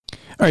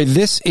All right,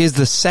 this is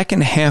the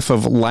second half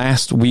of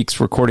last week's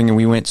recording, and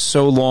we went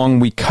so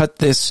long, we cut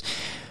this.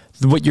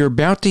 What you're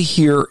about to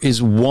hear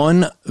is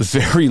one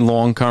very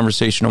long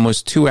conversation,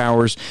 almost 2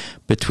 hours,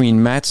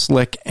 between Matt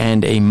Slick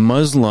and a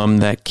Muslim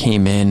that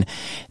came in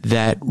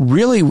that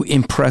really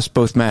impressed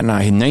both Matt and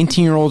I. A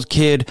 19-year-old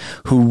kid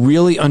who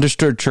really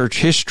understood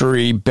church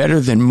history better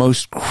than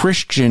most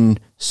Christian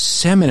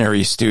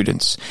seminary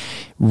students.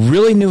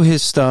 Really knew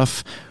his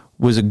stuff.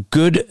 Was a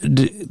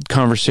good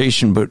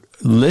conversation, but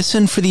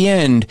listen for the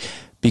end,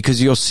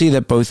 because you'll see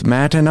that both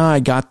Matt and I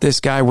got this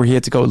guy where he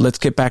had to go, let's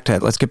get back to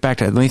that.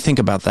 Let me think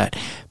about that.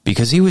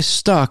 Because he was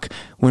stuck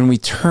when we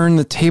turned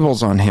the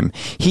tables on him.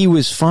 He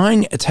was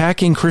fine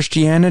attacking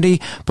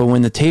Christianity, but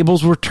when the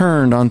tables were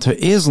turned onto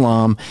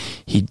Islam,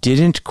 he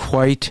didn't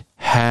quite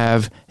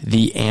have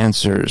the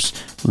answers.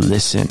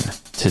 Listen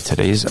to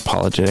today's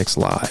Apologetics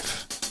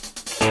Live.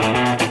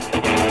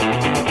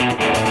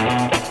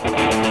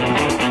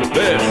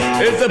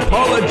 This is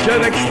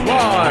Apologetics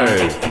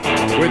Live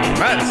with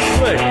Matt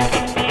Slick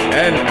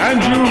and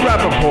Andrew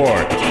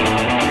Rappaport,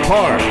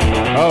 part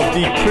of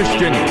the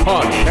Christian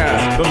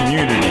podcast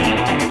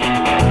community.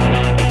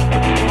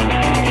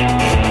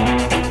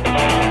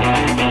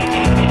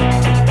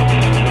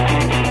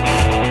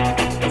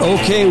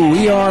 Okay,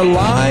 we are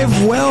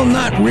live. Well,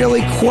 not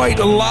really quite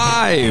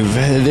live.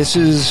 This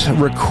is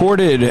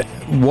recorded,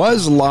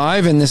 was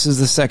live, and this is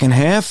the second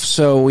half,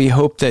 so we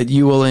hope that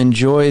you will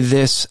enjoy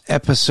this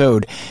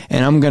episode.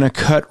 And I'm going to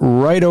cut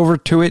right over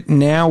to it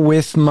now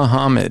with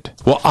Muhammad.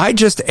 Well, I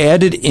just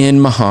added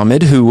in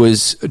Muhammad, who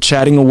was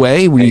chatting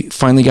away. We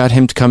finally got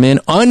him to come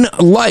in,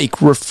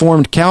 unlike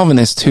Reformed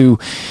Calvinists who,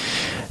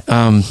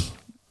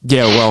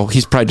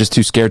 he's probably just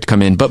too scared to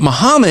come in. But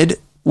Muhammad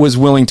was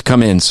willing to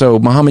come in. So,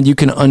 Muhammad, you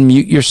can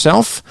unmute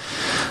yourself.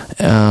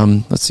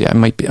 Let's see, I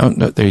might be,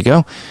 no, there you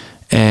go.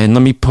 And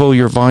let me pull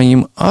your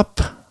volume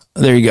up.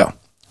 There you go.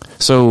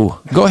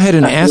 So, go ahead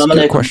and ask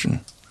your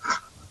question.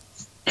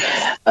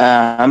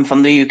 I'm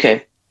from the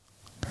UK.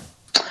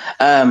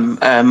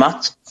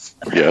 Matt?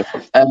 Yeah.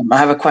 I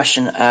have a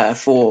question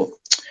for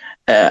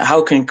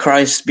how can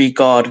Christ be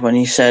God when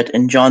he said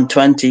in John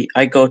 20,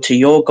 I go to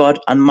your God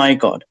and my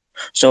God?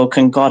 So,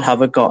 can God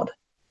have a God?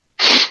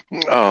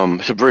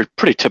 It's a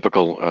pretty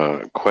typical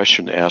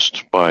question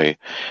asked by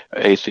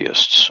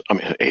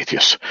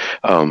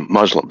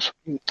Muslims,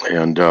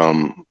 and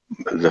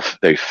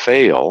they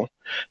fail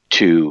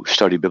to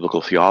study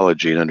biblical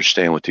theology and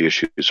understand what the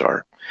issues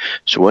are.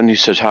 So when he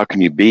says, how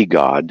can you be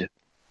God,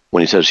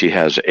 when he says he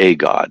has a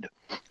God,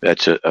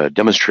 that's a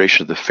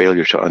demonstration of the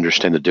failure to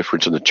understand the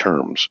difference in the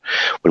terms.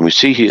 When we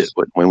say he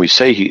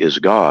is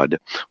God,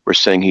 we're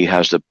saying he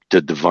has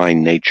the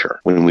divine nature.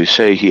 When we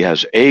say he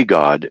has a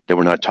God, then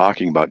we're not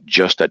talking about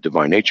just that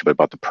divine nature, but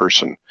about the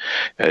person,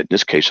 in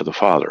this case of the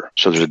Father.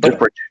 So there's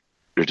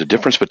a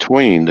difference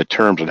between the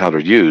terms and how they're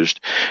used,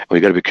 and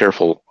we've got to be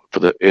careful for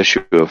the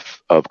issue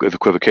of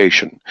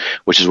equivocation,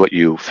 which is what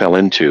you fell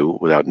into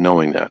without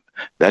knowing that.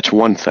 That's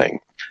one thing.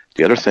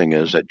 The other thing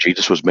is that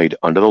Jesus was made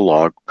under the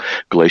law,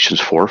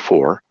 Galatians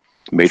 4:4,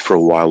 made for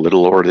a while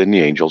little lower than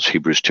the angels,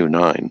 Hebrews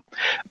 2:9.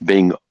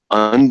 Being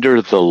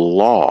under the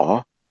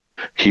law,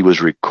 he was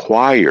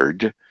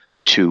required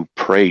to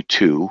pray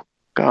to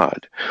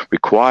God,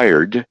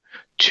 required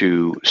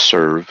to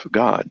serve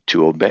God,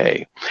 to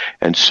obey.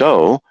 And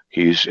so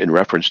he's in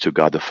reference to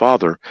God the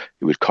Father,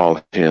 he would call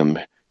him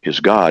his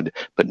God,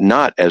 but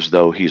not as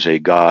though he's a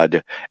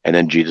God and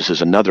then Jesus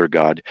is another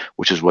God,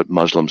 which is what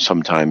Muslims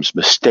sometimes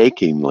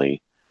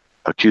mistakenly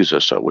accuse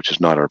us of, which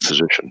is not our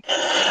position.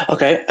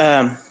 Okay,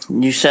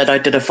 you said I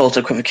did a false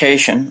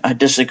equivocation. I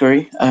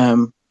disagree.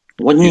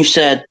 When you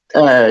said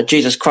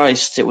Jesus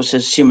Christ, it was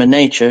his human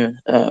nature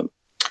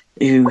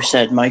who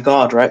said, my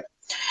God, right?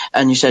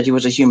 And you said he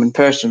was a human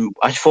person.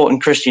 I thought in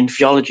Christian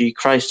theology,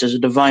 Christ is a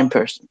divine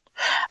person.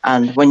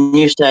 And when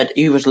you said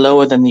he was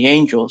lower than the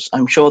angels,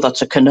 I'm sure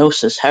that's a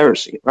kenosis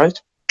heresy, right?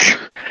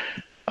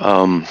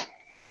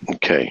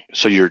 Okay,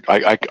 so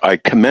I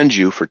commend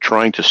you for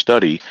trying to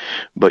study,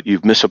 but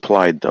you've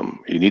misapplied them.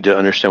 You need to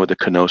understand what the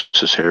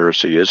kenosis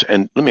heresy is.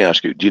 And let me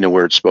ask you, do you know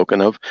where it's spoken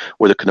of,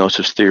 where the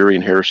kenosis theory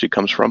and heresy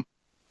comes from?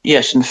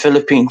 Yes, in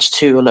Philippians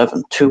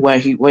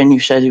 2:11, when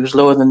you said he was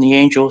lower than the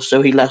angels,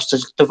 so he lost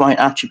his divine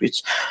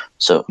attributes.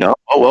 So no,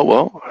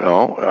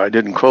 no, I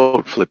didn't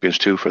quote Philippians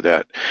 2 for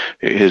that.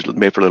 His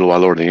made for a little while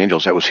lower than the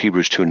angels. That was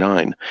Hebrews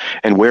 2:9.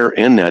 And where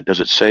in that does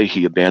it say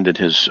he abandoned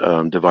his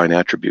divine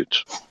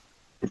attributes?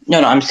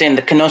 No, I'm saying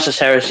the kenosis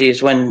heresy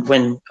is when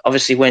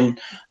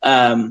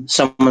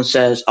someone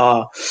says,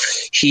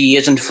 he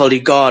isn't fully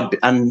God,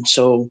 and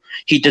so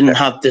he didn't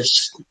have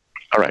this.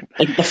 All right.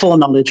 Like the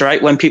foreknowledge,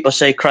 right? When people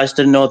say Christ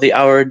didn't know the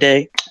hour or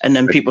day, and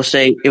then people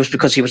say it was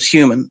because he was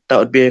human, that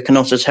would be a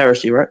kenosis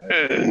heresy, right?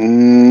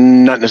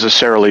 Not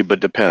necessarily,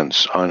 but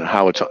depends on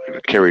how it's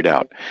carried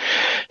out.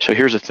 So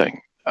here's the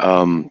thing.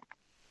 When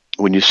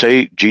you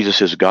say Jesus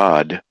is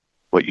God,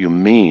 what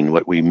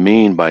we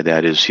mean by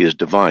that is he is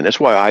divine. That's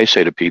why I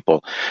say to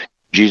people,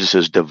 Jesus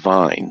is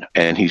divine,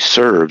 and he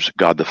serves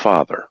God the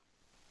Father.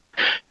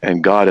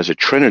 And God as a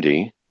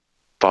Trinity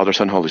Father,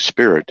 Son, Holy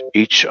Spirit,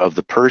 each of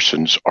the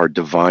persons are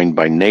divine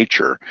by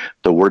nature.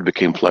 The Word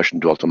became flesh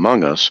and dwelt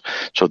among us,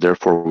 so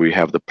therefore we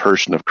have the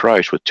person of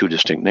Christ with two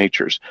distinct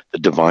natures, the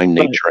divine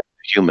nature and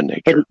the human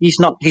nature. But he's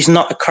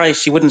not a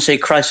Christ. You wouldn't say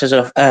Christ is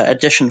a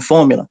addition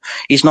formula.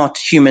 He's not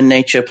human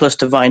nature plus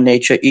divine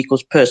nature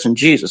equals person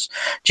Jesus.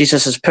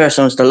 Jesus'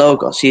 person is the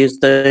Logos. He is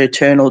the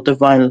eternal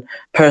divine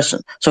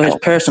person. So his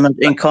person is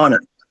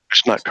incarnate.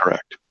 It's not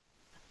correct.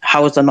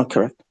 How is that not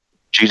correct?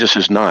 Jesus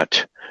is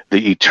not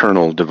the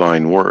eternal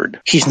divine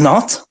Word. He's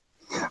not?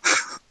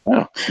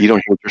 No, you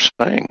don't hear what you're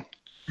saying.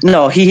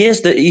 No,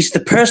 he's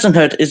the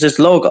personhood is his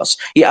Logos.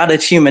 He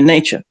added human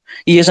nature.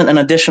 He isn't an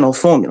additional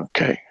formula.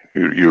 Okay,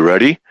 you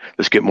ready?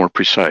 Let's get more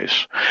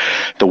precise.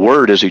 The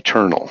Word is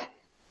eternal.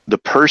 The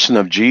person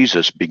of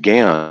Jesus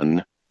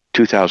began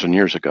 2,000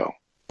 years ago.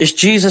 Is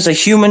Jesus a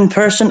human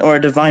person or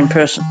a divine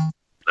person?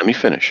 Let me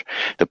finish.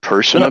 The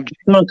person of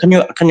Can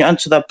you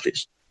answer that,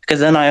 please? Because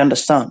then I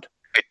understand.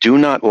 I do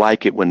not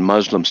like it when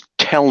Muslims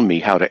tell me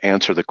how to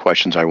answer the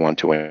questions I want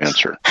to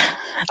answer.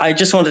 I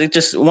just want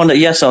a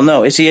yes or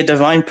no. Is he a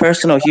divine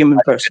person or human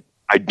person?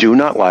 I do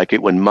not like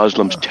it when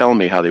Muslims tell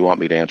me how they want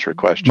me to answer a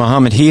question.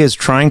 Muhammad, he is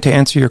trying to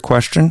answer your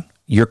question.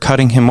 You're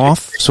cutting him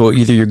off. So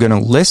either you're going to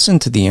listen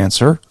to the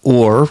answer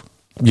or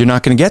you're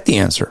not going to get the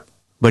answer.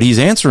 But he's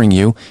answering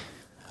you,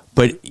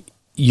 but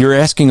you're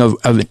asking of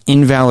an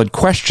invalid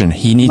question.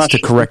 He needs to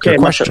correct your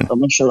question.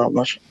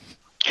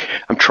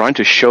 I'm trying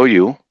to show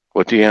you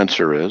what the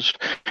answer is,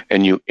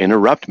 and you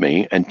interrupt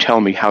me and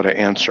tell me how to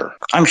answer.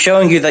 I'm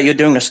showing you that you're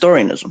doing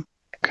Nestorianism.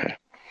 Okay.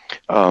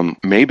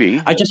 Maybe.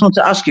 I just want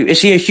to ask you,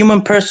 is he a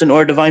human person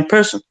or a divine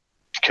person?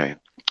 Okay.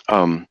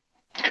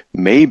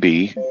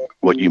 Maybe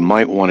what you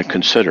might want to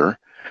consider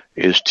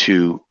is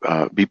to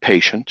be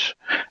patient.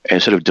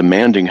 Instead of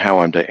demanding how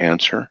I'm to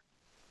answer,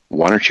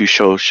 why don't you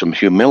show some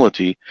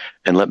humility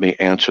and let me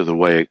answer the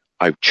way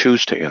I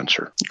choose to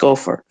answer? Go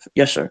for it.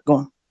 Yes, sir. Go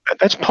on.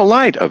 That's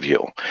polite of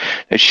you.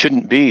 It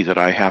shouldn't be that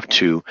I have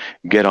to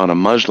get on a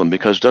Muslim,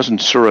 because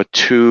doesn't Surah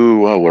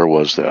 2, where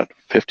was that,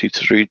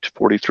 53 to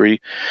 43,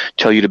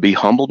 tell you to be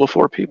humble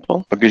before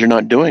people? Because you're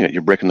not doing it.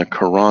 You're breaking the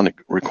Quranic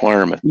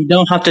requirement. You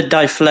don't have to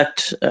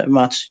deflect,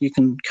 Matt. You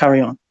can carry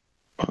on.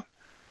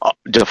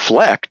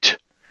 Deflect?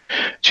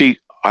 See,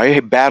 I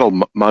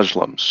battle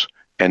Muslims,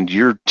 and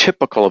you're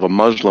typical of a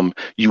Muslim.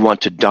 You want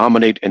to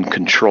dominate and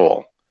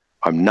control.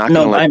 I'm not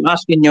going to I'm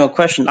asking you a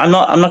question. I'm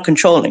not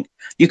controlling.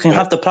 You can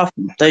have the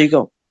platform. There you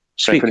go.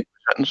 Speak.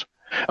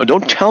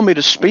 Don't tell me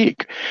to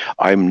speak.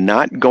 I'm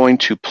not going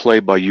to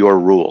play by your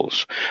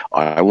rules.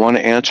 I want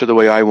to answer the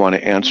way I want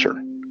to answer.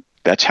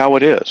 That's how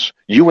it is.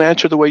 You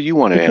answer the way you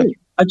want to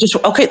answer.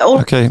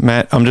 Okay,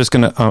 Matt,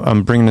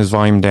 I'm bringing his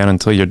volume down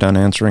until you're done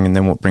answering, and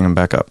then we'll bring him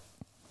back up.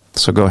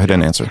 So go ahead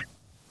and answer.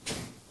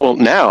 Well,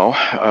 now,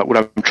 what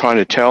I'm trying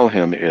to tell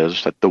him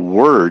is that the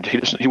Word,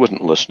 he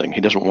wasn't listening.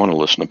 He doesn't want to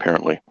listen,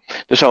 apparently.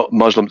 This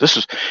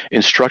is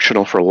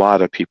instructional for a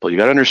lot of people. You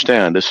got to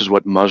understand, this is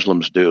what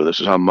Muslims do. This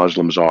is how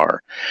Muslims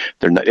are.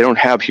 They don't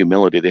have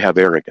humility. They have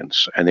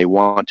arrogance, and they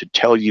want to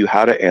tell you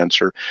how to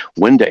answer,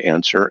 when to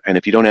answer, and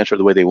if you don't answer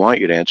the way they want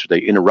you to answer, they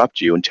interrupt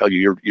you and tell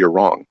you you're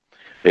wrong.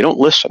 They don't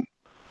listen.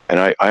 And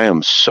I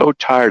am so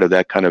tired of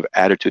that kind of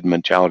attitude and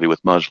mentality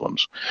with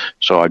Muslims.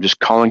 So I'm just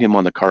calling him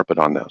on the carpet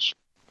on this.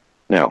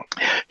 Now,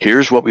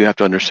 here's what we have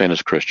to understand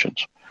as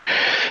Christians.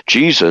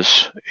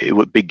 Jesus,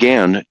 it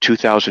began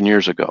 2,000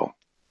 years ago.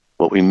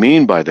 What we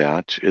mean by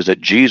that is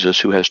that Jesus,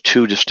 who has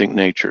two distinct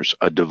natures,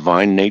 a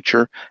divine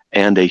nature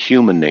and a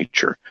human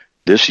nature,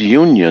 this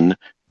union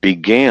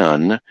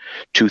began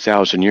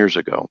 2,000 years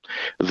ago.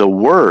 The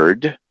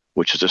Word,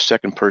 which is the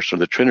second person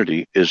of the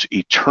Trinity, is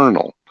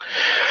eternal.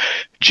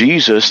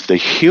 Jesus, the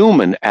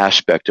human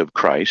aspect of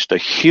Christ,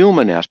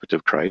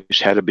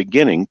 had a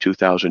beginning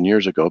 2,000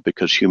 years ago,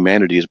 because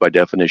humanity is by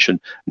definition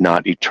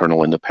not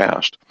eternal in the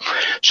past.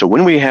 So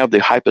when we have the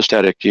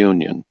hypostatic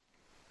union,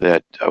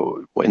 that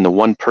in the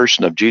one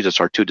person of Jesus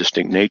are two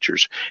distinct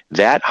natures,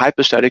 that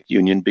hypostatic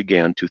union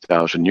began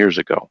 2,000 years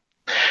ago.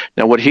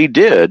 Now what he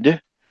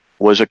did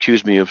was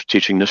accuse me of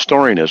teaching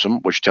Nestorianism,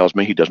 which tells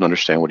me he doesn't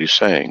understand what he's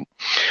saying.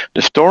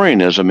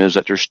 Nestorianism is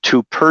that there's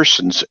two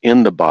persons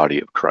in the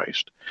body of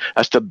Christ.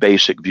 That's the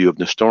basic view of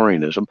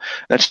Nestorianism.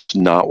 That's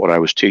not what I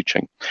was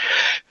teaching.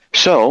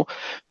 So,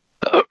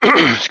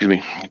 excuse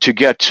me, to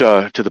get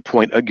to the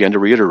point again, to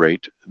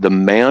reiterate, the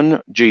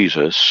man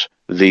Jesus,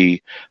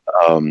 the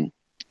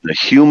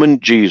human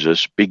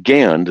Jesus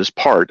began, this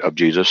part of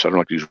Jesus, I don't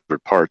like to use the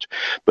word parts,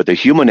 but the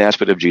human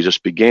aspect of Jesus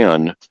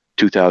began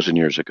 2,000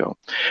 years ago.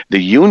 The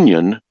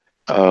union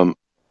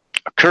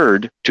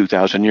occurred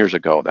 2,000 years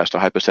ago. That's the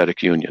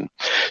hypostatic union.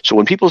 So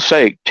when people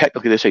say,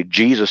 technically they say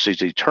Jesus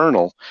is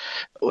eternal,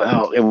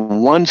 well,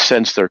 in one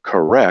sense they're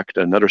correct,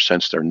 in another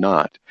sense they're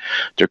not.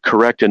 They're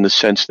correct in the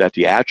sense that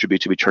the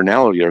attributes of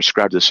eternality are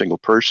ascribed to a single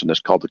person. That's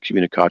called the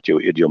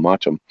communicatio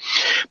idiomatum.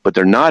 But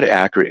they're not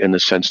accurate in the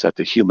sense that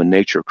the human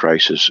nature of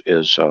Christ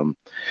is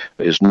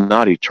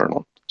not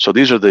eternal. So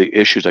these are the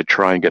issues I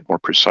try and get more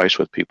precise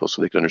with people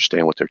so they can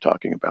understand what they're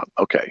talking about.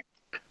 Okay.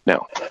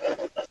 Now,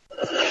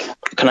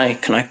 can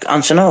I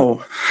answer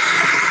now?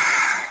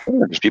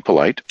 Just be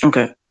polite.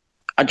 Okay.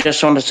 I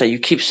just want to say, you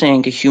keep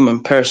saying a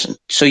human person.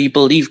 So you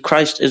believe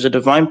Christ is a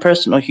divine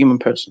person or human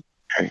person?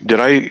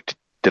 Okay.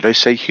 Did I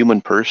say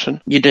human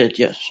person? You did,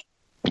 yes.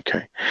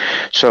 Okay.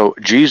 So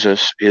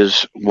Jesus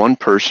is one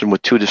person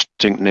with two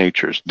distinct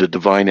natures, the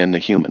divine and the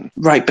human.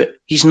 Right, but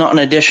he's not an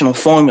additional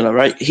formula,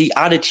 right? He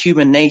added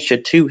human nature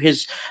to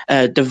his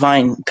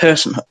divine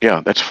personhood.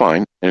 Yeah, that's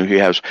fine. And he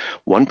has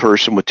one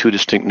person with two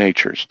distinct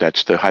natures.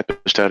 That's the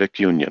hypostatic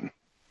union.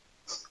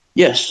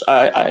 Yes,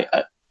 I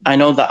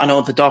know that. I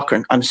know the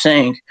doctrine. I'm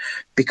saying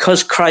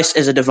because Christ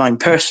is a divine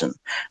person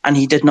and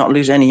he did not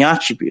lose any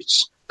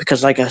attributes,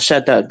 because like I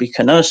said, that would be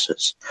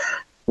kenosis.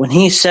 When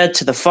he said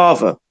to the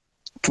Father,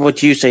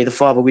 what you say, the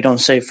Father, we don't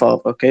say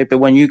Father, okay? But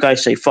when you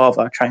guys say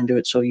Father, I try and do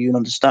it so you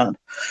understand.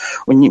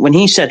 When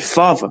he said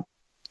Father,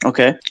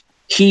 okay,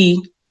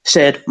 he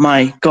said,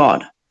 my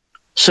God.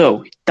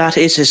 So that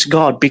is his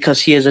God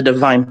because he is a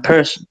divine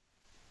person.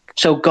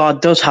 So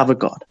God does have a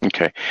God.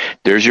 Okay.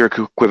 There's your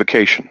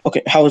equivocation.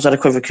 Okay, how is that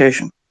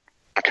equivocation?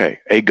 Okay.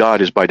 A God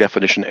is by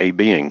definition a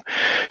being.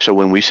 So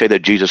when we say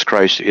that Jesus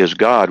Christ is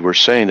God, we're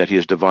saying that he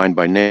is divine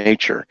by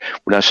nature.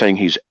 We're not saying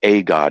he's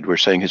a God. We're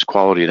saying his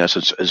quality in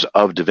essence is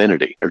of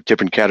divinity. They're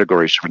different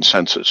categories, different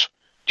senses.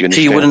 Do you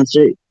understand? So you wouldn't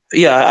say...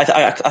 Yeah,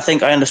 I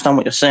think I understand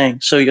what you're saying.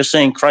 So you're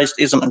saying Christ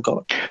isn't a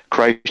God.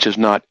 Christ is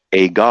not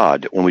a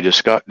God. When we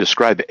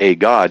describe a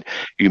God,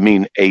 you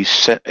mean a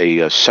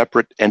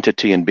separate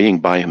entity and being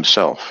by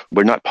himself.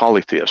 We're not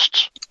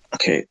polytheists.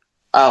 Okay,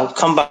 I'll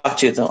come back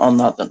to you on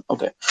that then.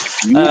 Okay.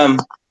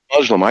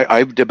 Muslim.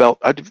 I've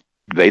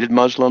debated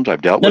Muslims.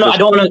 I've dealt with. No, I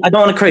don't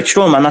want to create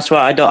straw man. That's why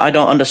I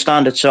don't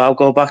understand it. So I'll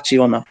go back to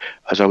you on that.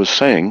 As I was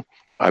saying,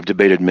 I've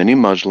debated many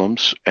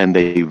Muslims, and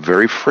they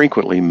very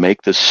frequently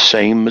make the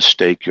same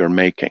mistake you're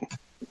making.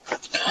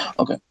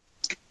 Okay.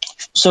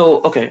 So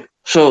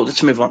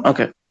let's move on.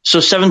 Okay. So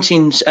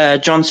John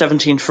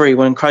 17:3,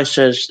 when Christ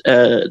says,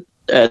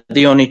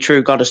 the only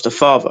true God is the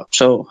Father.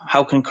 So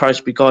how can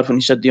Christ be God when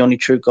he said the only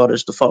true God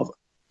is the Father?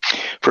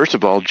 First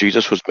of all,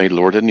 Jesus was made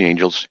Lord of the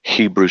angels,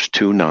 Hebrews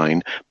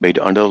 2:9, made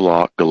under the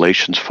law,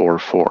 Galatians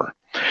 4:4.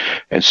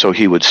 And so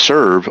he would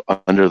serve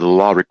under the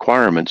law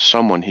requirements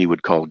someone he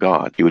would call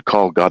God. He would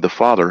call God the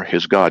Father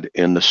his God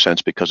in the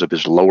sense because of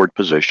his lowered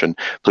position,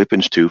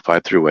 Philippians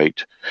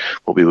 2:5-8,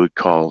 what we would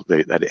call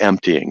that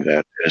emptying.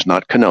 That is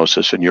not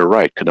kenosis, and you're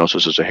right,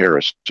 kenosis is a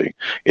heresy.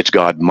 It's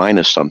God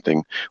minus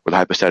something, where the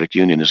hypostatic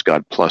union is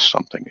God plus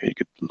something. You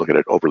could look at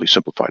it overly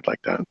simplified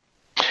like that.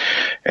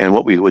 And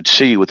what we would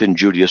see within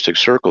Judaistic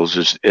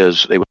circles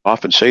is they would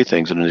often say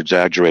things in an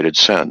exaggerated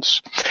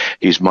sense.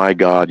 He's my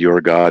God, your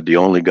God, the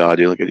only God.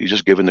 He's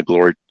just given the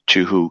glory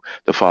to who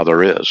the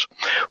Father is.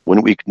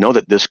 When we know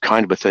that this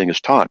kind of a thing is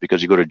taught,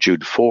 because you go to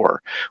Jude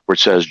 4, where it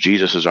says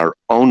Jesus is our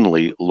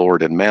only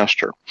Lord and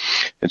Master.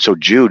 And so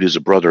Jude, is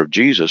a brother of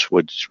Jesus,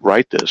 would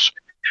write this.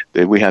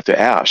 Then we have to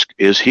ask,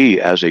 is he,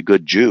 as a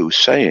good Jew,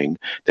 saying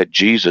that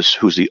Jesus,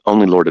 who's the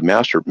only Lord and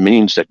Master,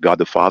 means that God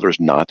the Father is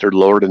not their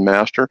Lord and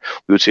Master?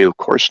 We would say, of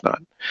course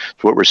not.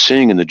 So what we're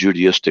seeing in the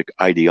Judaistic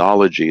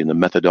ideology and the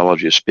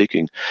methodology of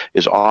speaking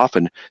is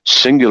often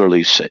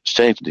singularly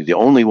saying the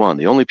only one,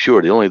 the only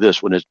pure, the only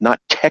this, when it's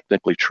not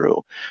technically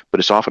true, but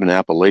it's often an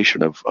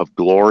appellation of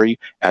glory,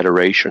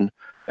 adoration,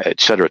 et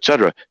cetera,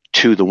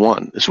 to the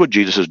one. This is what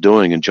Jesus is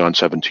doing in John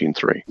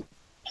 17:3.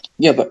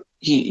 Yeah, but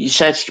he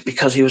said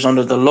because he was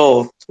under the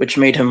law, which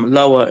made him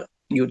lower,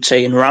 you would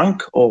say, in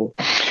rank, or?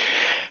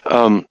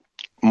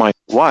 My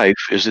wife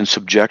is in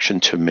subjection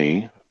to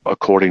me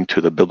according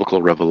to the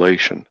biblical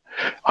revelation.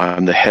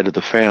 I'm the head of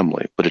the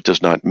family, but it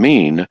does not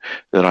mean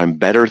that I'm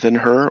better than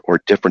her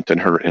or different than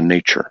her in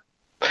nature.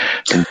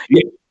 And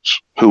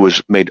Jesus, who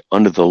was made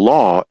under the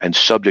law and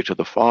subject to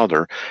the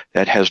Father,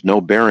 that has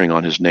no bearing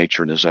on his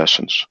nature and his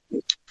essence.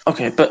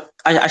 Okay, but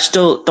I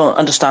still don't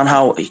understand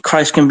how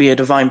Christ can be a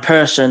divine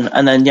person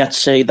and then yet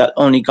say that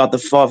only God the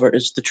Father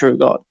is the true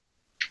God.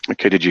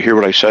 Okay, did you hear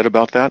what I said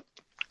about that?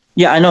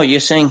 Yeah, I know. You're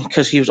saying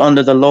because he was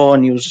under the law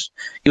and he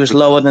was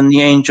lower than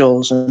the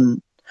angels.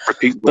 And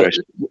Repeat what I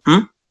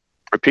said.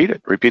 Repeat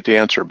it. Repeat the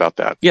answer about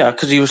that. Yeah,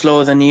 because he was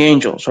lower than the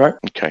angels, right?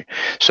 Okay,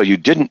 so you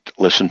didn't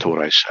listen to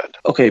what I said.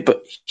 Okay,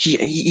 but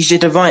he's a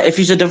divine. If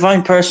he's a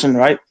divine person,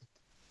 right?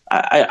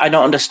 I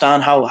don't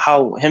understand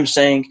how him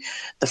saying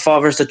the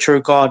Father is the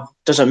true God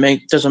doesn't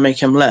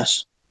make him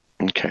less.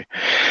 Okay.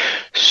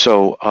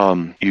 So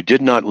you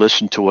did not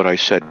listen to what I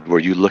said. Were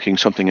you looking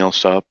something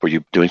else up? Were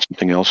you doing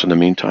something else in the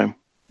meantime?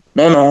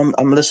 No,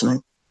 I'm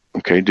listening.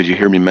 Okay. Did you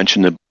hear me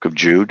mention the book of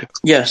Jude?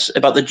 Yes,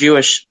 about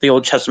the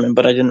Old Testament,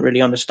 but I didn't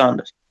really understand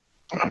it.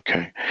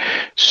 Okay.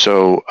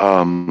 So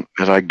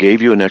as I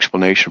gave you an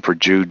explanation for for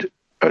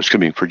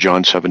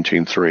John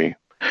 17:3.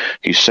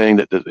 He's saying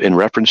that in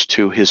reference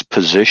to his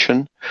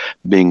position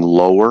being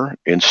lower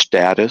in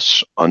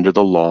status under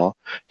the law,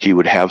 he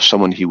would have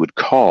someone he would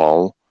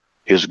call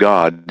his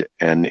God.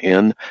 And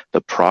in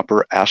the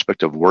proper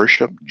aspect of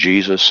worship,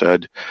 Jesus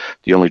said,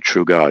 the only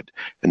true God.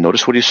 And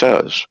notice what he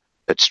says,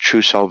 that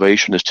true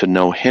salvation is to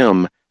know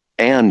him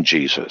and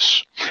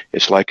Jesus.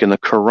 It's like in the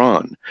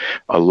Quran,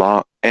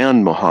 Allah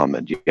and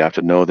Muhammad. You have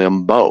to know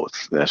them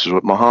both. This is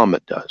what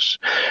Muhammad does.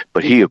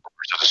 But he, of course,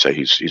 doesn't say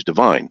he's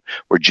divine,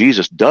 where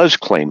Jesus does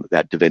claim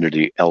that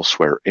divinity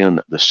elsewhere in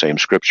the same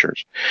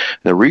scriptures.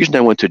 And the reason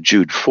I went to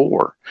Jude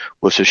 4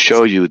 was to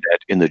show you that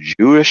in the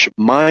Jewish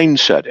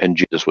mindset, and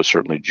Jesus was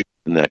certainly Jew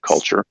in that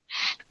culture,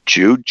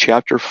 Jude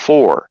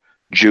 4,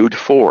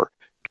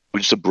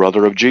 Jude's the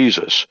brother of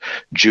Jesus.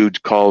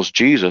 Jude calls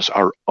Jesus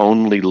our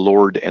only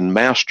Lord and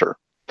Master.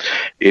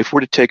 If we're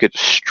to take it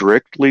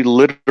strictly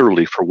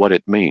literally for what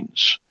it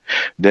means,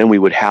 then we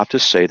would have to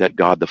say that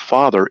God the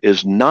Father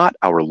is not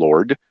our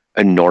Lord,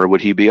 and nor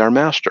would he be our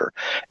master.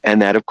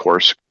 And that, of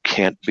course,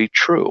 can't be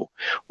true.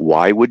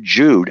 Why would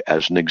Jude,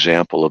 as an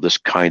example of this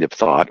kind of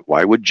thought,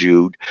 why would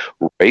Jude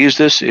raise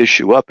this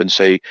issue up and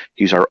say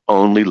he's our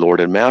only Lord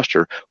and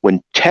Master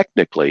when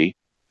technically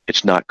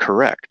it's not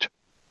correct?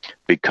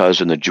 Because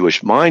in the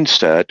Jewish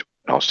mindset,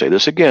 I'll say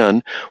this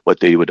again,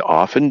 what they would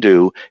often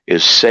do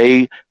is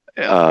say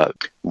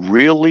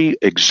really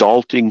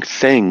exalting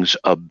things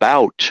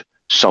about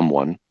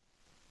someone,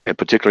 and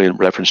particularly in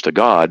reference to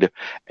God,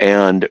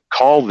 and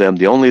call them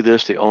the only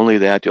this, the only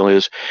that, the only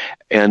this.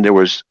 And they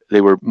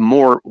were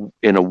more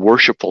in a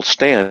worshipful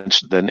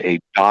stance than a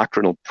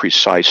doctrinal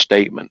precise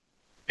statement.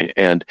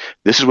 And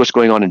this is what's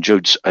going on in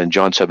John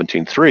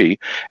 17:3,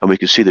 and we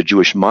can see the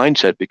Jewish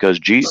mindset because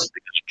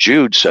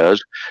Jude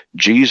says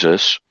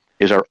Jesus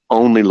is our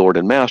only Lord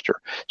and Master.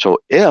 So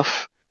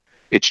if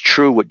it's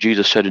true what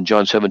Jesus said in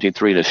John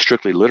 17:3 in a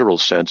strictly literal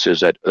sense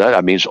is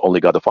that means only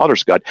God the Father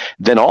is God,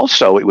 then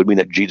also it would mean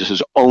that Jesus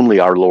is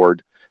only our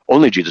Lord,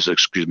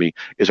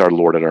 is our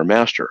Lord and our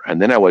Master. And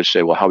then I would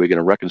say, well, how are we going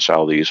to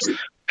reconcile these?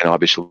 And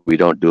obviously we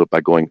don't do it by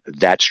going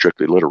that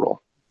strictly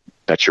literal.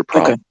 That's your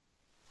problem.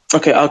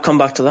 Okay, I'll come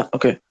back to that.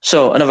 Okay,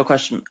 so another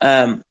question.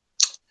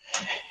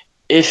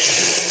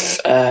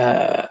 If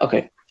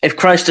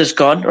Christ is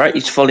God, right,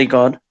 he's fully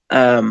God,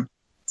 and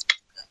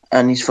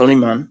he's fully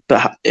man,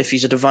 but if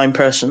he's a divine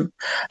person,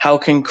 how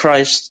can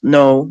Christ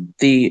know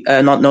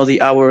not know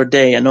the hour or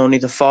day, and only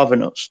the Father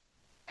knows?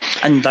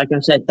 And like I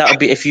said, that would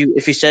be if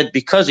he said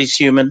because he's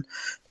human,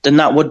 then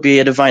that would be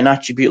a divine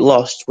attribute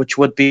lost, which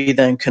would be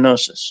then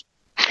kenosis.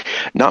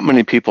 Not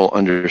many people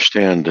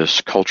understand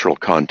this cultural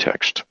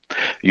context.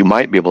 You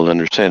might be able to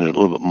understand it a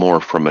little bit more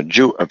from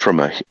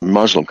a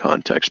Muslim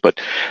context,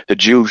 but the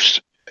Jews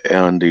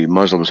and the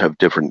Muslims have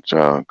different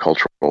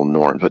cultural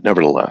norms. But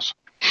nevertheless,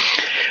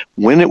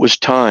 when it was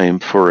time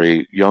for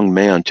a young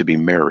man to be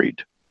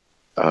married,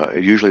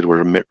 usually there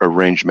were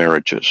arranged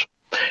marriages,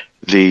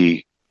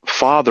 the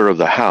father of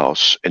the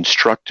house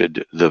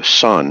instructed the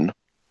son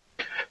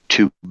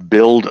to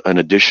build an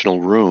additional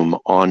room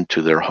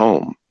onto their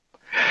home.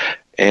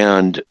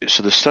 And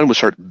so the son would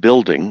start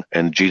building,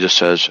 and Jesus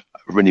says,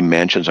 many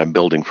mansions I'm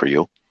building for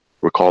you.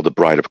 We're called the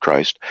bride of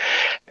Christ.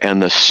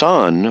 And the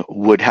son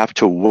would have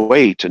to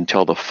wait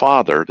until the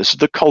father, this is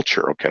the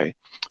culture, okay?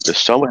 The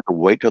son would have to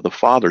wait till the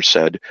father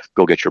said,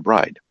 go get your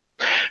bride.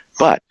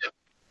 But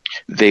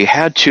they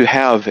had to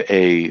have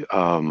a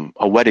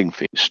wedding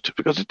feast,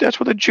 because that's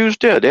what the Jews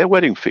did. They had a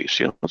wedding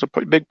feast. It was a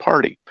pretty big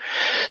party.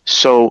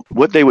 So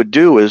what they would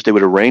do is they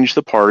would arrange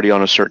the party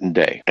on a certain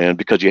day. And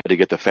because you had to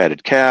get the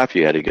fatted calf,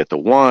 you had to get the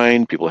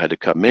wine, people had to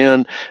come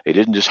in. They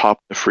didn't just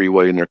hop the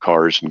freeway in their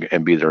cars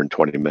and be there in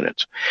 20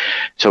 minutes.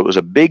 So it was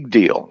a big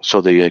deal. So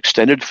the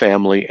extended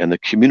family and the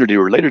community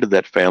related to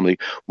that family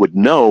would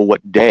know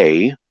what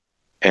day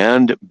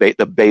and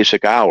the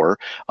basic hour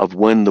of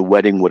when the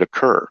wedding would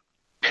occur.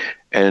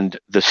 And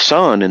the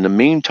son, in the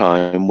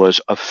meantime,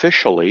 was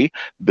officially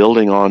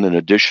building on an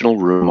additional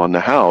room on the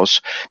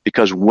house,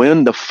 because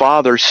when the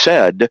father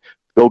said,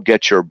 go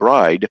get your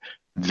bride,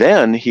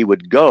 then he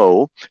would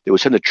go, they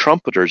would send the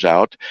trumpeters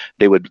out,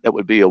 that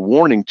would be a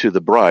warning to the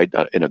bride,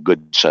 in a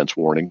good sense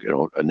warning,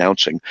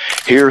 announcing,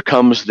 here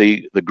comes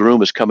the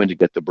groom is coming to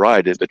get the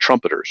bride, the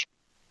trumpeters.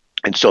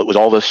 And so it was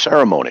all this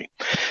ceremony.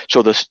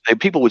 So the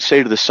people would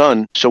say to the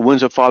son, so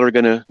when's the father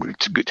going to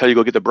tell you to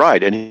go get the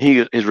bride? And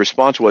his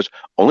response was,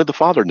 only the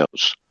father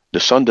knows. The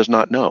son does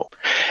not know.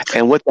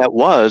 And what that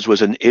was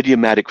an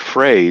idiomatic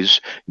phrase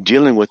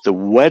dealing with the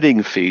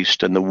wedding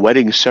feast and the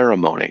wedding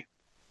ceremony.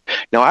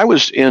 Now, I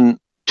was in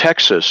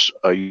Texas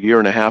a year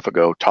and a half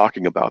ago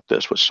talking about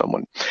this with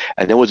someone.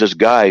 And there was this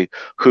guy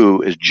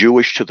who is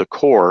Jewish to the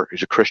core.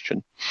 He's a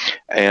Christian.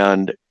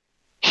 And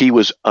he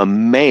was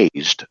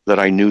amazed that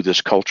I knew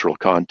this cultural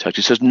context.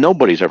 He says,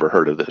 nobody's ever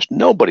heard of this.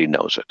 Nobody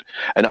knows it.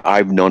 And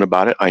I've known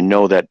about it. I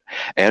know that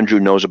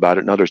Andrew knows about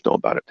it and others know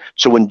about it.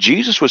 So when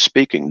Jesus was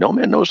speaking, no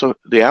man knows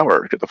the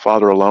hour, the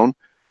Father alone.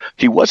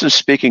 He wasn't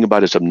speaking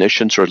about his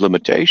omniscience or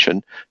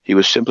limitation. He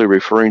was simply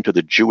referring to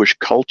the Jewish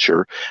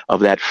culture of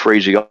that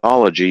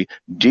phraseology,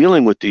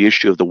 dealing with the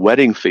issue of the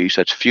wedding feast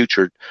that's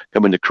future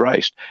coming to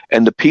Christ.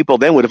 And the people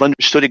then would have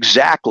understood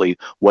exactly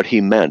what he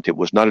meant. It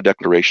was not a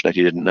declaration that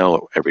he didn't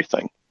know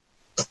everything.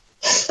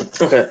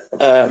 Okay.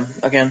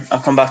 Again,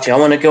 I'll come back to you. I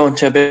want to go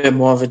into a bit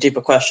more of a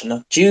deeper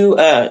question. You're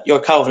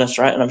a Calvinist,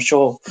 right? And I'm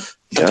sure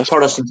that's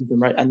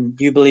Protestantism, right? And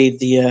you believe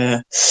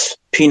the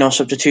penal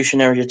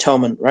substitutionary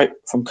atonement, right,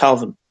 from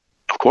Calvin.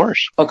 Of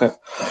course. Okay.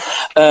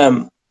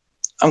 I'm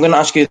going to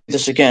ask you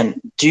this again.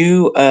 Do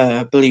you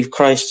believe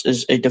Christ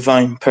is a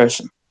divine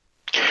person?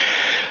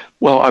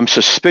 Well, I'm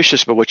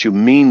suspicious about what you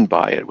mean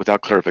by it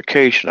without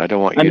clarification. I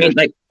don't want you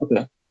to...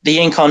 okay. The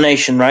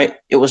incarnation, right?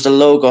 It was the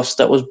Logos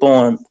that was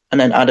born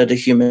and then added a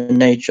human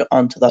nature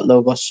onto that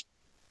Logos.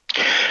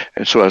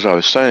 And so, as I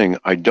was saying,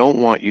 I don't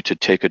want you to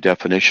take a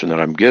definition that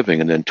I'm giving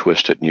and then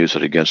twist it and use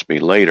it against me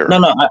later.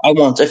 No, I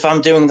won't. If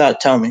I'm doing that,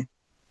 tell me.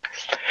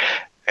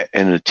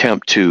 In an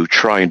attempt to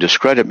try and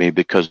discredit me,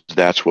 because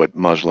that's what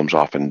Muslims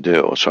often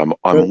do. So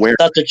I'm aware.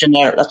 That's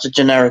a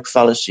generic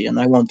fallacy,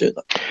 and I won't do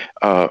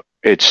that.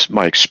 It's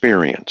my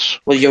experience.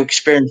 Well, your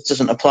experience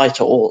doesn't apply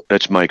to all.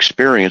 That's my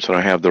experience, and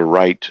I have the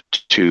right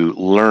to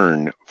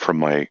learn from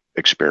my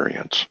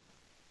experience.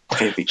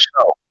 Okay.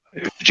 So,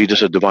 Jesus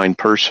is a divine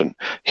person.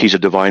 He's a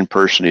divine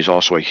person. He's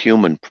also a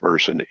human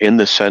person in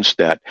the sense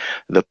that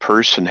the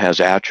person has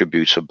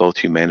attributes of both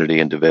humanity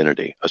and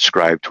divinity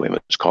ascribed to him.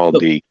 It's called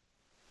the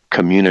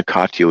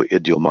communicatio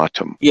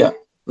idiomatum. Yeah,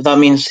 that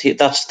means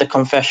that's the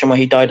confession where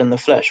he died in the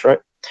flesh, right?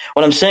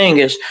 What I'm saying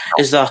is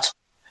that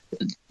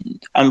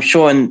I'm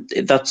sure, and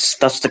that's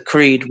the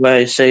creed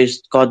where it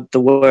says God, the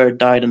Word,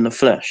 died in the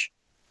flesh.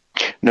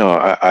 No,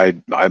 I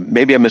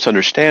maybe I'm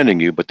misunderstanding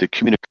you, but the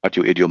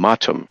communicatio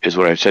idiomatum is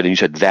what I said, and you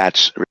said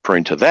that's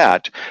referring to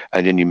that,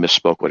 and then you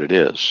misspoke what it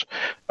is.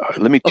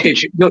 Let me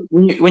teach you.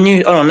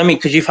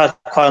 Because you've had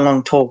quite a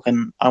long talk,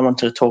 and I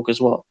wanted to talk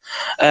as well.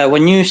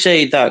 When you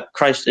say that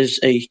Christ is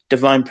a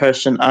divine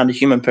person and a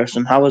human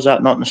person, how is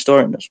that not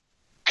Nestorianism?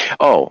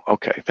 Oh,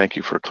 okay. Thank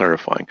you for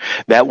clarifying.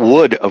 That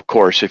would, of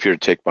course, if you were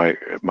to take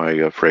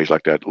my phrase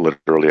like that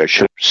literally, I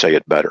should say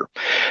it better.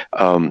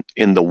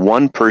 In the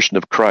one person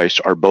of Christ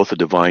are both the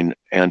divine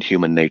and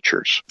human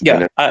natures.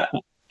 Yeah.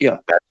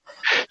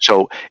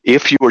 So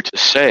if you were to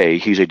say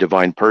he's a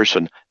divine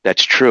person,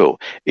 that's true.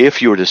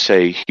 If you were to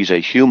say he's a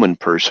human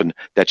person,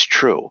 that's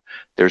true.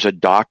 There's a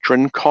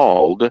doctrine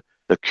called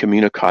the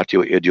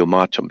communicatio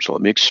idiomatum. So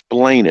let me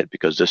explain it,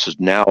 because this is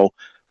now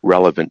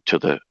relevant to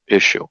the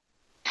issue.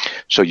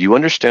 So you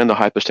understand the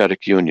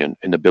hypostatic union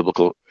in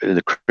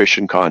the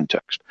Christian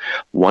context.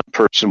 One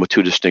person with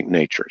two distinct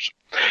natures.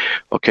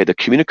 Okay, the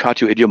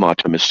communicatio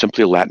idiomatum is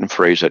simply a Latin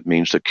phrase that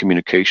means the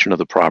communication of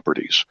the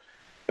properties.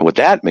 And what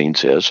that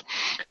means is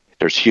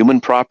there's human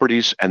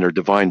properties and there are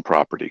divine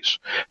properties.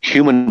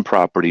 Human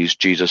properties,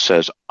 Jesus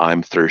says,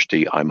 I'm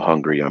thirsty, I'm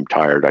hungry, I'm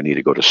tired, I need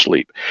to go to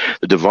sleep.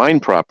 The divine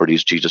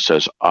properties, Jesus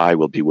says, I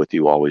will be with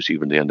you always,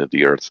 even the end of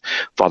the earth.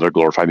 Father,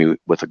 glorify me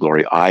with the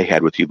glory I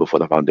had with you before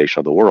the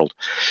foundation of the world.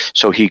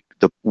 So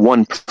the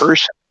one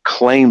person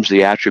claims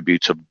the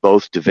attributes of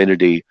both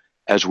divinity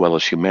as well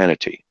as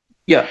humanity.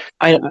 Yeah,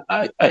 I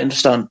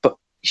understand, but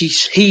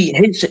his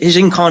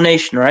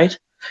incarnation, right?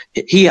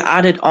 He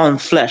added on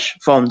flesh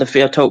from the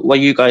Theotokos, what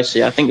you guys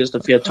say. I think it's the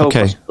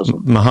Theotokos.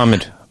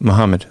 Okay,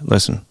 Muhammad,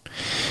 listen.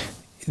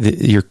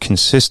 You're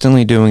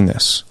consistently doing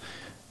this.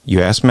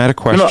 You ask Matt a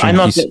question. No, I'm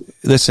not.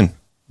 Listen,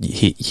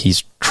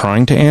 he's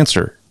trying to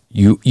answer.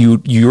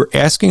 You're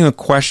asking a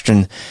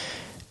question,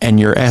 and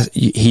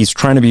he's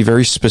trying to be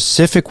very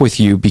specific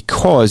with you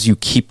because you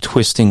keep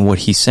twisting what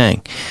he's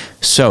saying.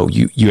 So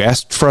you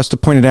asked for us to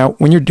point it out.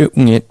 When you're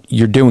doing it,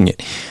 you're doing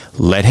it.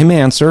 Let him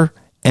answer,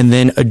 and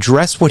then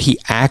address what he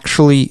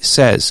actually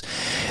says.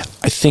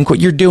 I think what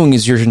you're doing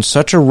is you're in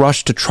such a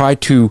rush to try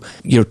to,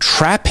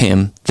 trap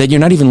him that you're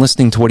not even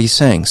listening to what he's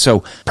saying.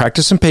 So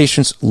practice some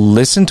patience,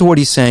 listen to what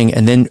he's saying,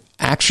 and then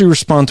actually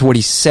respond to what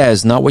he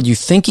says, not what you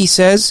think he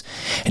says.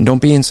 And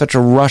don't be in such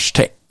a rush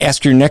to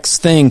ask your next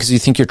thing because you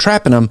think you're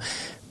trapping him,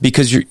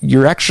 because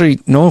you're actually,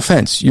 no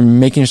offense, you're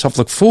making yourself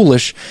look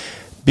foolish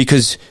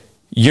because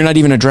you're not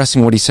even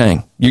addressing what he's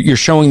saying. You're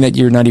showing that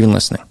you're not even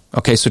listening.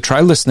 Okay, so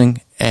try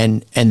listening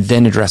and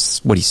then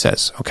address what he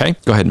says. Okay,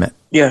 go ahead, Matt.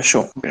 Yeah,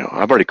 sure.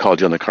 I've already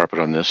called you on the carpet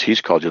on this. He's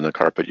called you on the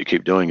carpet. You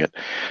keep doing it.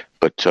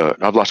 But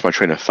I've lost my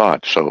train of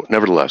thought. So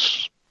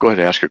nevertheless, go ahead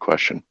and ask your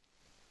question.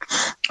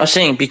 I was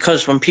saying,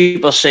 because when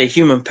people say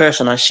human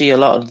person, I see a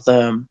lot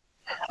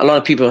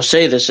of people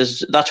say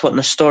that's what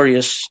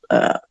Nestorius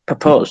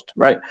proposed,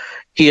 right?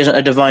 He isn't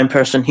a divine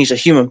person. He's a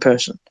human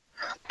person.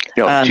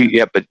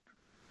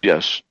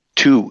 Yes.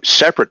 Two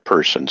separate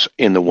persons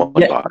in the one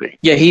body.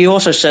 Yeah, he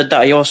also said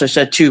that. He also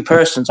said two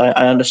persons, I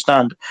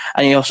understand.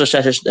 And he also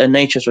said his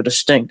natures were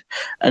distinct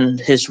and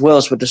his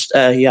wills were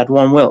he had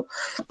one will.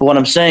 But what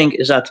I'm saying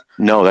is that...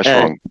 No, that's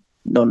wrong.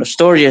 No,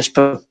 Nestorius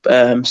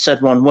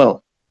said one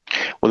will.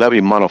 Well, that would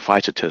be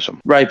monophysitism.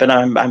 Right, but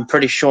I'm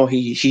pretty sure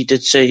he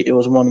did say it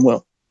was one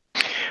will.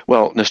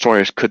 Well,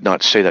 Nestorius could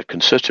not say that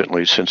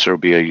consistently, since there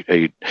would be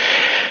a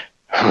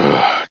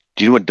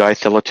do you know what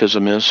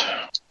dithelitism is?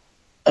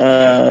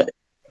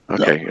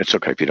 Okay, it's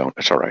okay if you don't.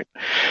 It's all right.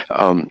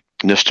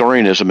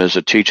 Nestorianism is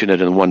a teaching that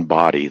in one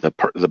body,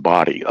 the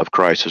body of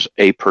Christ is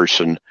a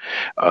person,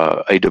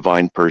 a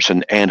divine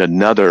person, and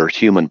another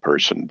human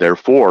person.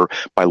 Therefore,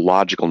 by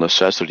logical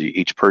necessity,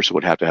 each person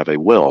would have to have a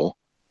will,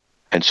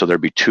 and so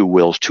there'd be two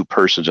wills, two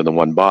persons in the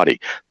one body.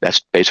 That's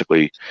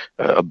basically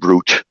a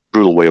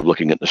brutal way of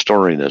looking at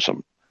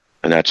Nestorianism.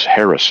 and that's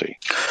heresy.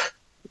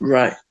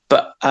 Right.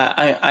 But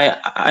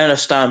I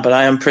understand, but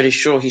I am pretty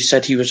sure he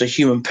said he was a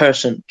human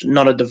person,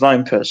 not a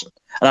divine person.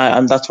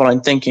 And that's what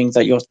I'm thinking,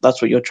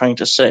 that's what you're trying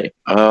to say.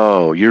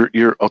 Oh,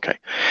 you're okay.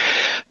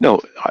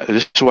 No,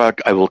 this is why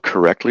I will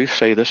correctly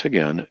say this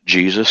again.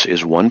 Jesus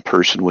is one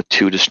person with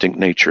two distinct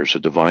natures, a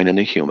divine and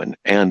a human,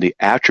 and the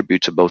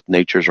attributes of both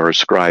natures are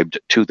ascribed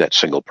to that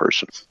single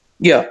person.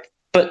 Yeah,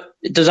 but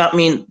does that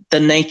mean the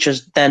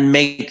natures then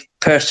make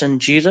person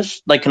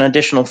Jesus, like an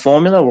additional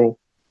formula? Or?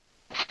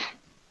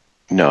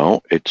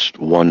 No, it's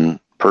one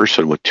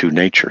person with two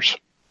natures.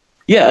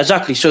 Yeah,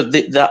 exactly. So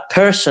that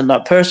person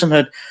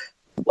had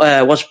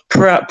was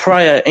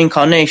prior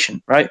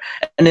incarnation, right?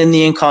 And in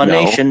the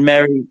incarnation,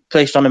 Mary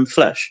placed on him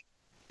flesh.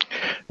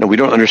 No, we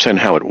don't understand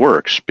how it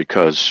works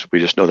because we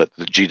just know that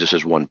Jesus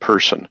is one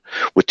person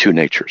with two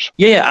natures.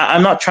 Yeah,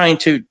 I'm not trying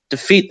to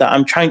defeat that.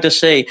 I'm trying to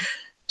say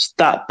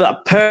that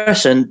that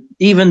person,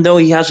 even though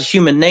he has a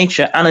human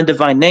nature and a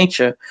divine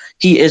nature,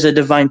 he is a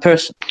divine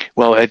person.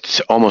 Well, it's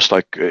almost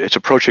like it's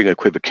approaching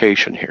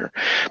equivocation here,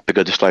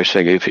 because it's like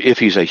saying if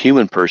he's a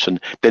human person,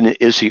 then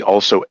is he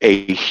also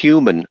a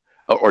human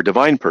or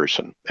divine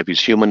person? If he's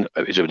human,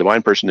 is he a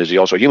divine person? Is he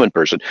also a human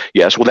person?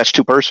 Yes. Well, that's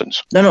two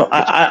persons. No.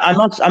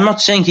 I'm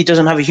not saying he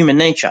doesn't have a human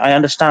nature. I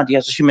understand he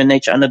has a human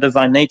nature and a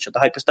divine nature, the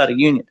hypostatic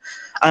union.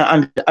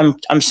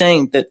 I'm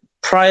saying that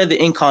prior to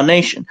the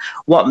incarnation,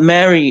 what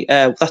Mary,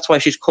 that's why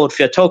she's called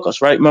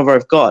Theotokos, right? Mother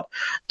of God,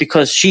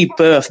 because she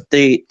birthed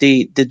the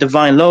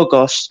divine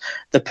Logos,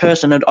 the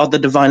personhood of the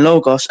divine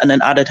Logos, and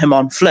then added him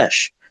on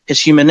flesh, his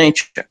human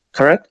nature,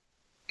 correct?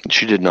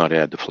 She did not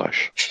add the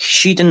flesh.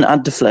 She didn't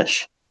add the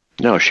flesh.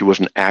 No, she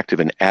wasn't active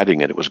in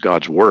adding it. It was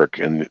God's work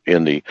in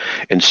the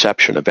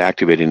inception of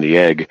activating the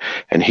egg,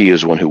 and he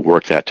is one who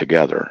worked that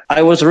together.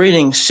 I was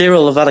reading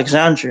Cyril of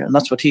Alexandria, and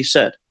that's what he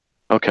said.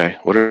 Okay,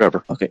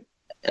 whatever. Okay.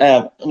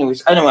 Anyway,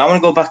 I want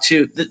to go back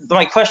to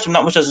my question,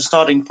 not much as a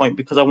starting point,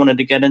 because I wanted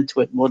to get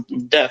into it more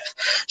in depth.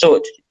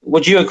 So,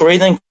 would you agree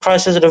then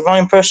Christ is a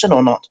divine person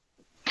or not?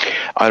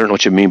 I don't know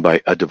what you mean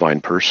by a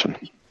divine person.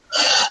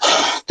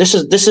 This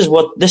is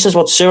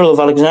what Cyril of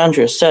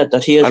Alexandria said,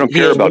 that he is. I don't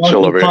care about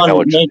Cyril of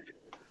Alexandria.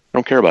 I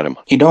don't care about him.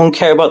 You don't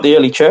care about the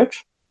early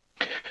church?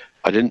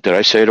 I didn't. Did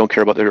I say I don't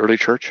care about the early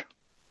church?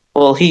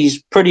 Well,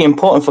 he's pretty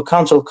important for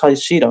Council of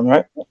Chalcedon,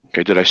 right?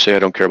 Okay, did I say I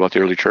don't care about the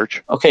early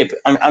church? Okay, but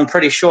I'm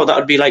pretty sure that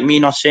would be like me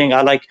not saying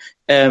I like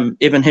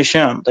Ibn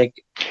Hisham.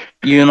 Like,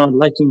 you're not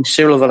liking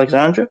Cyril of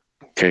Alexandria?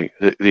 Okay,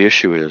 the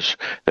issue is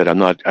that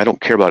I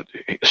don't care about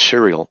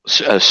Cyril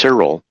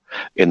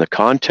in the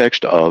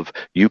context of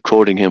you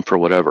quoting him for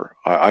whatever.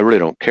 I really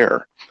don't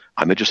care.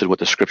 I'm interested in what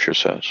the scripture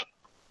says.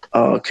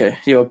 Oh, okay.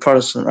 You're a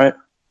Protestant, right?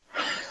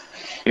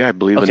 Yeah, I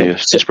believe in the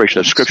inspiration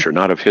of scripture,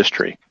 not of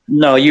history.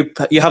 No, you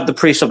have the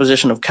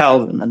presupposition of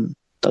Calvin, and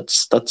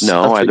that's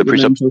no, I have the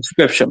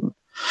presupposition.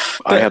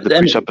 I have the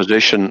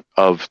presupposition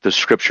of the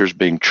scriptures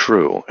being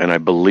true, and I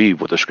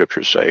believe what the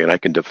scriptures say, and I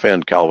can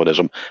defend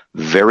Calvinism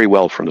very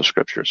well from the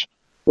scriptures.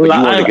 Well, but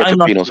you wanted to get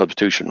to penal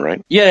substitution,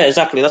 right? Yeah,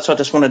 exactly. That's what I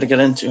just wanted to get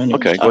into.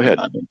 Anyways. Okay, go ahead.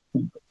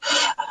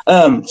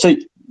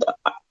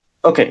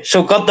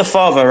 So God the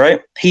Father,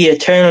 right? He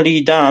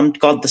eternally damned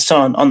God the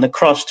Son on the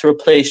cross to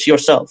replace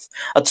yourself.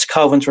 That's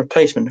Calvin's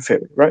replacement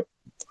theory, right?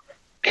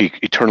 He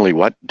eternally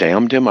what?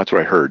 Damned him? That's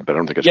what I heard, but I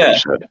don't think that's what he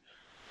said.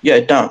 Yeah,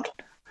 damned.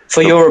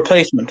 For your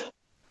replacement.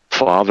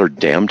 Father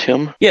damned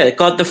him? Yeah,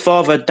 God the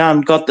Father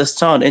damned God the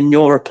Son in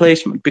your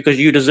replacement because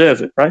you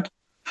deserve it, right?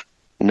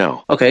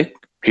 No. Okay.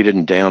 He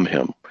didn't damn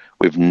him.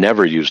 We've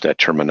never used that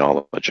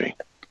terminology.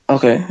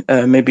 Okay.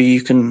 Maybe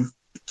you can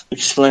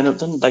explain it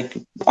then. Like,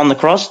 on the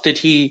cross, was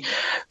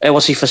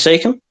he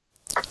forsaken?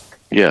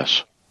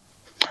 Yes.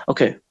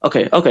 Okay,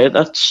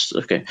 that's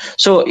okay.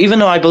 So even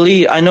though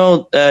I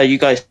know you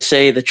guys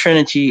say the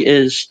Trinity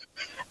is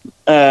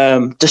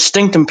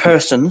distinct in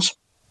persons,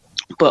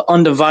 but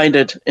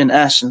undivided in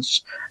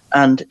essence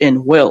and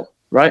in will,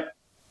 right?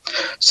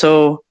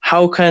 So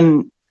how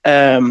can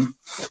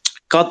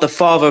God the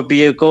Father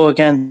go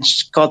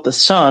against God the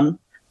Son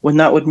when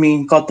that would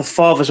mean God the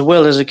Father's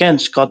will is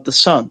against God the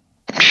Son?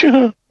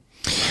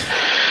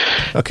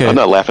 Okay. I'm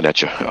not laughing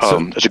at you.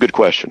 It's a good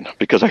question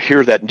because I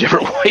hear that in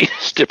different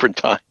ways, different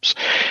times.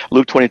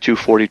 Luke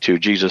 22:42,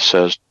 Jesus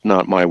says,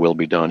 "Not my will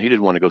be done." He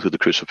didn't want to go through the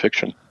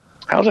crucifixion.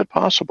 How is that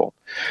possible?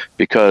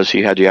 Because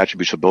he had the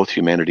attributes of both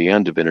humanity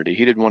and divinity.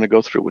 He didn't want to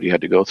go through what he had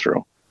to go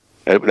through.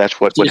 That's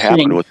what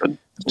happened with the...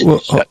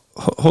 Well,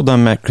 hold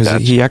on, Matt, because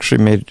he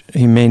actually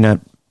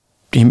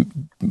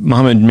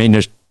Muhammad may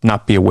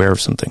not be aware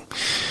of something.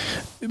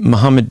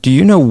 Muhammad, do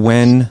you know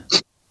when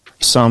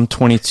Psalm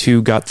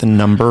 22 got the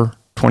number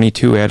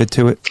 22 added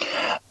to it?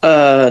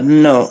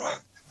 No.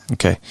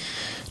 Okay.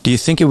 Do you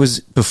think it was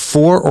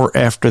before or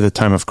after the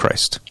time of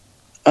Christ?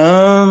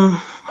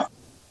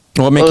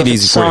 Well, make it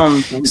easy for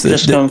you.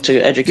 Just going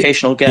to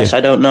educational guess. Yeah.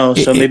 I don't know.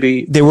 So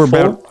maybe they were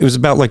it was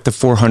about like the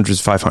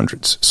 400s,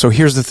 500s. So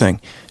here's the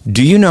thing.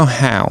 Do you know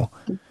how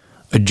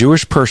a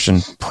Jewish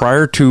person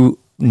prior to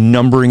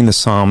numbering the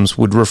Psalms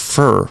would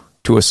refer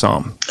to a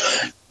Psalm?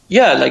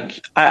 Yeah,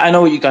 like I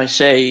know what you guys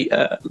say.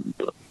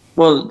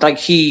 Well, like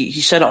he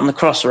said it on the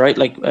cross, right?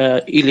 Like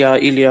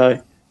Eli, Eli,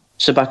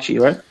 sabachthani,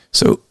 right?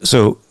 So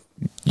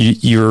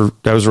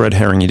that was a red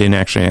herring. You didn't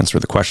actually answer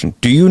the question.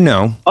 Do you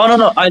know? Oh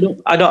no,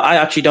 I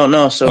actually don't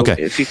know. So okay.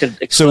 If you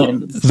could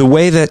explain. So the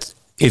way that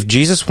if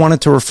Jesus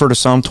wanted to refer to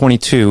Psalm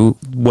 22,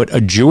 what a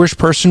Jewish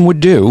person would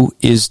do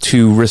is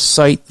to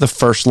recite the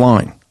first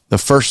line. The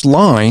first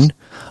line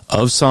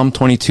of Psalm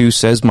 22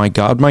 says, my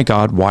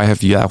God, why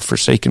have you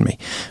forsaken me?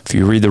 If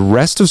you read the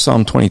rest of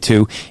Psalm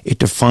 22, it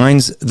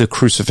defines the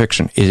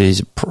crucifixion.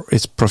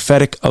 It's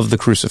prophetic of the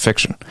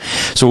crucifixion.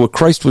 So what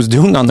Christ was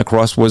doing on the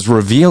cross was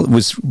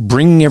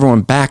bringing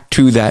everyone back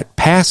to that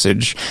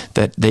passage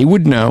that they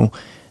would know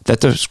that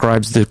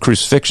describes the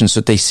crucifixion,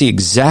 so that they see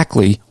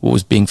exactly what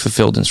was being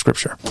fulfilled in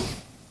Scripture.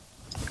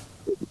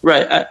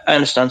 Right, I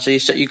understand. So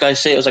you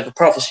guys say it was like a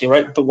prophecy,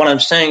 right? But what I'm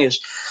saying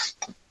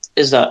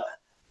is that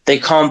they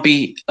can't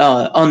be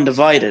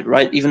undivided,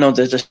 right? Even though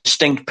they're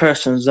distinct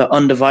persons, they're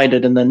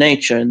undivided in their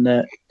nature and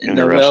in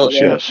their will.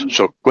 Yes.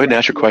 So go ahead and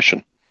ask your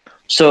question.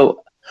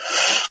 So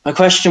my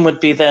question would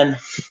be then,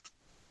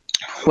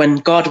 when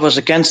God was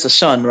against the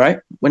Son, right?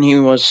 When he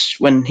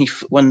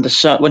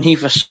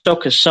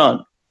forsook his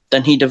Son,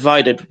 then he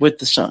divided with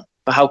the Son.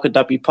 But how could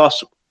that be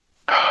possible?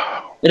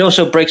 It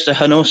also breaks the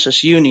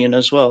Henosis union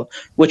as well,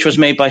 which was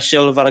made by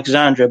Cyril of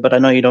Alexandria, but I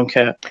know you don't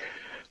care.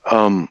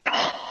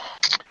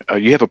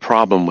 You have a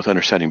problem with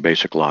understanding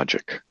basic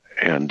logic,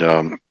 and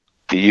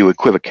you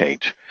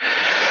equivocate.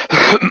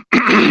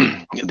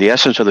 The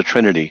essence of the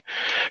Trinity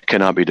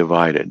cannot be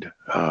divided.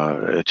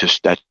 That's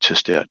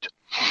just it.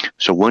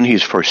 So when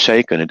he's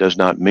forsaken, it does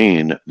not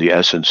mean the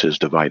essence is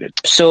divided.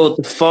 So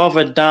the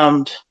Father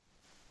damned.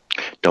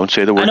 Don't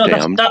say the word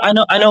damned. I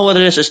know what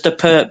it is. It's the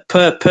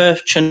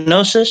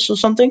perchenosis or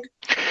something.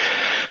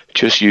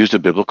 Just use the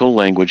biblical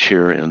language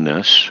here in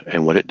this,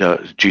 and what it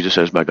does. Jesus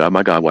says, my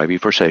God, why have you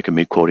forsaken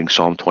me?" Quoting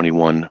Psalm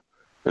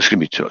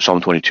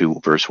 22,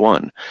 verse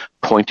 1,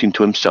 pointing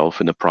to himself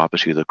in the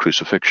prophecy of the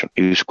crucifixion.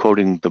 He's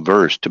quoting the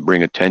verse to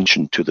bring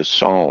attention to the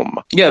psalm.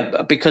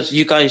 Yeah, because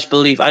you guys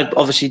believe. I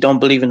obviously don't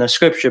believe in the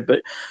Scripture,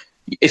 but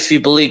if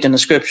you believed in the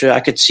Scripture, I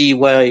could see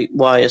why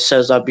it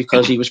says that,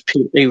 because he was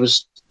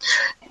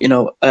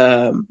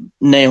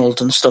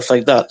nailed and stuff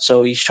like that.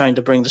 So he's trying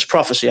to bring this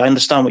prophecy. I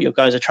understand what you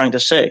guys are trying to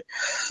say.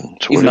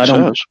 That's what it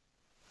says.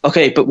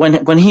 Okay, but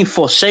when he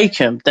forsake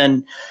him,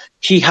 then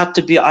he had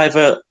to be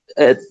either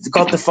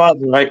God the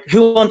Father, right?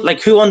 Who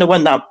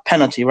underwent that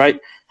penalty, right?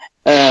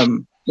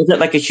 Was it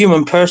like a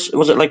human person?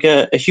 Was it like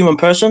a human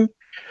person?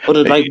 Or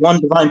did like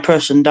one divine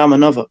person damn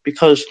another?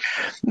 Because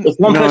if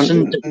one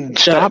person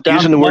stop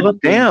using the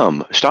word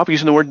damn. Stop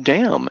using the word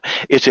damn.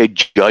 It's a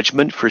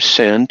judgment for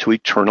sin to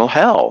eternal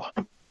hell.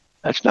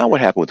 That's not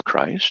what happened with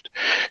Christ.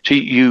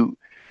 See,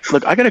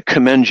 look, I got to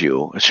commend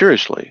you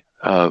seriously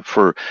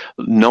for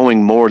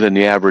knowing more than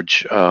the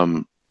average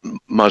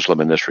Muslim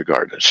in this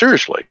regard.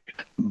 Seriously,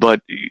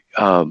 but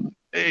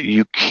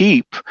you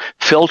keep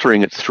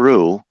filtering it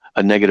through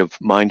a negative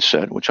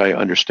mindset, which I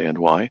understand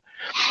why,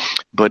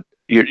 but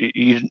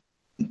you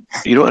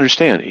don't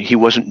understand. He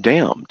wasn't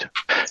damned.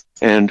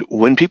 And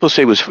when people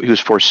say he was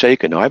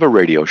forsaken, now I have a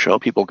radio show.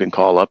 People can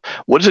call up.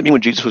 What does it mean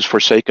when Jesus was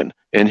forsaken?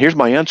 And here's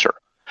my answer.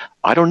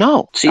 I don't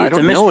know. I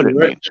don't know what it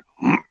means.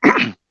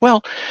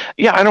 Well,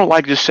 yeah, I don't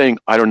like just saying,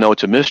 I don't know,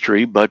 it's a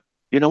mystery, but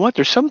you know what?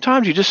 There's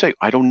sometimes you just say,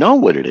 I don't know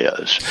what it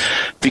is.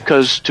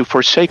 Because to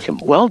forsake him,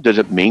 well, does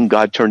it mean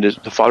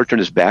the Father turned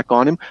his back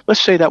on him?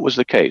 Let's say that was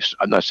the case.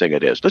 I'm not saying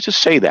it is. Let's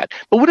just say that.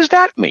 But what does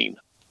that mean?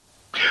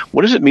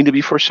 What does it mean to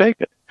be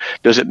forsaken?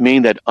 Does it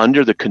mean that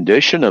under the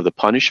condition of the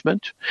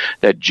punishment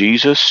that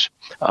Jesus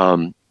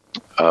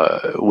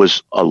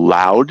was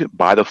allowed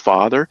by the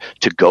Father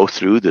to go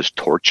through this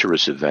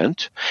torturous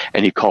event,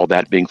 and he called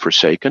that being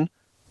forsaken?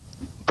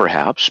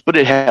 Perhaps, but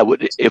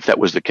if that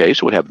was the case,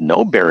 it would have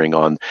no bearing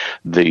on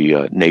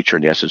the nature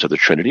and essence of the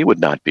Trinity. It would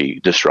not be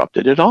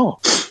disrupted at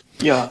all.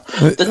 Yeah.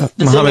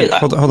 Muhammad,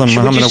 hold on, would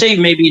Muhammad. You say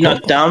maybe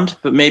not damned,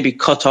 but maybe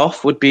cut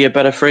off would be a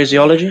better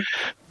phraseology?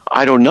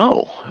 I don't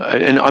know,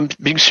 and I'm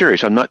being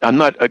serious. I'm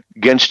not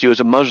against you as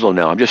a Muslim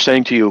now. I'm just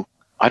saying to you,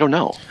 I don't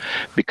know,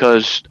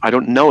 because I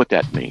don't know what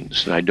that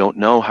means, and I don't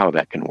know how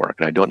that can work,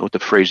 and I don't know what the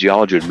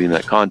phraseology would mean in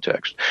that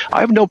context. I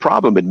have no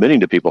problem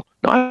admitting to people,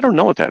 no, I don't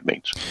know what that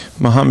means.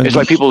 Muhammad, it's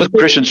like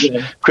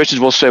Christians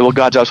will say, well,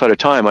 God's outside of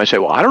time. I say,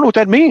 well, I don't know what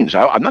that means.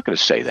 I'm not going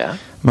to say that.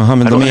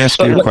 Muhammad, let me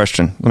ask you a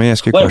question.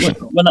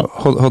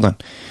 Hold on.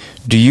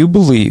 Do you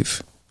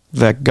believe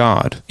that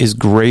God is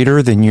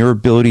greater than your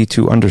ability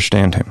to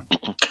understand him?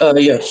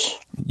 Yes.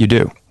 You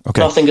do?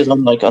 Okay. Nothing is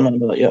unlike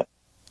that, yeah.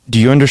 Do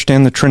you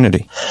understand the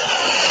Trinity?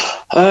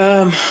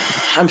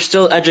 I'm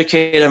still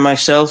educated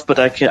myself, but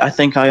I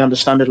think I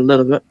understand it a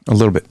little bit. A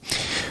little bit.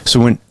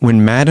 So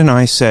when Matt and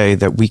I say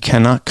that we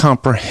cannot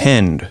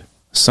comprehend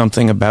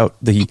something about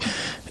the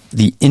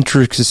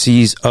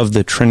intricacies of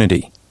the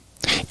Trinity,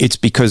 it's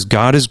because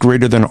God is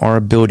greater than our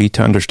ability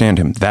to understand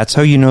him. That's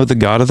how you know the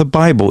God of the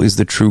Bible is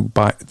the true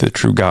God.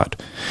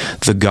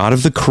 The God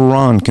of the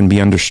Quran can be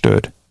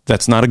understood.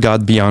 That's not a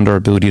God beyond our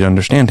ability to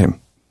understand him.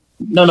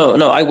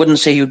 No. I wouldn't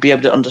say you would be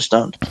able to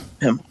understand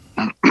him.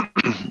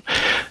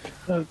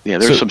 Yeah,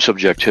 there's some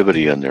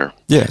subjectivity in there.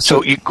 Yeah.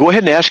 So you go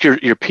ahead and ask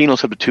your penal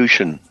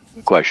substitution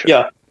question.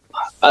 Yeah.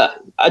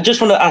 I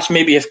just want to ask,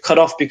 maybe if cut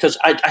off, because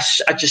I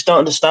just don't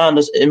understand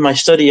this in my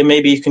study, and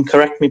maybe you can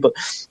correct me. But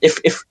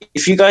if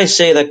you guys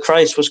say that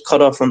Christ was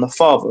cut off from the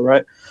Father,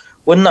 right?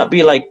 Wouldn't that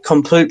be like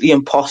completely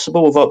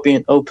impossible without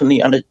being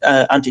openly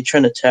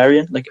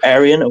anti-Trinitarian, like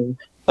Arian or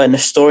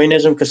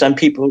Nestorianism? Because then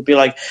people would be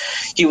like,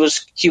 he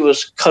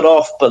was cut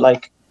off, but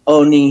like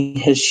only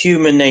his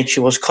human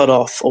nature was cut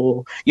off.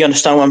 Or you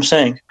understand what I'm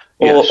saying?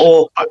 Yes,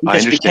 or he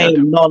just understand.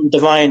 became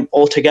non-divine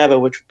altogether,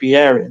 which would be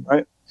Arian,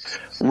 right?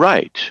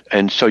 Right.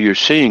 And so you're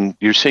seeing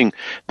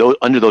those,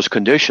 under those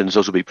conditions,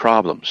 those will be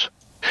problems.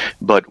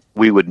 But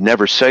we would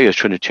never say as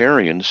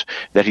Trinitarians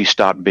that he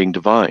stopped being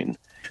divine.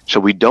 So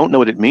we don't know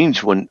what it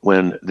means when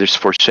there's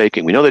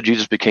forsaking. We know that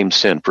Jesus became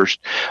sin, 2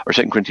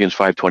 Corinthians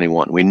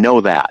 5:21. We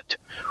know that.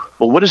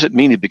 Well, what does it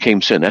mean he became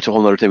sin? That's a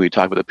whole other thing we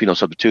talk about, the penal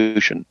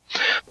substitution.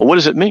 But what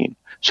does it mean?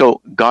 So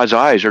God's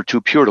eyes are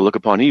too pure to look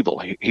upon evil,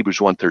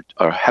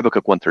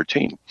 Habakkuk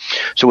 1:13.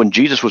 So when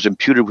Jesus was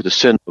imputed with the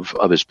sin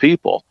of his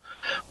people,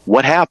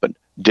 what happened?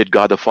 Did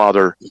God the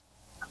Father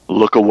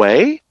look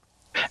away?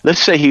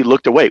 Let's say he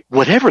looked away,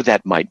 whatever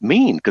that might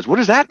mean, because what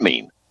does that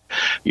mean?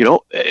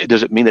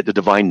 Does it mean that the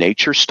divine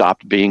nature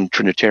stopped being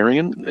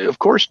Trinitarian? Of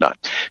course not.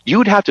 You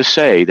would have to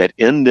say that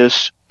in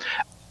this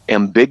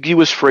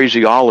ambiguous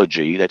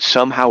phraseology that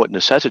somehow it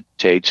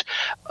necessitates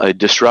a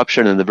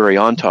disruption in the very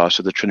ontos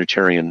of the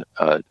Trinitarian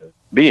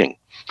being,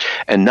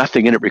 and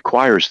nothing in it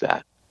requires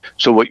that.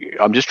 So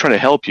I'm just trying to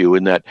help you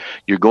in that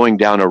you're going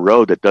down a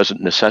road that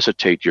doesn't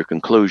necessitate your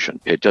conclusion.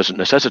 It doesn't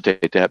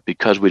necessitate that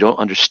because we don't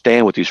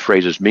understand what these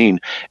phrases mean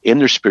in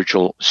their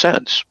spiritual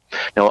sense.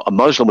 Now, a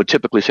Muslim would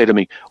typically say to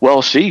me,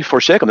 well, see,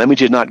 forsake him, that means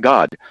he's not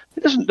God.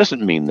 It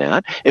doesn't mean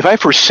that. If I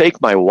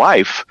forsake my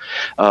wife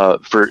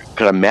because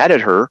I'm mad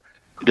at her,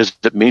 does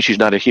that mean she's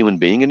not a human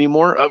being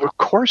anymore? Of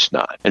course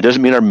not. It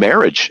doesn't mean our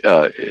marriage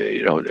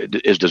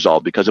is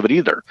dissolved because of it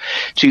either.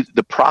 See,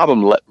 the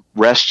problem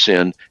rests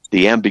in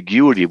the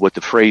ambiguity of what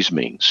the phrase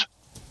means.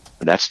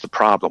 And that's the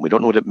problem. We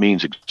don't know what it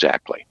means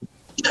exactly.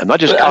 I'm not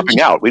just copping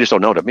out. We just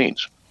don't know what it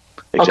means.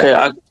 Exactly.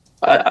 Okay,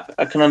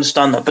 I can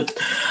understand that, but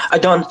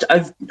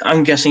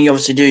I'm guessing you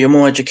obviously do. You're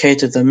more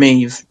educated than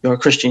me. You're a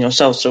Christian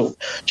yourself. So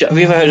have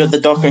you ever heard of the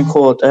doctrine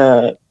called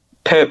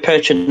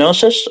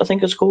perchinosis, I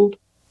think it's called?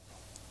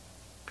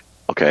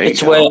 Okay.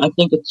 I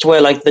think it's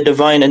where like the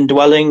divine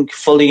indwelling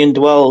fully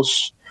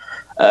indwells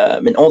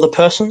in all the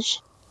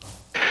persons.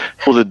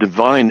 Well, the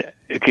divine,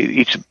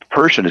 each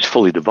person is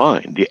fully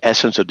divine. The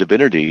essence of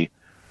divinity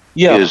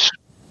is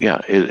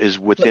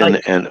within,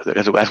 like, and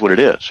that's what it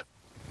is.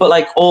 But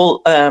like all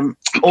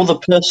the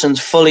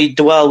persons fully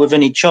dwell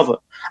within each other.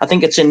 I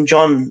think it's in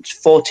John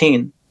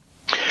 14.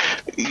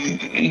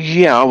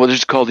 Yeah, well,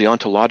 it's called the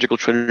ontological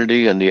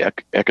trinity and the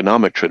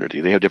economic trinity.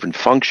 They have different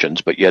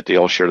functions, but yet they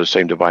all share the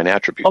same divine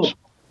attributes.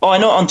 Oh, I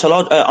know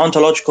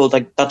ontological,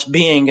 like that's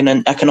being, and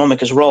then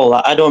economic is role.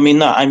 I don't mean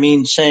that. I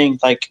mean saying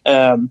like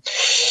the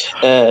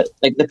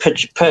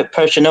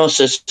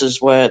perchinosis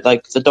is where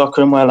like the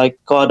doctrine where like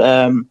God,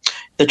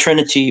 the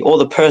Trinity, all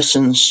the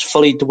persons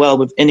fully dwell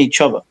within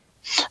each other.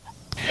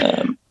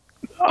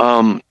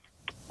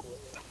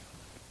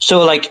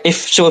 So like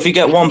if you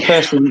get one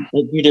person,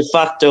 you de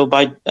facto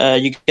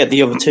you get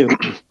the other two.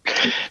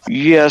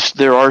 Yes,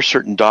 there are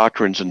certain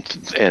doctrines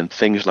and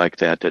things like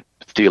that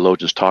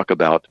theologians talk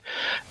about,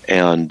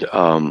 and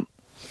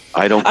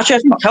I don't. Actually, I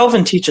think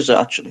Calvin teaches it.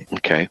 Actually,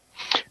 okay,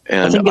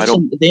 and I think it's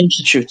in the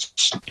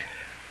Institutes.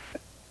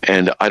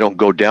 And I don't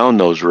go down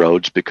those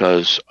roads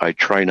because I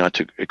try not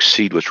to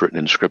exceed what's written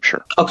in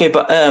Scripture. Okay,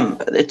 but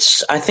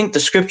I think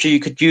the scripture you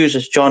could use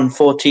is John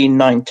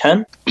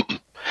 14:9-10.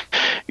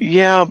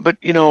 Yeah, but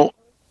not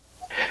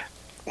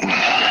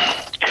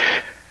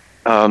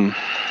and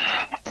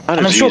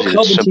I'm as sure easy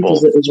Calvin as simple.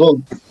 teaches it as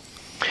well.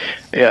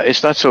 Yeah,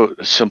 it's not so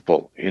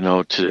simple.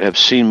 To have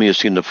seen me has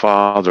seen the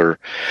Father.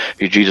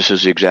 Jesus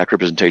is the exact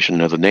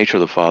representation of the nature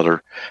of the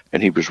Father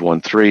in Hebrews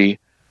 1:3,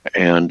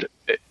 and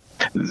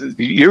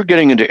you're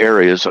getting into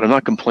areas, and I'm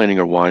not complaining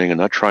or whining, I'm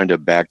not trying to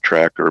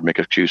backtrack or make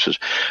excuses,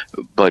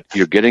 but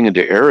you're getting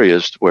into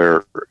areas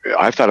where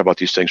I've thought about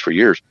these things for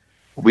years.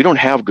 We don't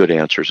have good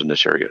answers in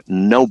this area.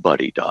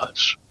 Nobody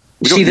does.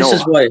 See, this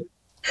is why.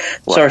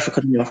 Sorry for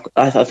cutting you off.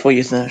 I thought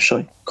you were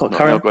actually.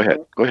 No, go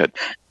ahead.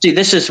 See,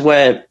 this is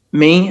where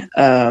me,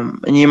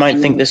 and you might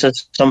think this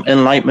is some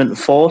enlightenment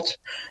thought.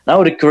 And I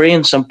would agree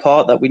in some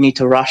part that we need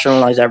to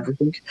rationalize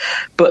everything,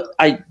 but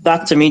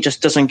that to me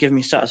just doesn't give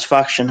me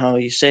satisfaction. How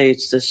you say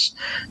it's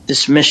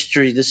this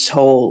mystery, this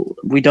whole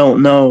we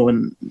don't know,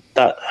 and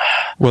that.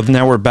 Well,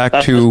 now we're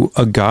back to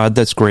a God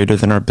that's greater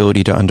than our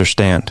ability to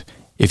understand.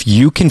 If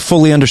you can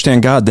fully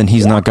understand God, then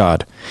He's not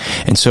God,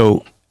 and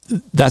so.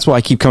 That's why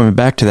I keep coming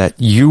back to that.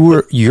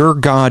 Your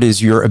God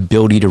is your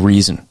ability to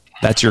reason.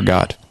 That's your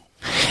God.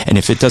 And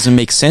if it doesn't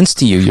make sense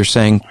to you, you're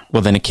saying,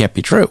 well, then it can't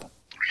be true.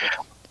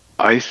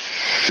 I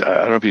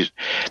don't know if he's...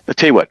 I'll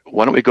tell you what.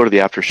 Why don't we go to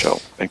the after show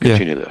and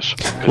continue this?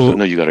 Because I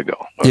know you got to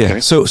go. Okay? Yeah.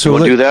 So you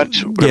want to do that?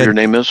 Whatever your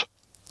name is?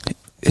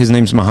 His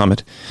name's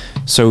Muhammad.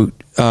 So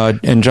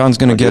And John's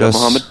going to get us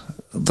Muhammad?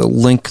 the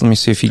link. Let me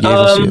see if he gave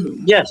us it.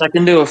 Yes, I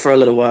can do it for a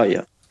little while.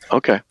 Yeah.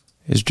 Okay.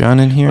 Is John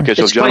in here? Okay,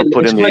 so It's John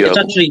put in the. it's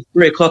actually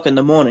 3:00 in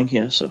the morning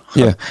here. So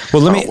Yeah.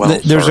 Well, let me. well,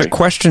 there's sorry. a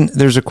question.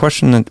 There's a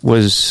question that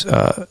was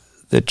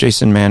that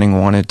Jason Manning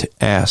wanted to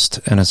ask,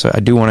 and so I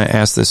do want to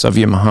ask this of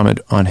you,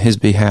 Muhammad, on his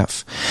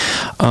behalf.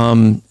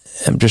 I'm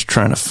just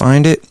trying to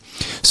find it.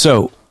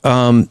 So,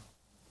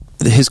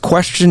 his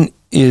question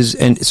is,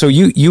 and so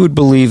you would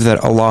believe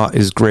that Allah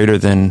is greater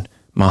than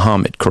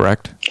Muhammad,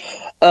 correct?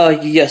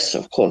 yes,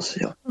 of course.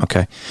 Yeah.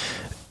 Okay.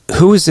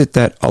 Who is it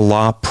that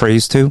Allah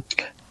prays to?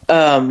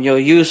 You're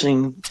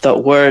using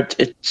that word.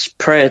 It's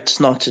prayer. It's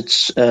not.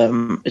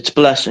 It's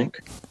blessing.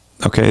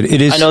 Okay,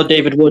 it is. I know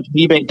David Wood.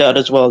 He made that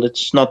as well.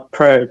 It's not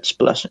prayer. It's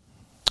blessing.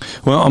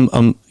 Well,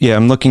 I'm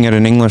looking at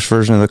an English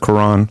version of the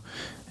Quran,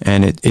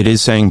 and it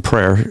is saying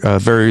prayer.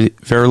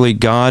 Verily,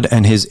 God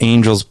and His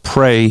angels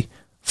pray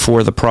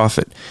for the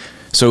prophet.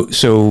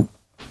 So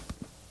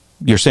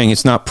you're saying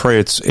it's not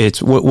prayer.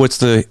 It's what's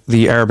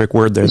the Arabic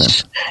word there then?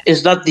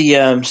 Is that the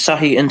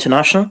Sahih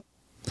International?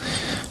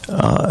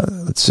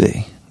 Let's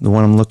see. The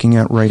one I'm looking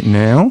at right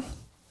now.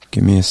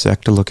 Give me a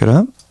sec to look it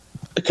up.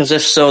 Because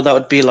if so, that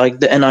would be like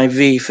the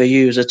NIV for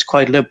you. It's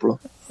quite liberal.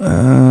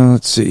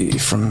 Let's see.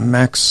 From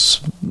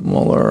Max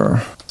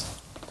Muller.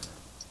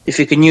 If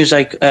you can use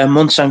like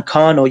Munsan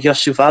Khan or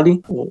Yusuf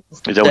Ali.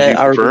 Is that what you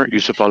prefer,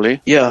 Yusuf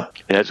Ali? Yeah.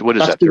 And what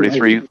is That's that? the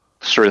 33?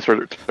 Sorry,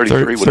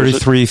 33. What is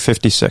it?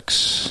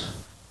 3356.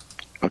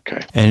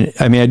 Okay. And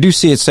I mean, I do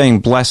see it saying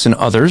bless in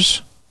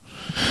others.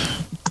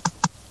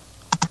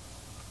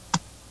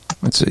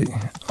 Let's see.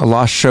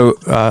 Allah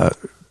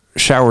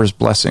showers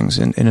blessings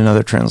in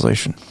another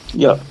translation.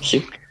 Yeah.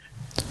 See.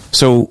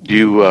 So,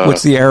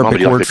 what's the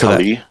Arabic word for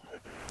that?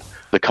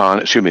 The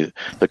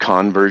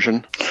Khan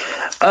version.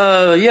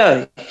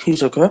 Yeah,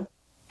 he's okay.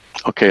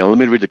 Okay, let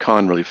me read the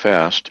Khan really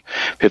fast.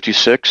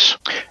 56.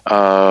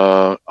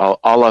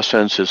 Allah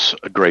sends His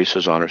grace,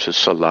 His honors, His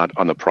salat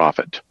on the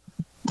Prophet.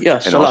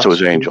 Yes, and also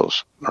His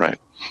angels. Right.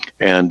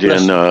 And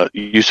in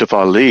Yusuf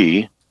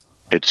Ali,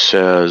 it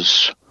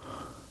says,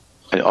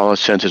 and Allah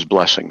sends His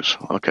blessings.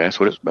 Okay,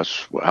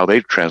 that's how they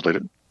translate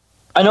it.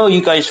 I know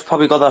you guys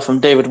probably got that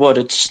from David Wood.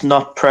 It's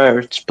not prayer,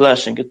 it's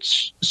blessing.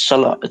 It's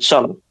salah. It's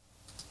salah.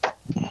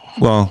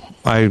 Well,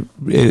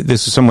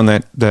 this is someone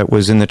that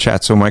was in the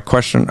chat. So my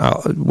question,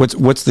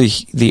 what's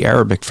the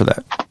Arabic for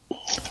that?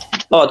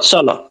 Oh, it's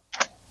salah.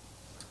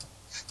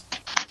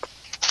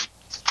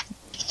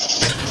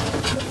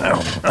 I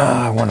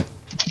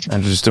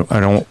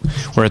don't.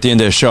 We're at the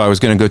end of the show. I was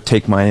going to go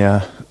take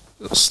my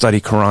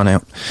study Quran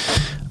out.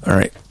 All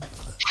right.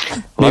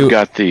 Well, I've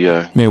got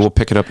the. Maybe we'll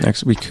pick it up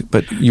next week.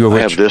 But I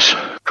have this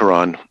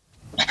Quran.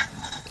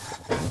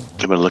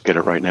 I'm going to look at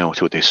it right now,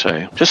 see what they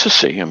say, just to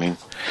see. I mean,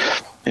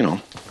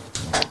 it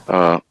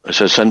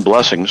says send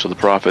blessings to the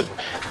Prophet.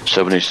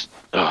 70.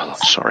 Oh,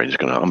 sorry,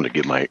 I'm going to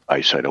give my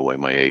eyesight away,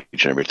 my age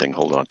and everything.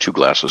 Hold on, 2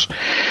 glasses.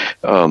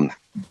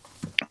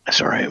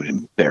 Sorry, I'm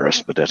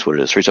embarrassed, but that's what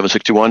it is.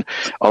 3761.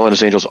 Allah and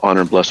His angels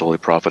honor and bless the Holy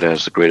Prophet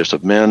as the greatest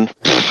of men.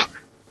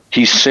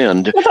 He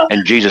sinned,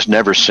 and Jesus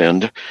never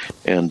sinned,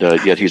 and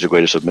yet He's the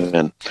greatest of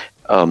men.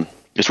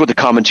 It's what the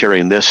commentary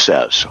in this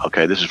says.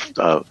 Okay, this is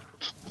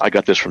I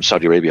got this from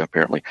Saudi Arabia,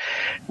 apparently.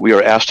 We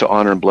are asked to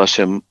honor and bless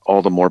Him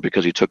all the more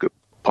because He took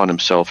upon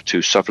Himself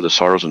to suffer the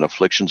sorrows and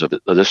afflictions of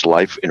this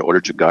life in order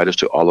to guide us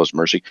to Allah's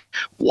mercy.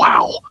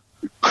 Wow.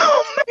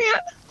 Oh, man.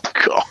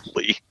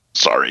 Golly.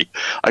 Sorry.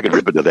 I could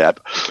rip into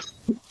that.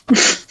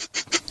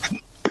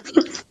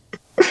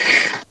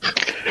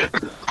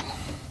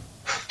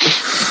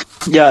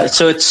 Yeah,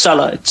 so it's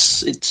salah.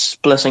 It's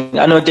blessing.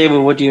 I know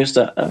David would use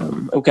that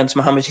against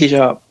Muhammad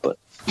Hijab, but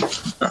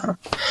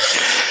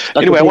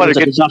anyway, I want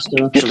to get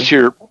to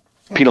your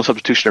penal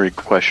substitutionary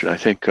question. I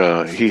think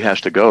he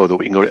has to go, though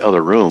we can go to the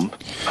other room.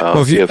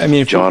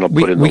 If John will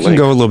put in the link. We can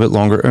go a little bit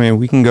longer. I mean,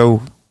 we can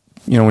go,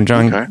 when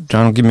John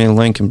will give me a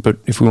link, but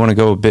if we want to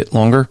go a bit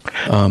longer.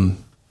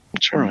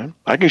 It's all right.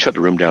 I can shut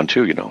the room down,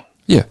 too,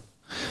 Yeah.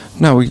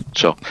 No,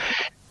 So,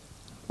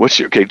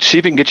 see if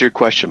you can get to your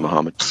question,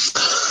 Muhammad.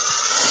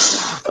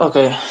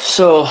 Okay,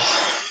 so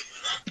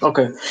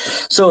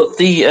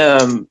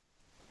the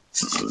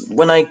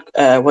when I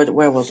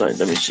where was I?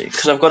 Let me see,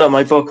 because I've got out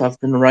my book. I've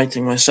been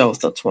writing myself.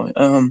 That's why.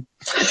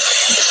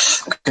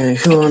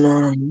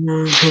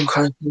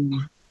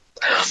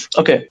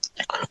 Okay,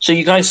 so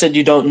you guys said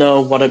you don't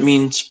know what it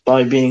means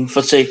by being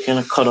forsaken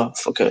or cut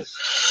off. Okay.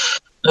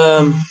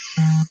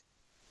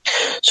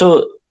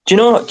 So do you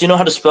know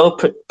how to spell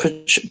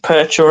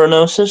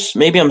petrognosis?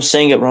 Maybe I'm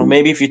saying it wrong.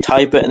 Maybe if you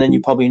type it and then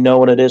you probably know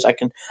what it is. I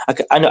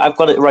know I've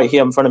got it right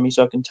here in front of me,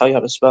 so I can tell you how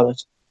to spell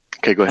it.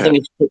 Okay, go ahead. I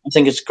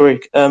think it's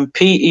Greek.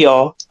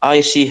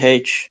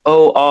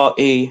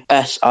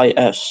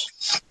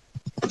 Perichoresis.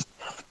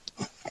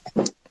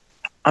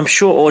 I'm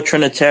sure all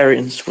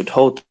Trinitarians would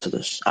hold to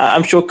this.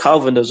 I'm sure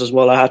Calvin does as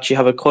well. I actually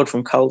have a quote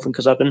from Calvin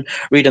because I've been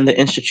reading the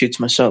Institutes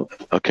myself.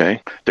 Okay.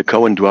 The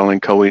co-indwelling,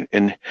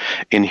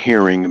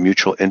 co-inhering,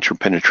 mutual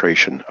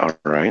interpenetration. All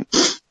right.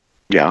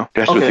 Yeah.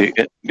 That's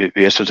the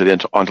essence of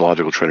the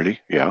ontological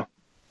Trinity. Yeah.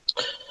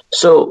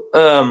 So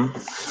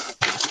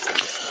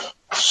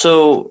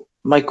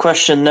my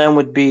question then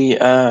would be,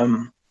 let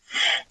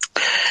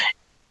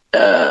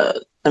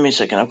me a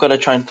second. I've got to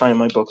try and find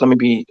my book. Let me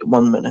be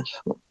 1 minute,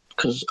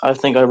 because I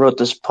think I wrote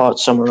this part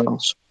somewhere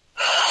else.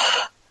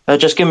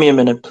 Just give me a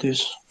minute,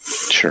 please.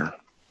 Sure.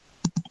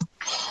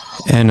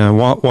 And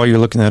while you're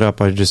looking that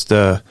up, I just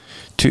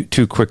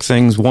two quick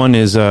things. One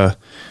is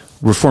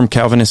Reformed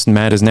Calvinist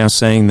Matt is now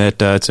saying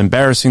that it's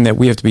embarrassing that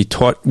we have to be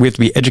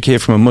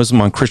educated from a Muslim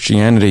on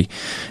Christianity,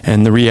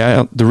 and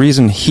the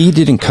reason he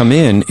didn't come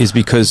in is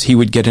because he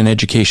would get an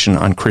education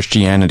on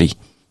Christianity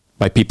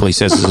by people he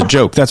says is a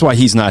joke. That's why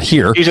he's not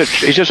here. He's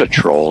just a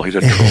troll. He's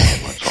a troll.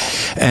 That's all.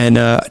 And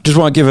just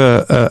want to give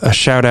a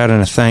shout out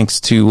and a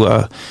thanks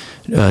to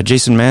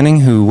Jason Manning,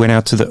 who went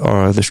out to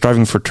the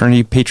Striving for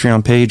Eternity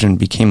Patreon page and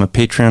became a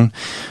patron.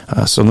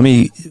 So let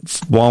me,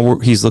 while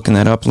he's looking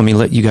that up, let me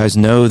let you guys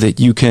know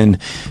that you can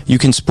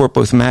support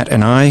both Matt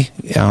and I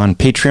on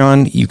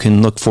Patreon. You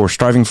can look for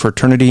Striving for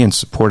Eternity and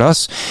support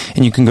us,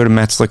 and you can go to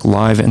Matt Slick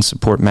Live and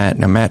support Matt.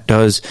 Now, Matt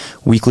does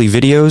weekly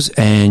videos,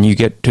 and you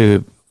get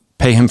to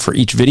pay him for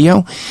each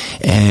video,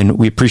 and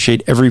we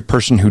appreciate every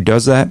person who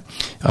does that.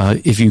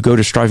 If you go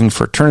to Striving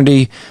for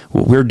Eternity,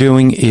 what we're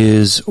doing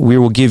is we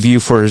will give you,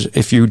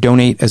 if you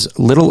donate as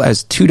little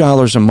as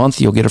 $2 a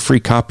month, you'll get a free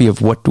copy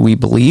of What Do We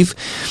Believe,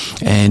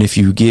 and if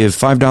you give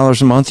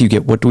 $5 a month, you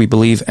get What Do We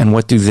Believe and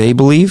What Do They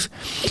Believe.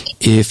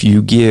 If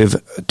you give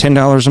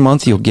 $10 a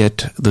month, you'll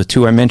get the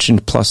two I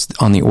mentioned plus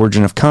On the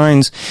Origin of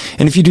Kinds,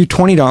 and if you do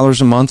 $20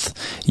 a month,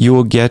 you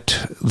will get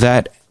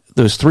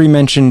those three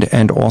mentioned,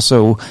 and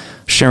also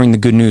Sharing the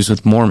Good News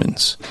with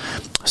Mormons.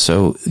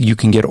 So you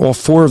can get all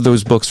four of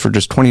those books for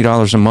just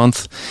 $20 a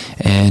month,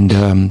 and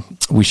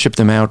we ship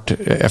them out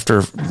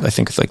after, I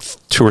think it's like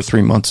 2 or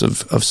 3 months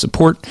of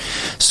support.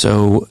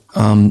 So,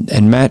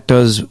 and Matt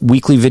does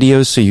weekly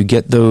videos, so you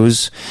get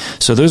those.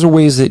 So those are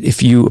ways that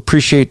if you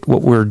appreciate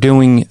what we're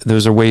doing,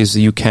 those are ways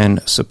that you can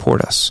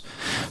support us.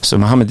 So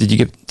Muhammad, did you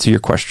get to your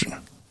question?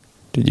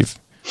 Did you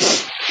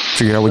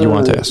figure out what you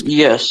want to ask?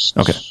 Yes.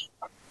 Okay.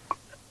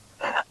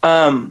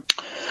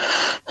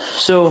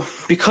 So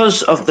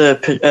because of the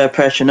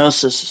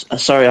parachenosis,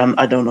 sorry,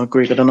 I don't know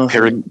Greek. I don't know if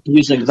I'm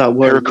using that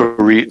word.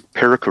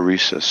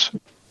 Perichoresis.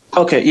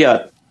 Okay,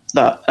 yeah,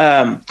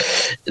 that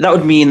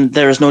would mean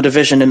there is no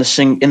division in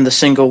the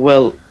single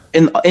will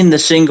in the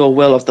single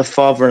will of the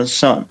Father and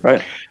Son,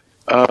 right?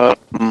 I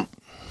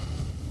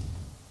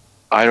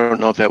don't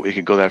know that we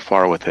can go that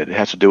far with it. It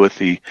has to do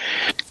with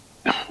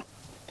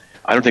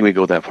I don't think we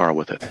go that far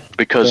with it,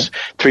 because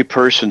three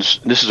persons,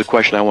 this is a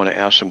question I want to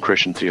ask some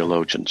Christian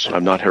theologians.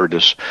 I've not heard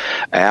this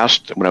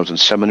asked when I was in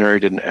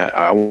seminary.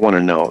 I want to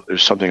know.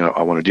 There's something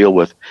I want to deal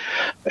with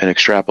and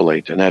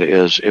extrapolate, and that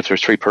is, if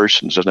there's three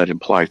persons, doesn't that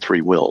imply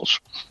three wills?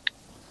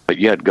 But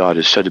yet God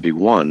is said to be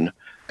one,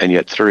 and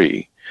yet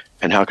three.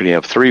 And how can you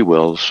have three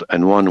wills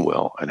and one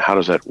will? And how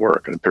does that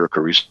work? And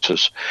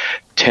perichoresis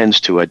tends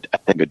to, I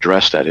think,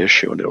 address that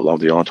issue and along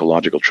the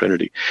ontological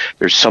trinity.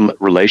 There's some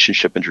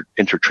relationship,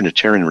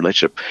 inter-Trinitarian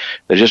relationship,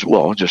 that is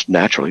just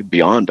naturally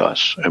beyond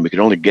us, and we can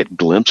only get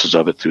glimpses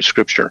of it through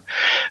Scripture.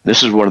 And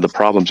this is one of the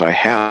problems I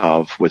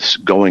have with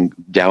going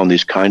down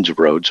these kinds of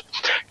roads,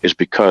 is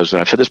because,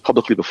 and I've said this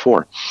publicly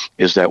before,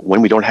 is that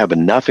when we don't have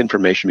enough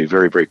information to be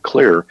very, very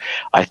clear,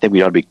 I think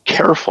we ought to be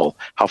careful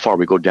how far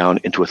we go down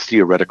into a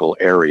theoretical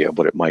area of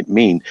what it might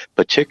mean,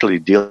 particularly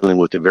dealing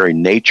with the very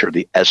nature,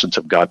 the essence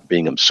of God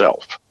being Himself.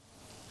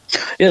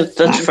 Yeah,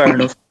 that's fair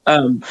enough.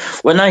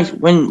 When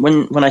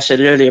I said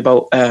earlier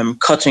about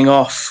cutting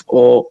off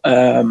or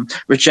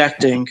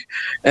rejecting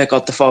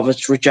God the Father,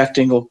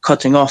 rejecting or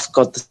cutting off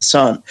God the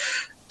Son,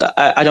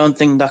 I don't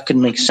think that could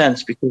make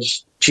sense,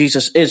 because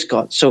Jesus is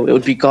God, so it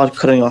would be God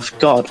cutting off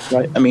God,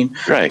 right? I mean,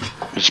 right.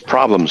 There's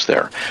problems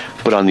there,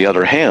 but on the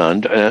other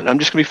hand, and I'm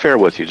just going to be fair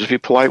with you, just be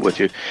polite with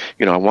you.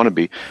 I want to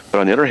be, but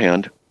on the other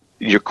hand,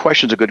 your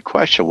question's a good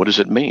question. What does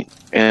it mean?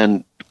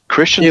 And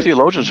Christian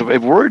theologians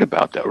have worried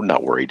about that, or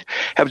not worried,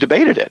 have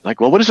debated it.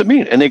 Like, well, what does it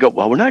mean? And they go,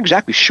 well, we're not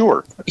exactly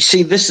sure. You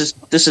see, this is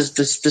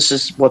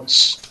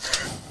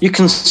what's, you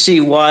can see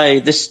why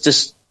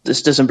this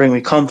doesn't bring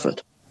me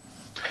comfort.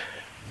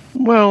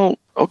 Well,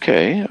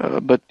 okay,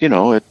 but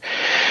not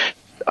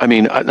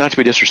to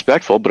be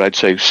disrespectful, but I'd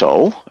say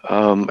so.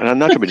 And I'm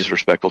not going to be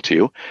disrespectful to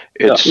you.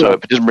 If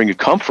it doesn't bring you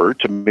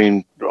comfort,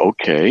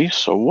 okay,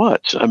 so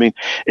what?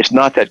 It's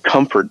not that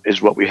comfort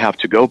is what we have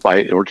to go by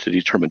in order to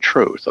determine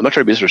truth. I'm not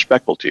trying to be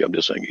disrespectful to you. I'm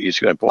just saying, you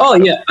see what I'm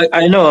pointing out. Oh, yeah,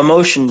 I know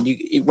emotion.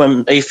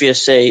 When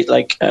atheists say,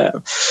 like,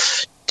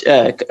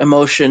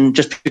 emotion,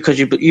 just because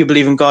you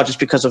believe in God just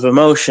because of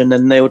emotion,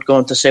 and they would go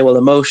on to say, well,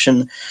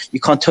 emotion, you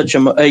can't touch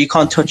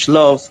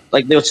love.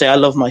 Like, they would say, I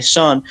love my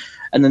son.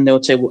 And then they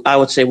would say, I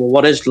would say, well,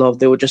 what is love?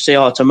 They would just say,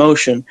 oh, it's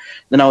emotion.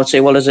 Then I would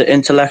say, well, is it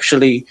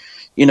intellectually,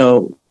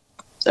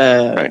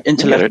 right.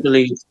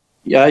 intellectually?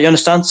 Yeah, you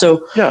understand?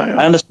 So yeah.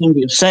 I understand what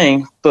you're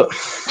saying, but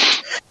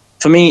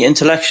for me,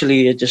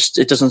 intellectually, it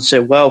doesn't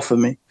sit well for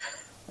me.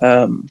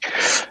 I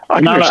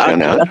can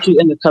understand that. Actually,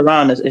 in the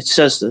Quran, it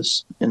says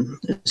this, and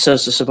it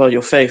says this about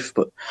your faith.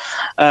 But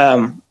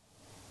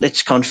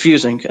it's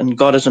confusing, and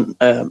God isn't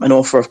an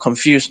author of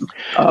confusion.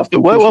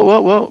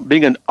 Well,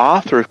 being an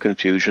author of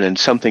confusion and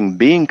something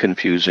being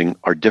confusing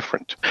are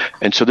different.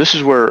 And so this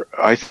is where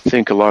I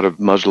think a lot of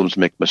Muslims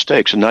make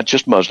mistakes, and not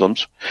just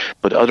Muslims,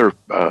 but other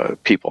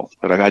people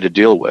that I've had to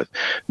deal with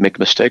make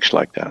mistakes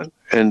like that.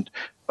 And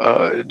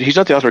he's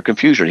not the author of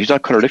confusion. He's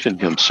not contradicting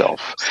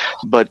himself.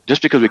 But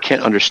just because we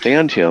can't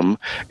understand him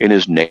in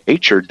his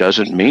nature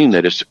doesn't mean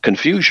that it's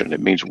confusion. It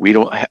means we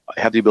don't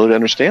have the ability to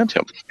understand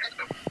him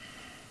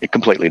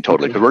completely and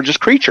totally, because we're just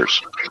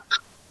creatures.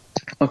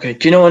 Okay.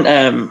 Do you know,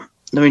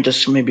 let me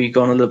just maybe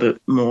go on a little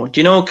bit more. Do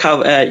you know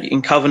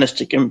in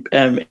Calvinistic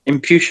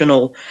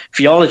imputational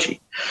theology,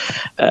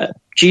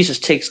 Jesus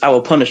takes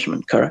our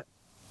punishment, correct?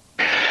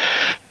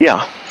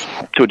 Yeah,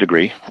 to a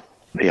degree.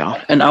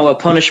 Yeah. And our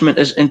punishment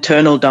is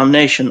eternal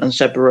damnation and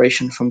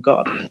separation from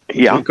God.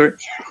 Yeah. Agree?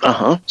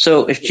 Uh-huh.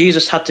 So if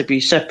Jesus had to be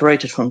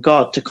separated from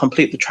God to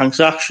complete the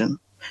transaction,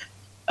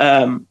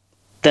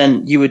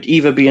 then you would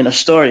either be an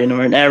Nestorian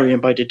or an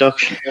Arian by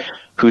deduction.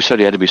 Who said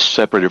he had to be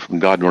separated from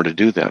God in order to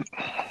do that?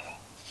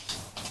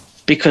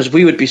 Because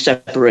we would be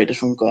separated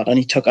from God, and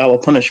he took our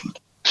punishment.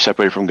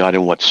 Separated from God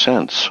in what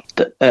sense?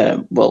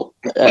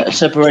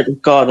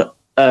 Separated God.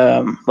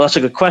 Well, that's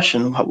a good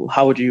question.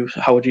 What would you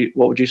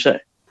say?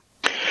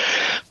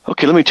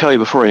 Okay, let me tell you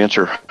before I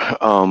answer.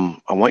 I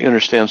want you to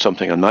understand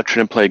something. I'm not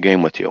trying to play a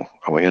game with you.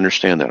 I want you to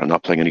understand that. I'm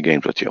not playing any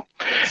games with you.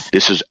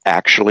 This is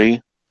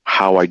actually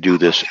how I do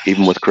this,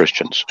 even with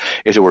Christians.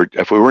 If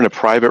we were in a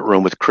private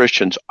room with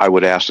Christians, I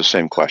would ask the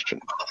same question.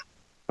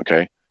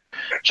 Okay?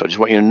 So I just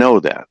want you to know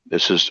that.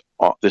 This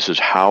is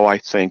how I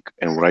think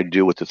and what I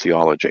do with the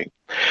theology.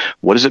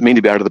 What does it mean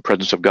to be out of the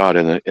presence of God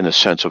in a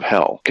sense of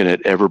hell? Can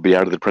it ever be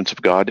out of the presence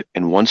of God?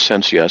 In one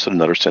sense, yes. In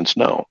another sense,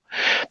 no.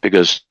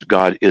 Because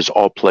God is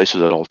all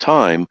places at all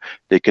time,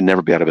 they can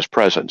never be out of his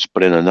presence.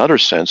 But in another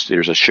sense,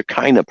 there's a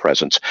Shekinah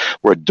presence,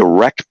 where a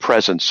direct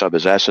presence of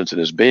his essence and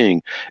his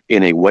being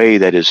in a way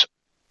that is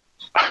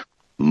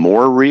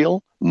more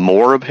real,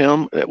 more of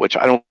him, which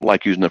I don't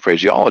like using the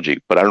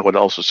phraseology, but I don't know what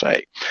else to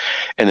say.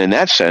 And in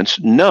that sense,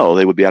 no,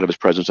 they would be out of his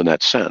presence in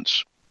that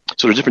sense.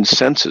 So there's different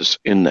senses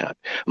in that.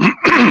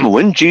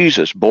 When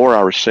Jesus bore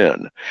our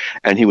sin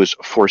and he was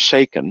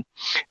forsaken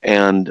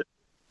and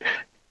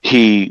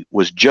he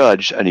was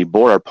judged and he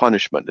bore our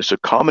punishment, it's a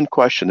common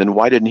question, then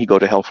why didn't he go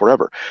to hell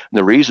forever? And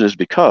the reason is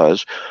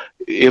because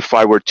if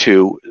I were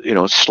to,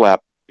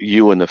 slap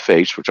you in the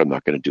face, which I'm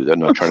not going to do that, I'm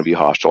not trying to be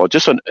hostile,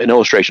 just an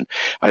illustration.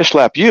 I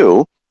slap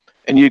you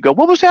and you go,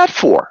 what was that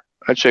for?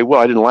 I'd say, well,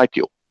 I didn't like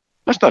you.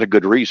 That's not a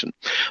good reason.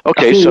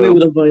 Okay, so we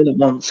were the violent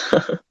ones.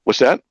 What's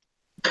that?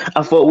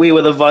 I thought we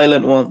were the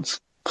violent ones.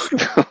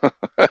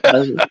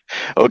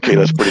 Okay,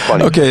 that's pretty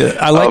funny. Okay,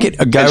 I like it.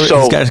 A guy who's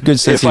got a good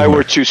sense of humor. If I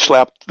were to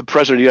slap the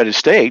President of the United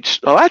States,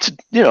 that's,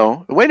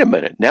 wait a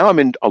minute. Now I'm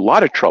in a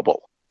lot of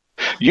trouble.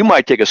 You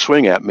might take a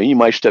swing at me. You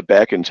might step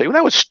back and say, well,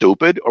 that was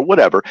stupid or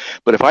whatever.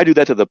 But if I do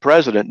that to the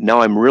president,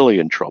 now I'm really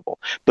in trouble.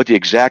 But the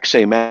exact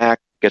same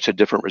act gets a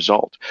different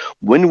result.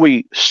 When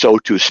we, so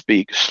to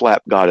speak,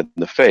 slap God in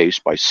the face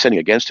by sinning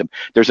against him,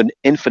 there's an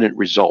infinite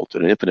result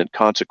and an infinite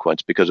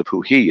consequence because of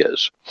who he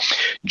is.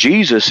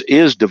 Jesus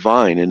is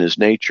divine in his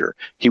nature.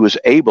 He was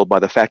able, by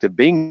the fact of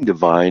being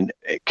divine,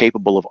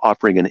 capable of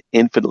offering an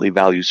infinitely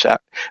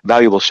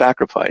valuable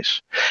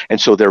sacrifice.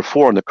 And so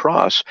therefore on the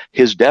cross,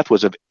 his death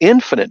was of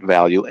infinite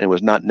value and it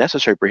was not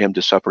necessary for him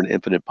to suffer an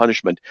infinite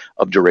punishment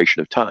of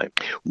duration of time.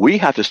 We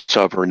have to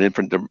suffer an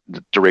infinite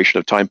duration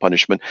of time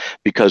punishment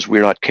because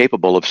we're not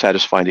capable of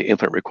satisfying the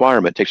infinite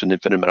requirement. It takes an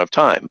infinite amount of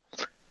time.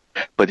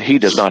 But he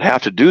does not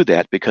have to do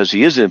that because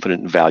he is infinite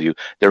in value.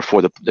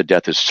 Therefore, the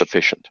death is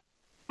sufficient.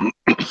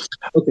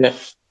 Okay.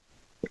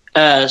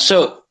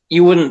 So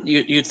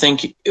you'd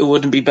think it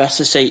wouldn't be best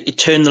to say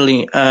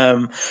eternally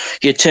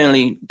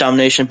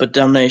damnation, but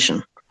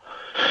damnation?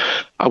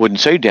 I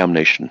wouldn't say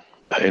damnation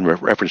in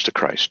reference to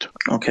Christ.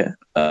 Okay.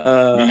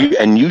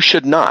 And you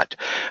should not.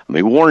 Let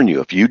me warn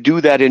you, if you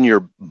do that in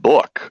your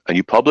book and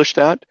you publish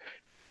that,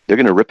 they're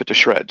going to rip it to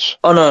shreds.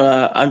 Oh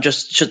no! I'm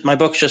just my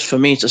book's just for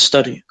me to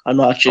study. I'm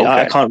not actually.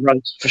 Okay. I can't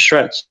write for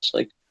shreds.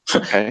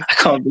 Okay. I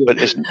can't do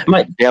it.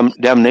 But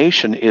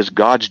damnation is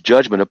God's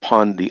judgment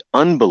upon the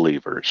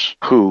unbelievers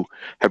who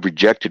have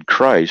rejected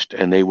Christ,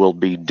 and they will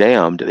be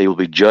damned. They will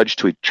be judged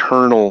to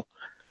eternal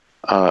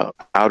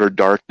outer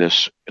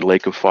darkness,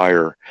 lake of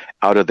fire,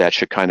 out of that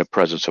Shekinah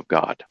presence of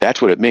God. That's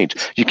what it means.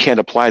 You can't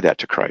apply that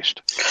to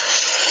Christ.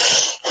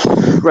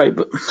 Right.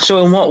 But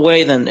so in what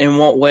way then? In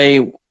what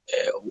way?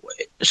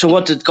 So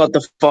what did God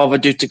the Father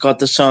do to God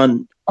the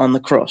Son on the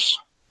cross?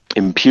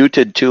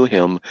 Imputed to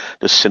him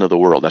the sin of the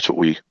world. That's what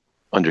we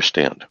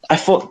understand. I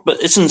thought,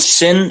 but isn't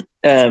sin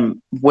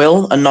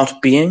will and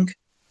not being?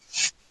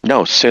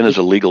 No, sin is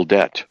a legal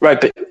debt. Right,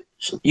 but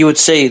you would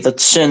say that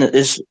sin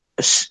is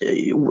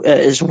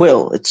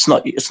will. It's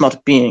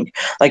not being.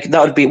 Like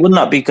that would be. Wouldn't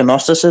that be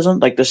Gnosticism?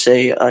 Like to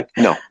say, like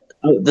no,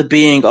 the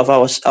being of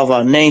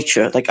our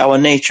nature. Like our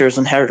nature is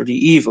inherently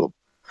evil.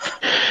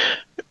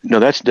 No,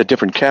 that's a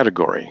different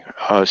category.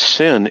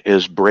 Sin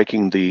is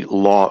breaking the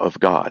law of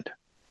God.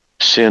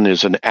 Sin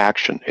is an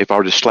action. If I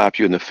were to slap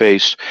you in the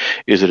face,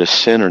 is it a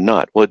sin or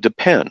not? Well, it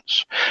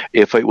depends.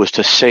 If it was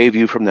to save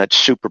you from that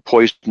super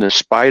poisonous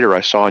spider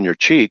I saw on your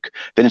cheek,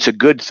 then it's a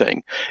good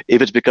thing.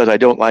 If it's because I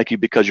don't like you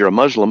because you're a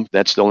Muslim,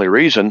 that's the only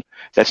reason,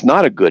 that's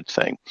not a good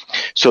thing.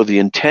 So the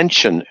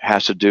intention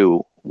has to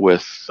do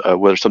with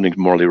whether something's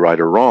morally right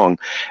or wrong,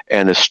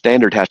 and the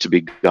standard has to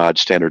be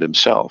God's standard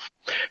himself.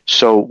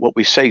 So what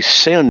we say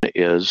sin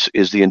is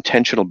the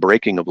intentional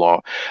breaking of law,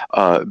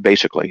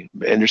 basically,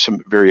 and there's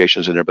some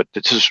variations in there, but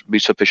this is be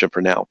sufficient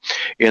for now,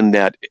 in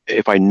that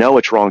if I know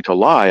it's wrong to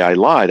lie, I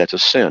lie, that's a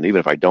sin, even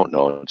if I don't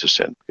know it's a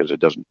sin, because it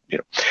doesn't,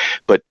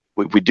 but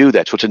we do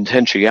that, so it's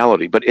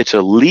intentionality, but it's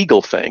a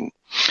legal thing.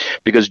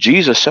 Because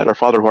Jesus said, our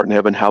Father who art in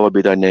heaven, hallowed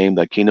be thy name,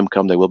 thy kingdom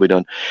come, thy will be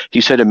done.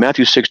 He said in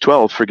Matthew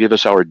 6:12, forgive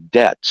us our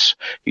debts.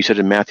 He said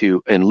in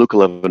Luke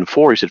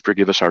 11:4, he said,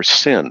 forgive us our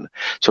sin.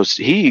 So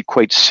he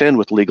equates sin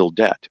with legal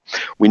debt.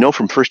 We know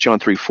from 1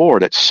 John 3:4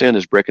 that sin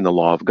is breaking the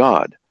law of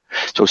God.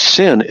 So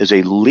sin is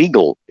a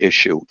legal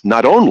issue,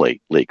 not only,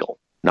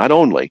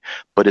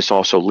 but it's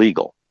also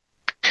legal.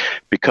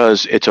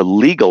 Because it's a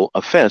legal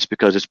offense,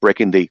 because it's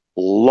breaking the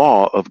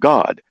law of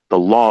God. The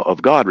law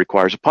of God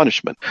requires a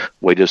punishment.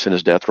 Wages of sin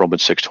is death,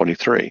 Romans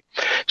 6:23.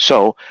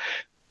 So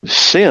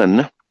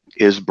sin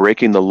is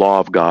breaking the law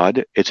of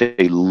God. It's a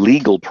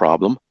legal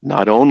problem,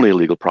 not only a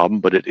legal problem,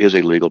 but it is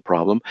a legal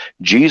problem.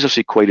 Jesus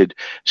equated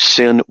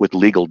sin with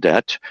legal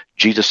debt.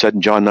 Jesus said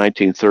in John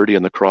 19:30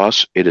 on the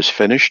cross, it is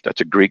finished.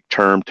 That's a Greek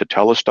term,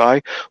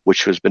 tetelestai,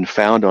 which has been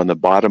found on the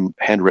bottom,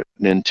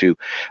 handwritten into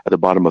the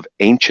bottom of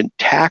ancient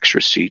tax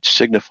receipts,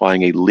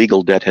 signifying a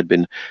legal debt had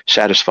been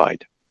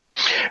satisfied.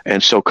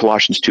 And so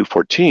Colossians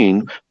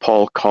 2:14,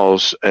 Paul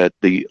calls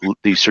the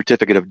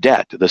certificate of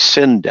debt, the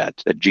sin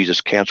debt that Jesus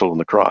canceled on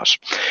the cross.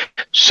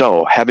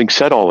 So having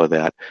said all of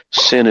that,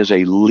 sin is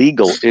a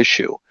legal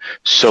issue.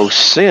 So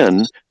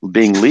sin,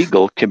 being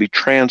legal, can be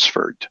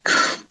transferred.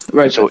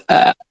 Right. So,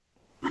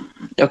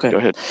 okay. Go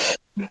ahead.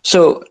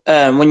 So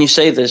when you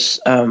say this,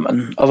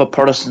 and other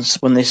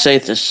Protestants, when they say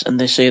this, and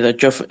they say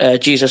that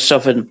Jesus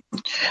suffered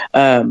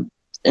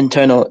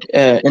internal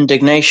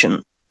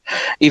indignation,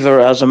 either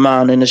as a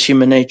man in his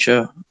human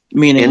nature,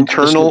 meaning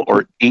internal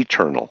or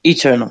eternal?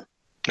 Eternal.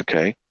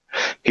 Okay.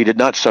 He did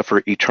not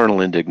suffer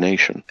eternal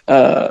indignation.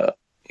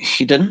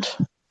 He didn't?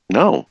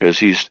 No, because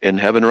he's in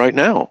heaven right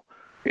now,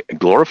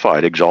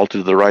 glorified,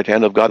 exalted to the right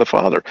hand of God the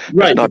Father.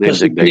 Right, that's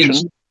not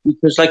indignation.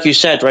 Because like you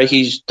said, right,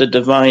 he's the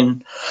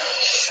divine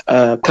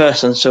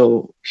person,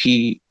 so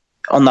he,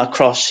 on that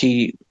cross,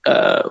 he,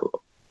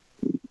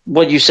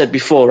 what you said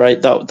before,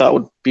 right, that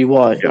would be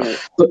why.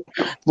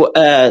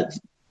 Yeah.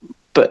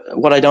 But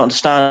what I don't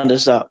understand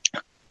is that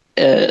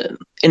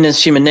in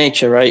his human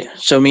nature, right,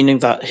 so meaning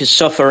that his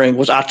suffering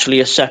was actually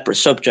a separate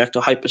subject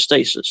or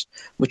hypostasis,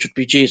 which would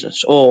be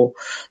Jesus, or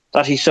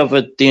that he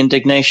suffered the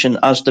indignation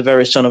as the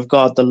very Son of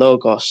God, the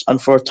Logos,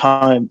 and for a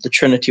time the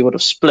Trinity would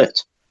have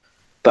split.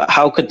 But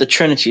how could the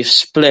Trinity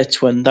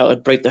split when that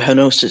would break the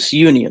Henosis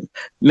union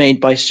made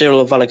by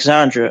Cyril of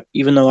Alexandria,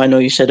 even though I know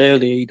you said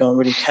earlier you don't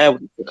really care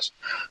what it is?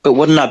 But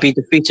wouldn't that be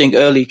defeating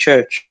early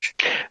church?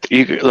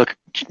 Look,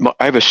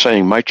 I have a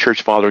saying, my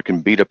church father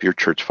can beat up your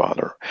church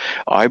father.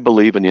 I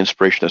believe in the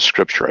inspiration of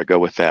Scripture. I go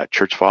with that.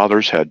 Church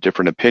fathers had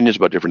different opinions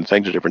about different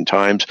things at different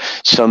times.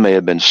 Some may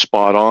have been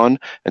spot on,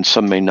 and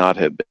some may not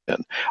have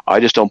been. I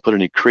just don't put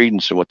any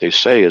credence in what they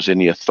say as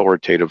any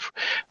authoritative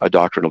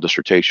doctrinal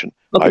dissertation.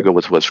 Okay. I go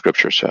with what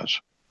Scripture says.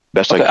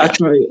 Best I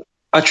can.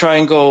 I try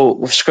and go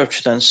with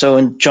Scripture then. So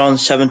in John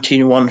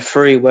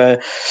 17:1-3,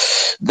 where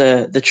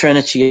the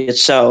Trinity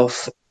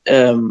itself,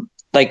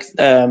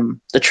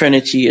 the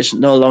Trinity is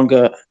no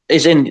longer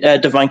is in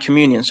divine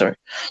communion. Sorry.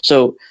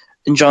 So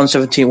in John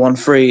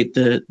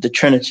 17:1-3, the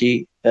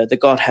Trinity, the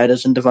Godhead,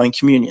 is in divine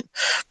communion.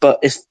 But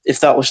if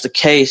that was the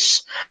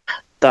case,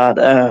 that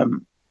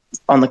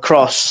on the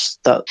cross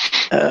that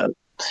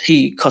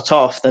he cut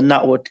off, then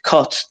that would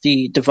cut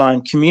the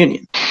divine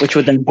communion, which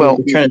would then be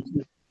the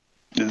Trinity.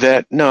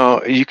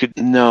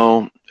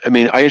 I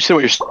mean, I understand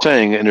what you're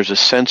saying, and there's a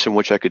sense in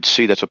which I could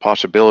see that's a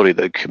possibility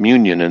that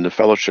communion and the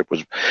fellowship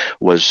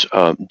was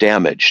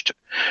damaged.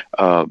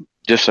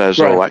 Just as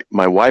though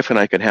my wife and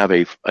I can have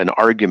an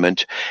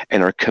argument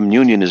and our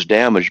communion is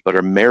damaged, but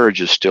our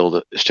marriage is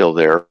still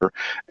there,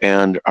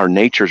 and our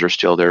natures are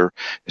still there.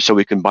 So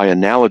we can, by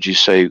analogy,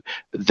 say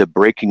the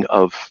breaking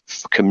of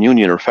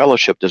communion or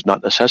fellowship does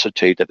not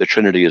necessitate that the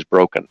Trinity is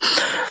broken.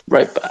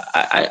 Right, but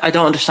I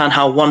don't understand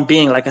how one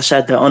being, like I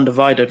said, they're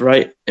undivided,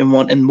 right,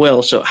 in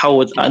will. So how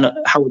would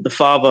the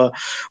Father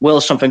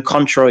will something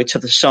contrary to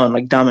the Son,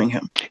 like damning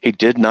him? He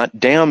did not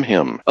damn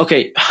him.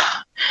 Okay.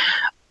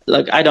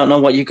 Like, I don't know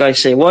what you guys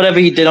say. Whatever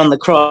he did on the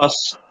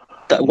cross,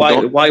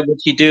 why would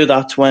he do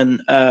that when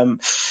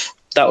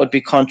that would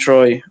be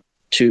contrary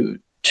to...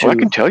 Well, I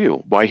can tell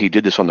you why he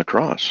did this on the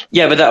cross.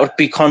 Yeah, but that would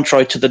be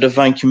contrary to the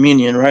divine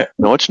communion, right?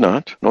 No, it's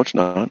not.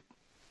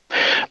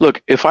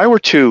 Look, if I were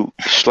to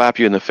slap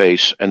you in the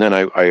face and then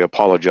I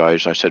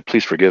apologized, I said,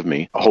 please forgive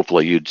me,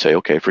 hopefully you'd say,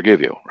 okay,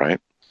 forgive you, right?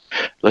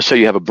 Let's say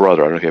you have a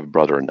brother. I don't know if you have a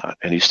brother or not,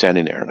 and he's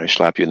standing there, and I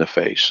slap you in the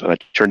face, and I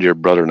turn to your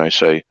brother and I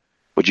say,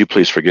 would you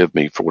please forgive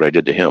me for what I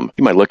did to him?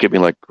 He might look at me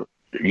like,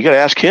 you got to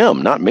ask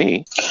him, not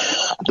me.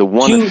 The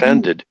one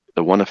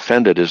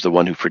offended is the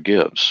one who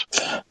forgives.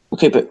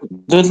 Okay, but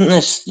doesn't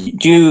this,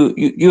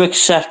 you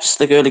accept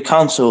the early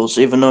councils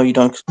even though you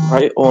don't,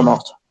 right, or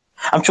not?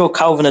 I'm sure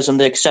Calvinism,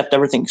 they accept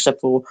everything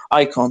except for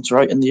icons,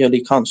 right, in the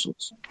early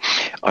councils.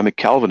 I'm a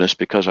Calvinist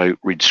because I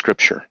read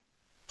Scripture.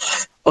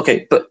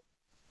 Okay, but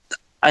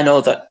I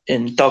know that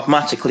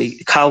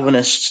dogmatically,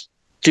 Calvinists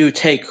do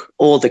take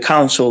all the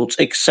councils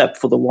except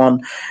for the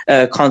one,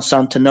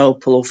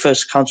 Constantinople, or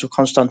First Council of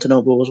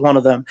Constantinople was one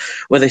of them,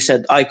 where they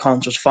said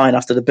icons was fine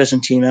after the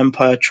Byzantine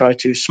Empire tried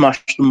to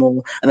smash them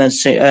all, and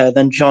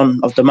then John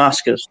of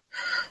Damascus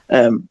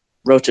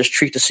wrote his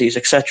treatises,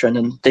 etc., and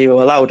then they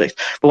were allowed it.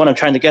 But what I'm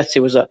trying to get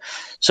to was that,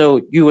 so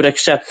you would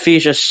accept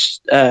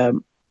Phaedrus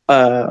and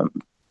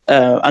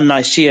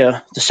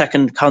Nicaea, the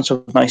Second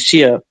Council of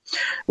Nicaea,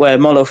 where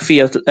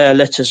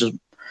monothelitism,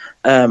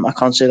 I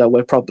can't say that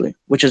word properly,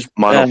 which is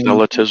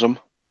monothelitism.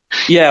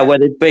 Yeah, where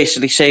they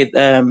basically say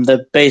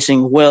they're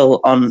basing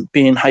will on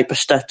being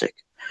hypostatic.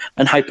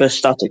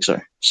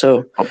 Sorry.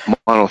 So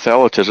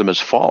monothelitism is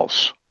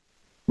false.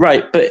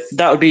 Right, but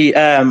that would be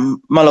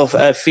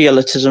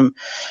monothelitism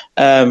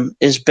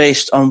is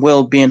based on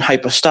will being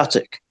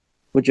hypostatic.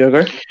 Would you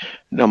agree?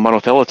 No,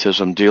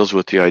 monothelitism deals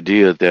with the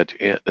idea that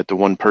the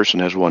one person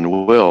has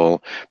one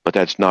will, but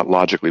that's not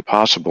logically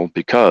possible,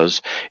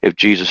 because if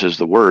Jesus is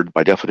the Word,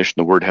 by definition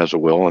the Word has a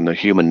will, and the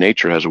human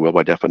nature has a will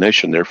by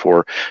definition.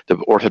 Therefore, the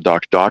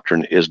Orthodox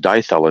doctrine is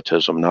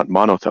dithelitism, not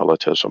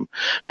monothelitism.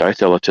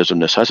 Dithelitism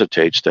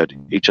necessitates that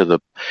each of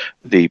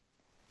the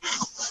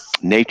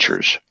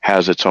natures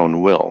has its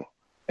own will,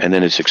 and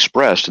then it's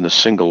expressed in the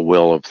single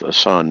will of the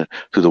Son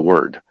through the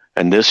Word.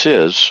 And this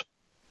is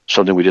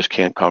something we just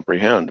can't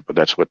comprehend, but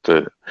that's what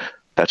the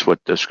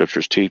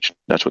Scriptures teach.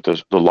 That's what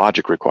the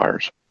logic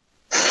requires.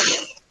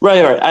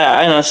 Right.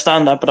 I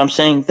understand that, but I'm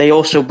saying they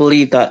also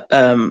believe that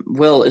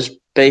will is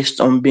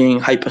based on being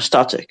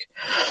hypostatic.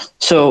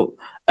 So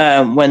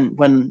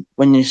when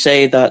you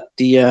say that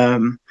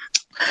the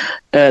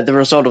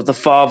result of the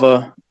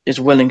Father is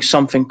willing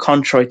something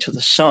contrary to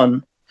the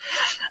Son,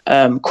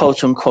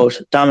 quote unquote,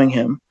 damning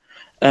him,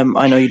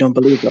 I know you don't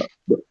believe that.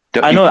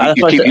 I know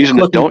you keep using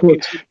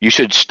it. You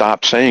should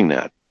stop saying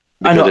that.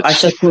 I know. I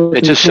said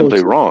it's just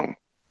simply wrong.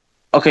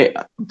 Okay,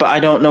 but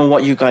I don't know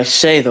what you guys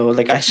say though.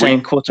 Like I say,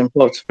 quote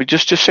unquote.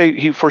 Just say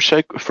he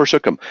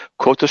forsook him.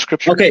 Quote the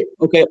Scripture. Okay.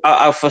 Okay.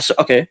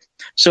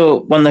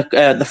 So when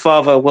the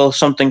Father will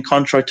something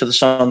contrary to the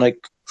Son,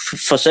 like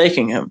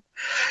forsaking him,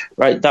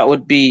 right? That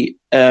would be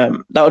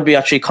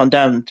actually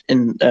condemned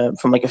in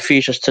from like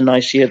Ephesians to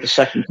Nicaea, the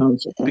Second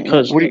Council,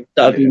 because that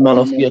would be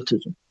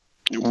monotheism.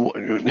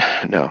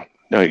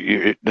 No,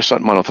 that's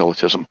not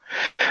monothelitism.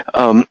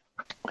 I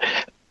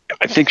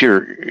think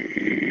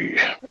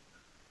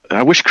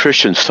I wish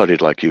Christians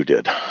studied like you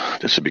did.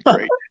 This would be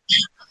great.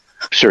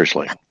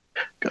 Seriously.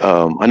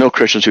 I know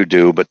Christians who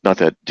do, but not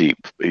that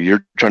deep.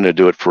 You're trying to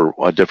do it for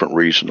a different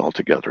reason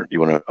altogether. You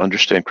want to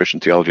understand Christian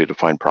theology to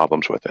find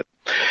problems with it.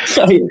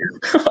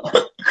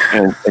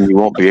 and you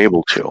won't be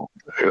able to.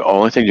 The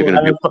only thing you're going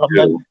to be able to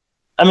do.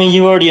 I mean,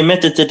 you already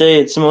admitted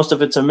today most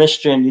of it's a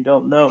mystery and you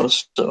don't know.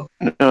 So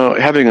no,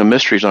 having a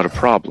mystery is not a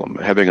problem.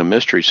 Having a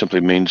mystery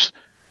simply means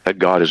that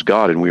God is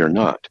God and we are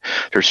not.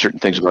 There are certain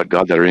things about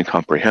God that are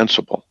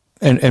incomprehensible.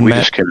 And we Matt,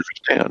 just can't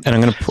understand.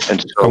 And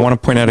I want to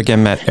point out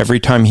again, Matt, every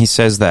time he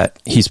says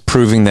that, he's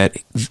proving that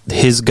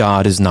his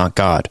God is not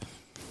God.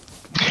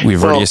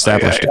 We've already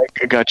established it.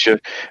 I got you.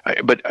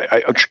 But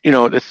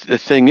the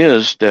thing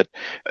is that,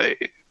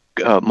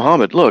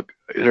 Muhammad, look,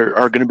 there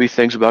are going to be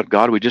things about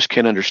God we just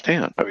can't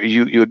understand.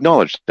 You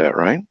acknowledge that,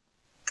 right?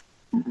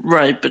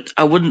 Right, but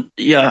I wouldn't,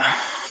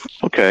 yeah.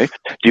 Okay.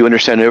 Do you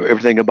understand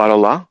everything about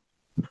Allah?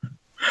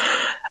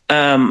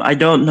 I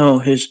don't know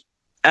his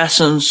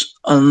essence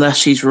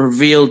unless he's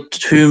revealed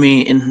to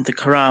me in the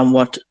Quran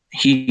what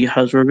he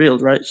has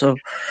revealed, right? So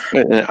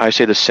I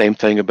say the same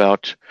thing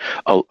about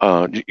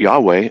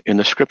Yahweh in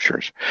the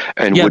Scriptures.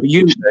 And yeah,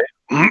 you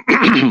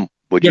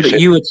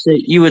would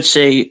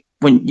say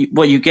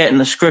what you get in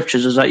the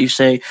Scriptures is that you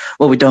say,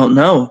 well, we don't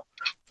know.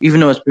 Even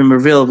though it's been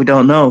revealed, we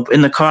don't know.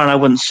 In the Quran, I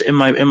wouldn't.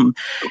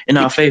 In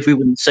our faith, we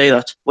wouldn't say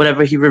that.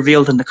 Whatever he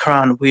revealed in the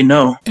Quran, we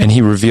know. And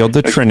he revealed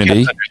the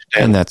Trinity,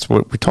 and that's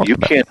what we talk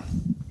about.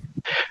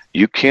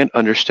 You can't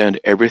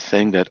understand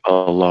everything that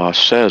Allah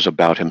says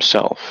about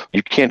Himself.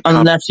 You can't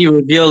unless He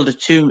revealed it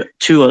to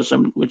us,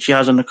 which He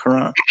has in the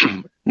Quran.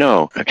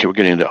 No, okay, we're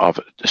getting into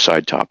a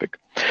side topic.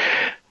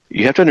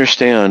 You have to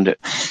understand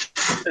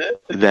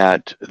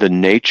that the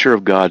nature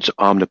of God's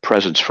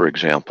omnipresence, for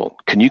example,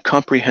 can you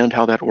comprehend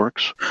how that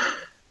works?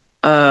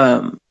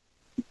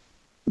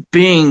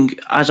 Being,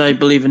 as I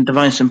believe in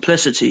divine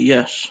simplicity,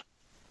 yes.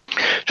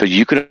 So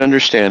you can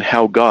understand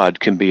how God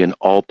can be in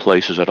all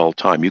places at all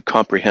time. You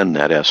comprehend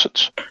that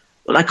essence.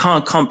 Well, I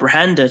can't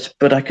comprehend it,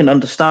 but I can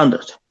understand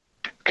it.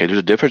 Okay, there's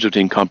a difference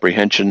between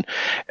comprehension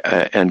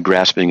and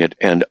grasping it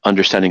and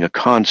understanding a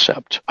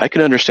concept. I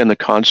can understand the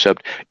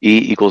concept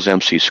E equals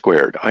mc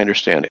squared. I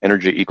understand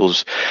energy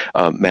equals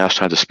mass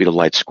times the speed of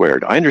light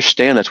squared. I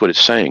understand that's what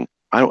it's saying.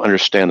 I don't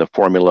understand the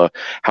formula,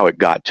 how it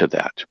got to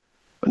that.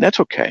 And that's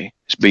okay.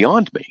 It's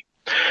beyond me.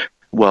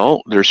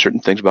 Well, there are certain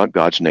things about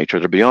God's nature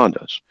that are beyond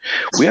us.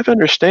 We have to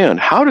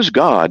understand, how does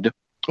God,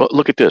 well,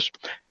 look at this.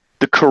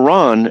 The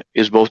Quran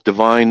is both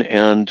divine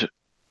and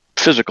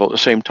physical at the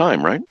same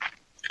time, right?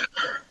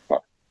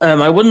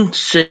 I wouldn't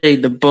say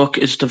the book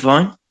is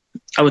divine.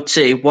 I would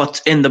say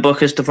what's in the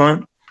book is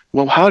divine.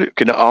 Well, I'm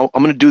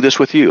going to do this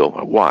with you.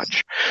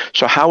 Watch.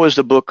 So how is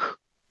the book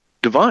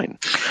divine?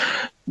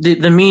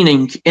 The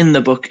meaning in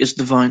the book is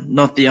divine,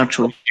 not the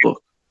actual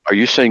book. Are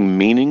you saying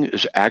meaning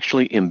is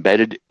actually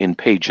embedded in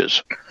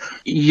pages?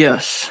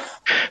 Yes.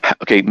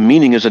 Okay,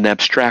 meaning is an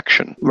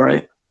abstraction.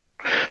 Right.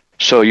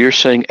 So you're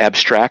saying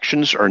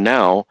abstractions are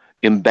now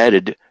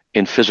embedded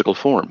in physical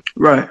form.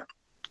 Right.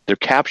 They're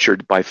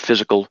captured by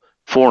physical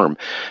form.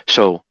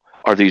 So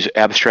are these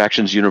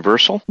abstractions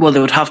universal? Well,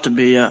 they would have to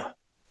be, yeah.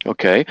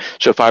 Okay.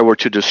 So if I were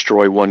to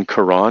destroy one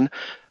Quran,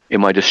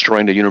 am I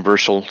destroying the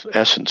universal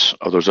essence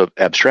of those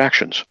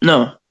abstractions?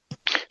 No.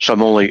 So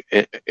I'm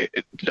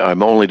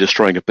only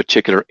destroying a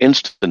particular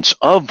instance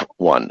of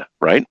one,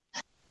 right?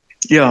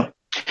 Yeah.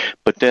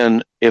 But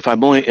then if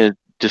I'm only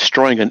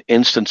destroying an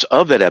instance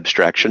of that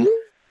abstraction,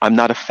 I'm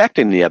not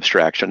affecting the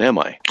abstraction, am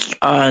I?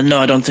 No,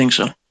 I don't think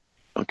so.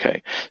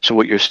 Okay. So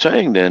what you're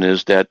saying then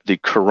is that the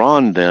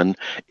Quran then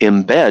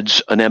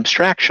embeds an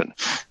abstraction.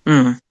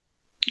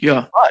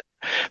 Yeah.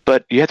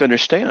 But you have to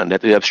understand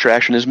that the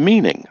abstraction is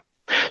meaning.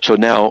 So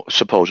now,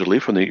 supposedly,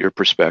 from your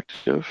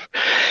perspective,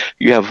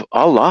 you have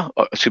Allah,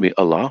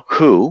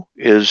 who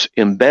is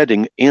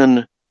embedding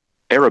in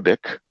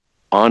Arabic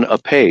on a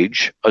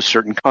page a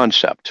certain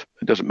concept.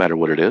 It doesn't matter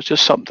what it is,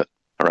 just something.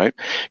 All right.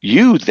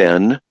 You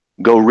then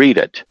go read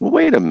it.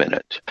 Wait a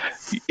minute.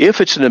 If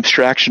it's an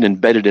abstraction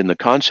embedded in the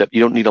concept,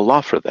 you don't need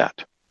Allah for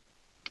that,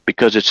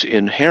 because it's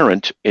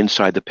inherent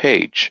inside the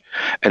page,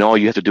 and all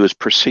you have to do is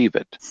perceive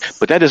it.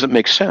 But that doesn't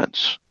make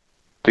sense,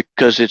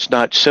 because it's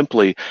not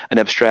simply an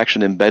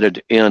abstraction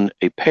embedded in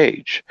a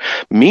page.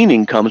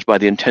 Meaning comes by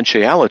the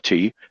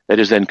intentionality that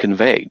is then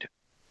conveyed.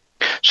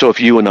 So if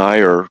you and I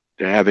are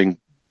having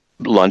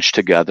lunch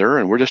together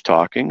and we're just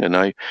talking, and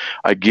I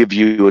give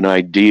you an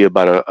idea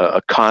about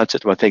a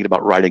concept I'm thinking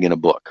about writing in a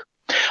book,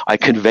 I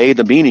convey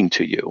the meaning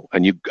to you,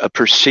 and you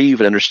perceive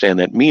and understand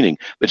that meaning.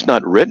 It's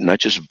not written,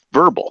 it's just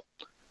verbal.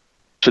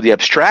 So the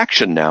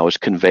abstraction now is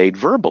conveyed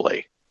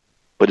verbally,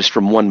 but it's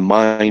from one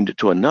mind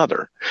to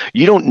another.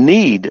 You don't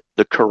need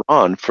the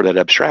Quran for that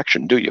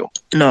abstraction, do you?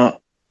 No.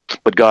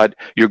 But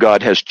your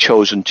God has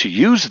chosen to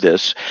use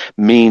this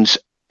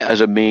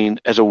as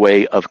a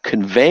way of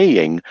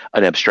conveying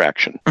an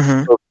abstraction.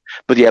 Mm-hmm.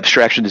 But the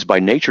abstraction is by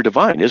nature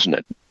divine, isn't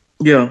it?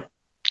 Yeah.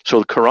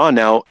 So the Quran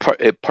now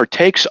it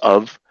partakes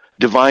of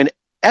divine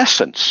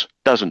essence,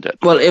 doesn't it?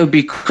 Well, it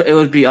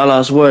would be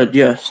Allah's word,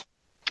 yes.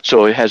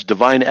 So it has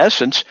divine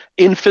essence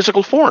in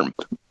physical form.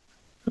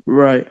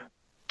 Right.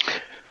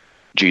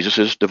 Jesus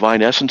is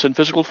divine essence in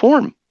physical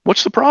form.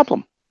 What's the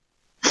problem?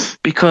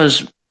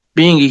 Because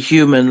being a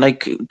human,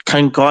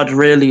 can God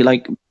really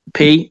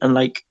pee,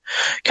 and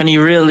can he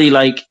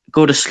really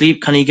go to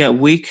sleep? Can he get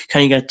weak?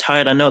 Can he get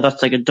tired? I know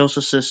that's a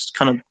docilist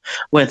kind of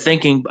way of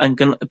thinking,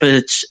 but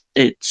it's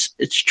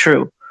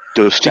true.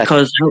 Docetic.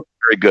 Because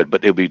very good,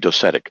 but it'll be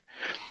docetic.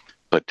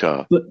 But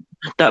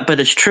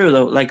it's true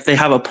though. They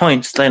have a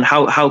point. Then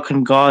how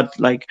can God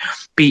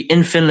be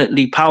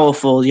infinitely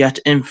powerful yet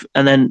and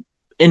then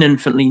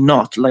infinitely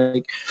not?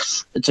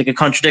 It's a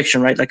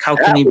contradiction, right? How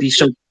can he be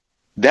so?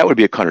 That would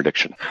be a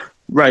contradiction.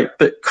 Right,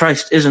 but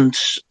Christ isn't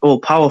all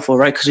powerful,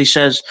 right? Because he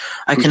says,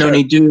 "I can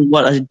only do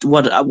what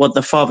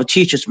the Father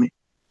teaches me."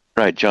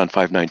 Right, John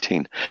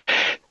 5:19,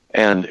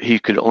 and he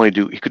could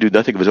do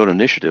nothing of his own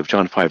initiative.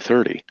 John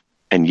 5:30,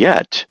 and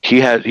yet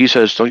he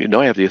says, "Don't you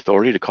know I have the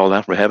authority to call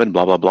down from heaven?"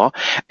 Blah blah blah,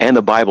 and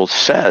the Bible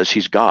says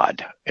he's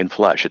God in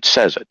flesh. It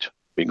says it.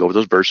 We can go over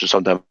those verses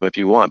sometime if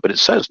you want, but it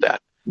says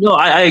that. No,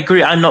 I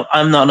agree. I'm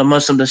not a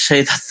Muslim to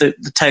say that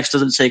the text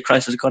doesn't say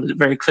Christ is God. It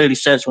very clearly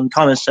says, when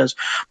Thomas says,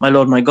 "My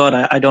Lord, my God,"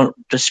 I don't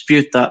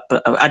dispute that,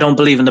 but I don't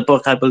believe in the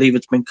book. I believe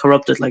it's been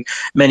corrupted, like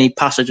many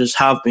passages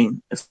have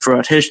been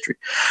throughout history.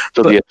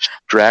 So the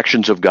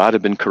abstractions of God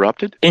have been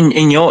corrupted?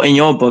 In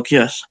your book,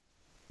 yes.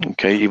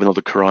 Okay, even though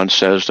the Quran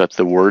says that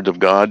the word of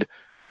God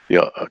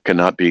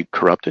cannot be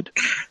corrupted?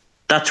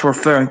 That's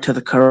referring to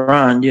the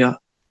Quran, yeah.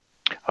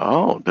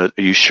 Oh, but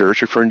are you sure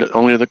it's referring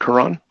only to the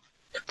Quran?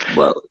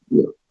 Well,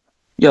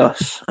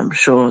 yes, I'm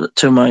sure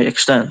to my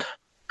extent.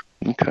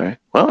 Okay.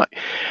 Well,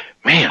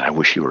 man, I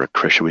wish you were a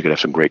Christian. We could have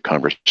some great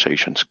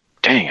conversations.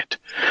 Dang it.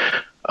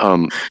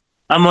 I'm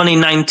only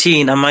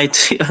 19. I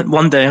might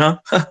one day, huh?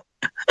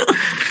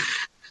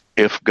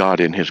 If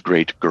God in his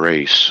great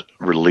grace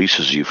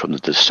releases you from the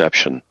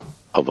deception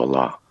of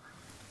Allah.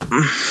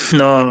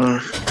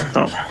 No.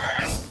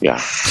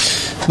 Yeah.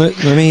 Let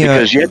me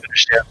Because you have to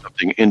understand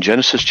something in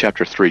Genesis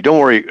chapter 3. Don't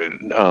worry.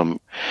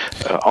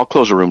 I'll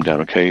close the room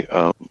down, okay?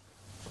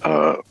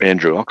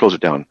 Andrew, I'll close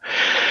it down.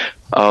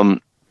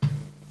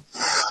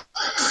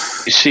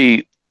 You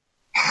see,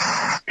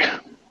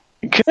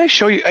 can I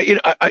show you?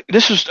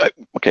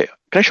 Okay.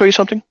 Can I show you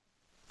something?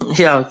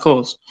 Yeah, of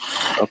course.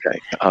 Okay.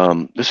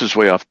 This is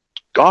way off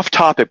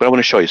topic, but I want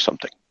to show you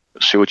something.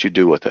 See what you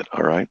do with it.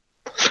 All right.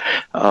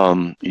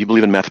 You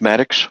believe in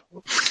mathematics?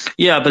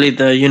 Yeah, I believe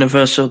they're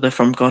universal. They're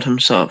from God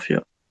himself, yeah.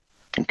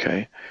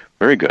 Okay.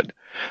 Very good.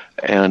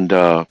 And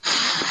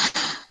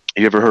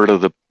you ever heard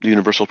of the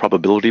universal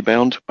probability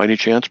bound by any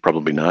chance?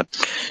 Probably not.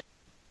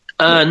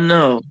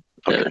 No.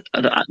 Okay.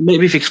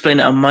 Maybe if you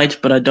explain it, I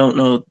might, but I don't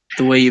know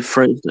the way you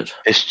phrased it.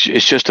 It's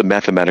just a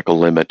mathematical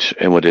limit,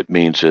 and what it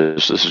means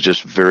is, this is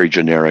just very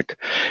generic.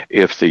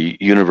 If the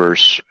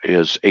universe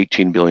is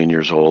 18 billion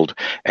years old,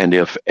 and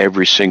if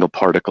every single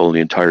particle in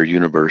the entire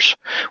universe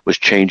was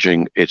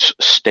changing its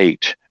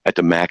state at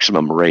the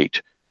maximum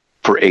rate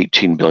for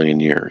 18 billion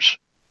years,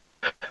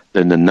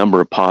 then the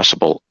number of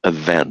possible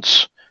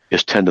events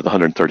is 10 to the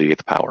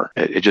 138th power.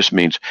 It just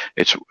means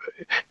if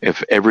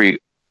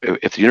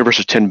the universe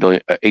is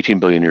 18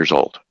 billion years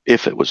old,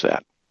 if it was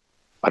that,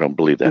 I don't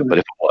believe that, but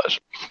if it was,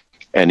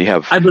 and you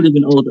have, I believe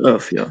in old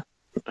Earth, yeah.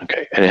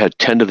 okay, and it had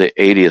 10 to the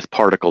 80th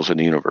particles in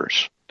the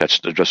universe.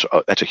 That's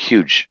a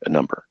huge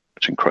number.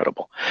 It's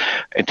incredible,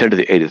 and 10 to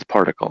the 80th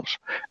particles,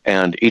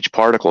 and each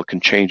particle can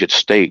change its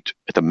state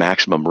at the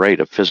maximum rate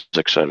of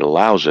physics that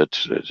allows it.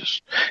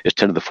 Is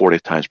 10 to the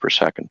 40th times per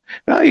second.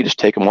 Now you just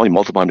take them all, you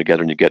multiply them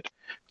together, and you get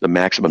the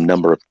maximum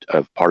number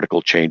of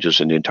particle changes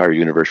in the entire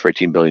universe for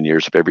 18 billion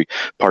years. If every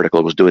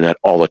particle was doing that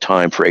all the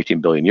time for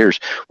 18 billion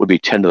years, would be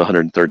 10 to the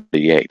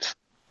 138th.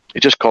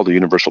 It's just called the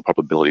universal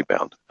probability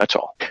bound. That's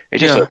all.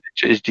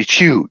 It's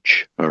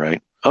huge. All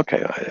right.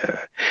 Okay.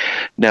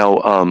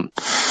 Now,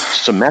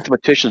 some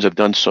mathematicians have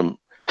done some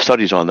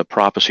studies on the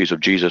prophecies of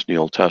Jesus in the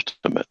Old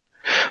Testament.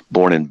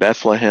 Born in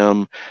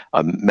Bethlehem,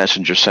 a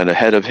messenger sent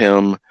ahead of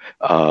him.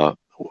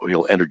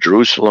 He'll enter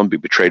Jerusalem, be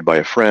betrayed by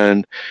a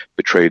friend,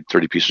 betrayed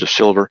 30 pieces of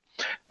silver,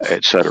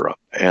 etc.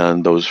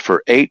 And those,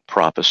 for 8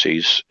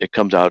 prophecies, it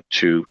comes out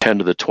to 10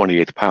 to the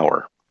 28th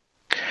power.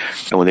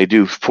 And when they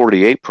do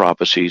 48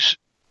 prophecies,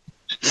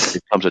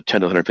 it comes at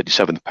 10 to the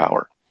 157th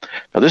power.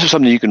 Now, this is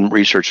something you can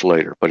research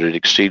later, but it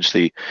exceeds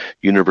the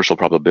universal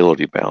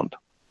probability bound.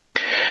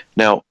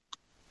 Now,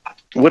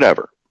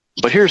 whatever.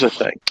 But here's the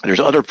thing.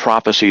 There's other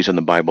prophecies in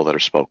the Bible that are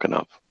spoken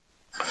of.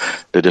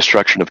 The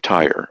destruction of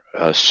Tyre.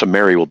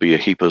 Samaria will be a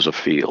heap as a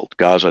field.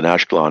 Gaza and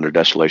Ashkelon are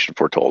desolation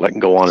foretold. I can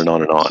go on and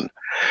on and on.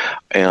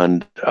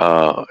 And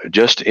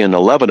just in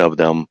 11 of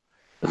them,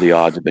 the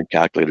odds have been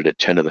calculated at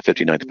 10 to the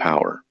 59th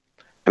power.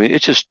 I mean,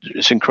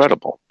 it's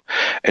incredible.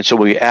 And so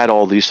we add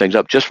all these things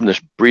up just from this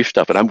brief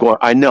stuff. And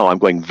I know I'm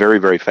going very,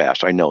 very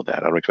fast. I know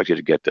that. I don't expect you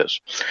to get this.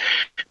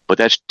 But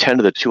that's 10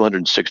 to the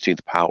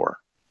 216th power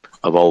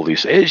of all of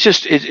these. It's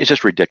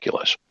just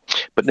ridiculous.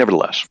 But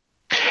nevertheless,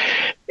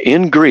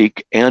 in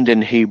Greek and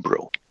in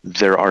Hebrew,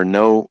 there are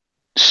no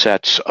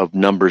sets of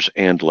numbers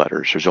and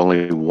letters. There's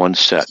only one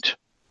set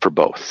for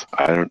both.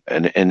 And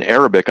in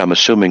Arabic, I'm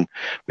assuming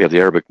we have the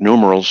Arabic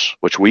numerals,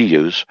 which we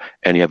use,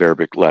 and you have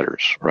Arabic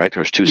letters, right?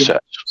 There's 2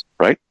 sets,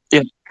 right?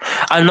 Yeah.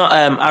 I'm not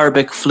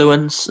Arabic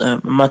fluent.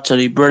 I'm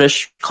actually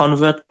British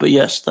convert, but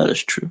yes, that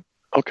is true.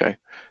 Okay.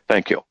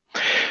 Thank you.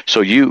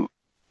 So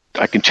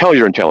I can tell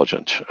you're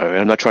intelligent.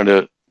 I'm not trying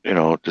to,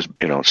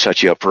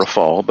 set you up for a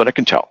fall, but I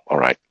can tell. All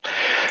right.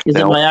 Is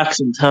that my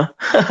accent, huh?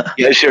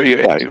 Yeah, sure.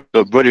 Yeah.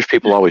 The British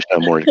people always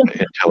sound more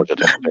intelligent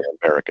than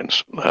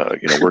Americans.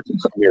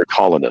 We're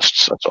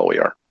colonists. That's all we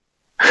are.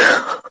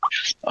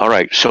 All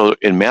right. So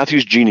in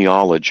Matthew's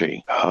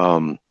genealogy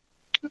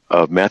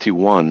of Matthew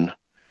 1,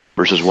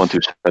 verses 1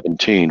 through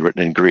 17,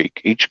 written in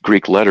Greek, each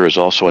Greek letter is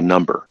also a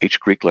number.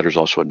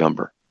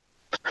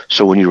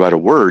 So when you write a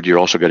word, you're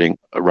also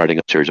writing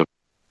a series of,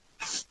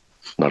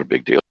 not a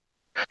big deal.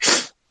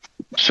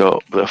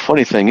 So the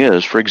funny thing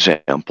is, for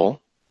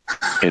example,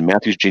 in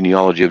Matthew's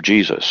genealogy of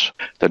Jesus,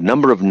 the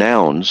number of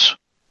nouns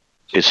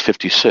is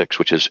 56,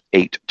 which is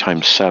 8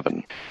 times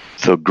 7.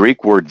 The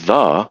Greek word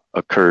 "the"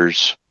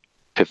 occurs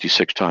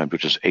 56 times,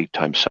 which is 8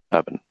 times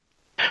 7.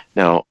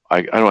 Now,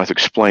 I don't have to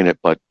explain it,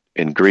 but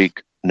in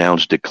Greek,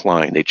 nouns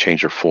decline. They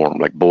change their form,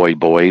 like boy,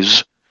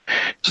 boys.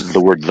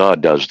 The word "the"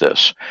 does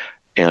this.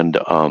 And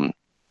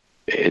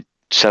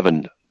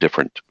 7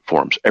 different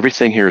forms.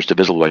 Everything here is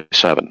divisible by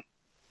 7.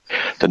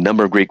 The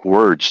number of Greek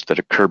words that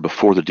occur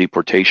before the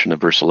deportation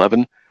of verse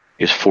 11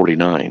 is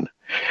 49.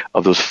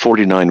 Of those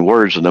 49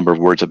 words, the number of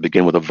words that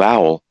begin with a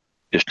vowel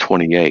is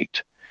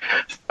 28.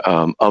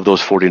 Of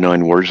those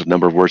 49 words, the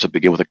number of words that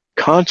begin with a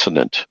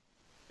consonant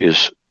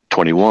is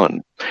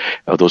 21.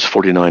 Of those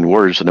 49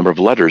 words, the number of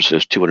letters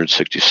is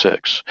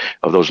 266.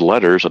 Of those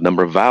letters, the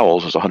number of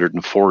vowels is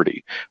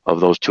 140. Of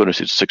those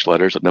 266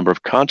 letters, the number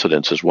of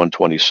consonants is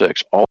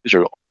 126. All these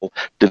are all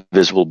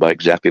divisible by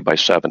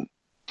 7.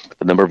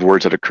 The number of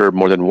words that occur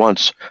more than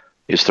once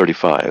is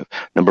 35.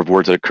 Number of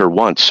words that occur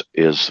once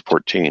is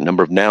 14.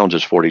 Number of nouns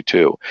is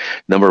 42.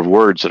 Number of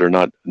words that are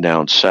not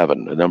nouns,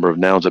 7. The number of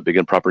nouns that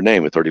begin proper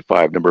name is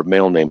 35. Number of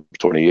male names,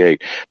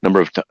 28.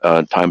 Number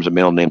of times a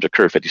male names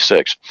occur,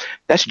 56.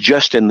 That's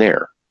just in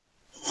there.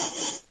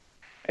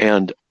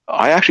 And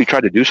I actually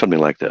tried to do something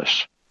like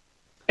this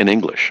in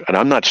English, and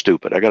I'm not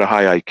stupid. I got a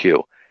high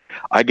IQ.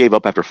 I gave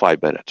up after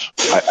 5 minutes.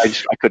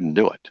 I couldn't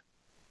do it.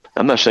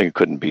 I'm not saying it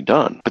couldn't be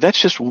done, but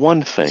that's just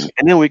one thing.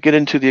 And then we get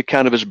into the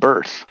account of his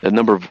birth, the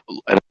number of,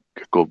 and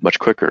I'll go much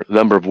quicker, the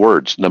number of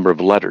words, number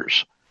of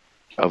letters.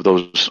 Of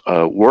those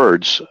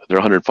words, there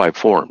are 105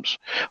 forms.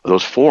 Of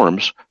those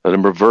forms, the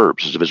number of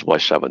verbs is divisible by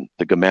 7.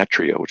 The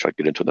gematria, which I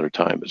get into another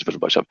time, is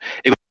divisible by 7.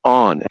 It goes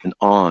on and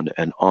on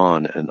and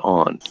on and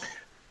on.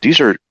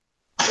 These are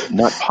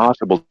not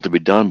possible to be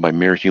done by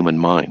mere human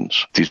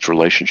minds, these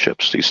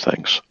relationships, these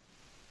things.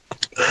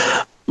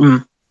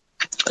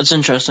 That's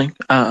interesting.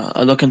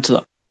 I'll look into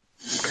that.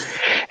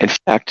 In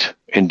fact,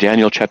 in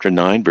Daniel chapter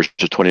 9, verses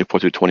 24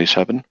 through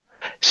 27,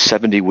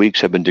 70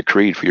 weeks have been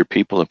decreed for your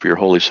people and for your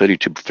holy city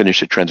to finish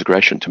the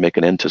transgression, to make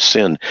an end to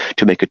sin,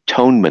 to make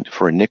atonement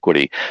for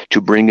iniquity, to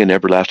bring in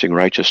everlasting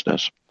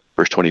righteousness.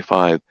 Verse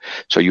 25,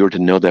 so you are to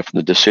know that from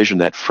the decision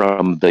that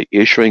from the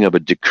issuing of a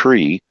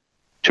decree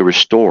to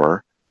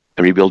restore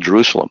and rebuild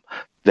Jerusalem,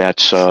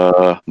 that's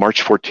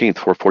March 14th,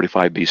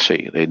 445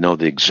 BC. They know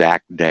the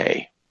exact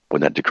day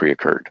when that decree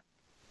occurred.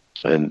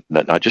 And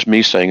not just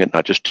me saying it,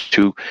 not just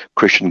two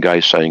Christian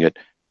guys saying it.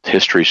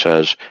 History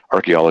says,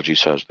 archaeology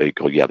says, they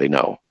go, yeah, they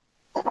know.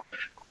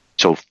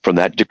 So from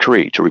that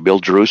decree to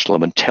rebuild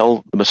Jerusalem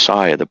until the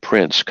Messiah, the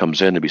Prince,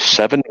 comes in to be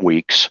 7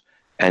 weeks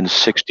and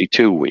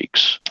 62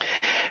 weeks.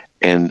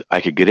 And I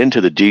could get into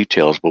the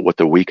details, but what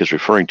the week is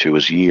referring to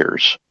is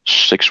years.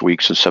 6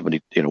 weeks and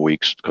 70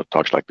 weeks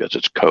talks like this.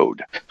 It's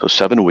code. So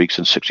 7 weeks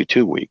and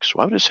 62 weeks.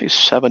 Why would I say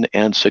 7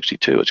 and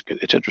 62?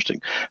 It's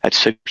interesting. That's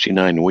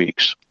 69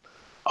 weeks.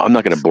 I'm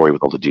not going to bore you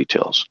with all the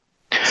details.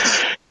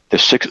 The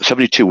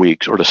 72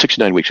 weeks, or the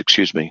 69 weeks,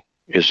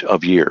 is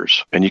of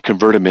years. And you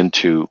convert them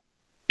into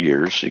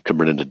years. You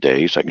convert into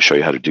days. I can show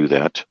you how to do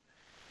that.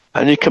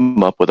 And you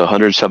come up with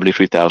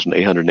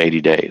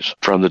 173,880 days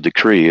from the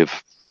decree of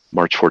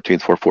March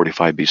 14th,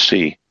 445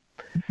 BC.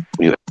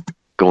 When you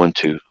go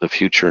into the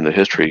future and the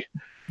history,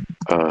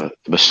 the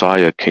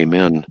Messiah came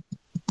in,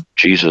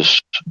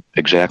 Jesus,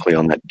 exactly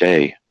on that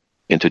day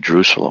into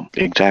Jerusalem.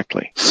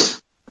 Exactly.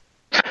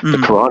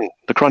 The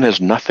Quran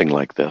has nothing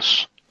like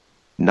this.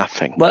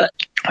 Nothing. Well,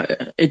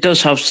 it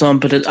does have some,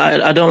 but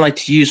I don't like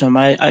to use them.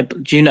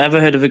 Do you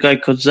ever heard of a guy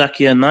called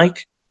Zakir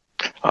Naik?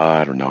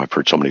 I don't know. I've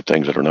heard so many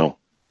things. I don't know.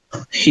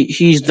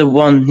 He's the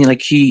one.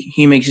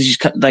 He makes these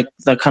like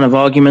that kind of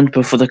argument,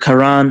 but for the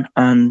Quran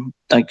and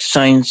like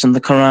science and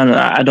the Quran,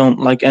 I don't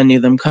like any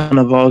of them kind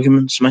of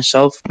arguments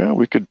myself. Yeah,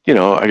 we could.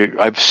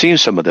 I've seen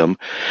some of them,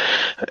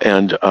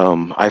 and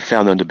I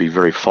found them to be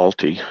very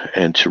faulty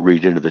and to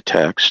read into the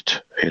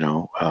text.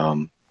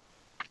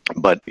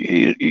 But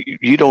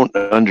you don't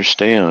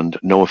understand,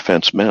 no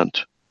offense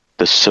meant,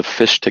 the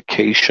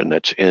sophistication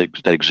that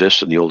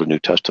exists in the Old and New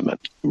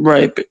Testament.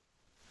 Right,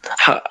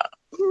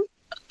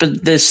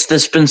 but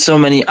there's been so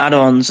many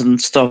add-ons and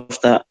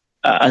stuff that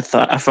I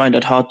find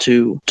it hard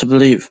to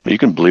believe. You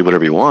can believe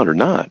whatever you want or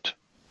not.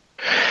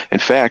 In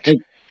fact,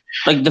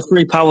 like the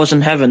 3 powers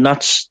in heaven,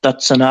 that's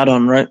an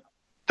add-on, right?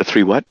 The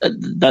 3 what?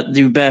 That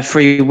you bear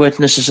 3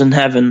 witnesses in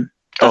heaven.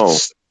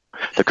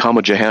 The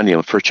Comma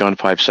Johannium, 1 John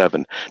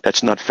 5:7.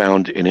 That's not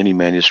found in any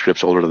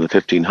manuscripts older than the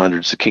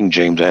 1500s. The King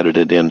James added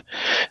it in.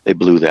 They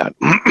blew that.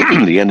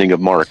 The ending of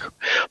Mark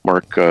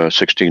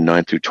 16,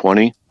 9 through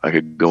 20. I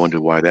could go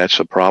into why that's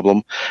a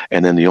problem.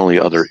 And then the only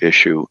other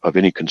issue of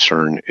any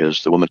concern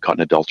is the woman caught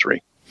in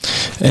adultery.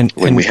 And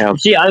we have...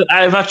 See,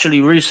 I've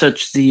actually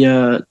researched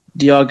the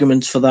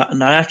arguments for that,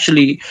 and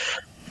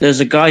there's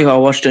a guy who I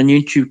watched on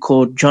YouTube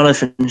called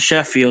Jonathan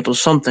Sheffield or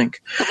something,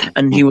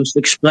 and he was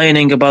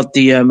explaining about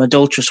the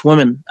adulterous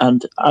woman,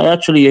 and I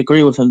actually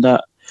agree with him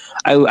that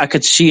I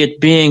could see it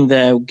being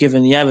there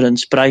given the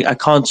evidence, but I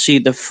can't see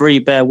the 3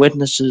 bear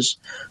witnesses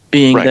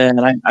being right there,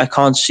 and I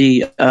can't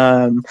see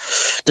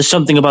there's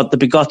something about the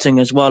begotten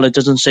as well. It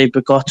doesn't say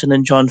begotten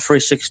in John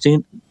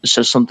 3:16. It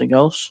says something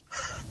else.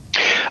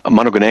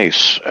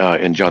 Monogenes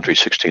in John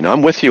 3:16.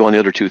 I'm with you on the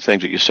other 2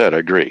 things that you said. I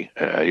agree.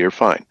 You're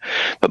fine.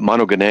 But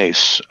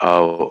monogenes,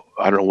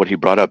 I don't know what he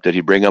brought up. Did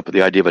he bring up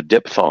the idea of a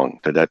diphthong?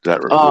 Did that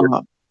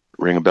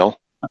ring a bell?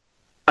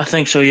 I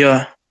think so,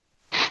 yeah.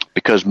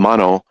 Because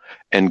mono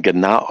and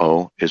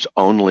genao is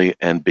only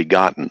and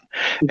begotten.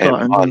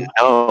 And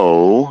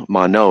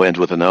mono ends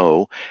with an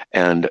O,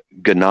 and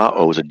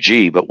genao is a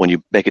G, but when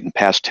you make it in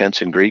past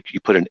tense in Greek, you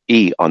put an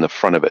E on the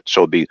front of it.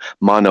 So it'd be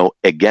mono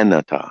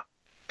egenata.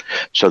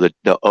 So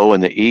the O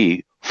and the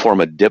E form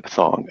a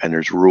diphthong, and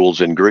there's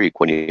rules in Greek.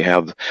 When you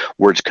have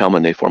words come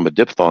and they form a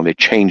diphthong, they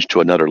change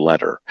to another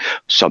letter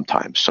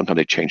sometimes. Sometimes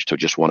they change to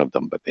just one of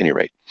them, but at any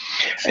rate.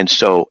 And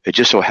so it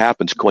just so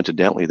happens,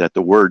 coincidentally, that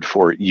the word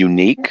for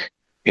unique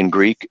in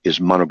Greek is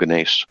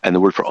monogenes, and the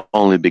word for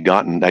only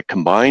begotten that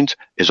combines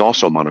is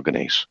also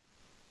monogenes.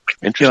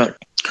 Interesting.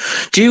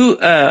 Do you,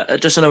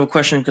 just another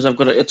question, because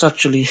it's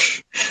actually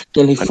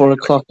nearly 4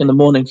 o'clock in the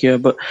morning here,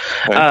 but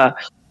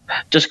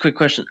just a quick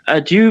question.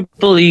 Do you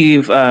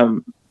believe,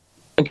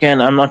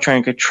 again, I'm not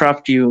trying to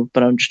trap you,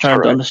 but I'm just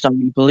trying to understand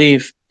what you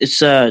believe.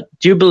 Do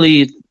you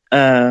believe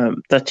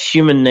that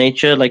human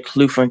nature, like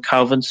Luther and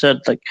Calvin said,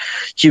 like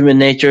human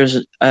nature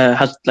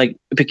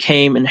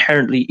became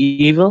inherently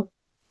evil?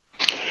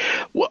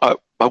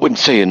 Well, I wouldn't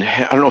say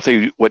I don't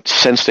know what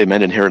sense they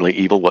meant inherently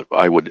evil. What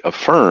I would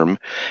affirm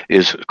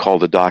is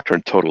called the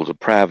doctrine of total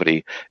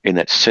depravity, in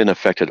that sin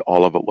affected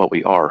all of what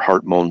we are: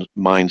 heart,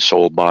 mind,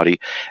 soul, body,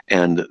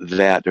 and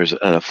that there's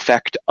an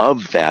effect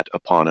of that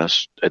upon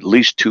us, at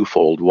least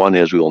twofold. One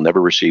is we will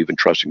never receive and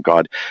trust in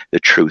God the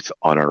truth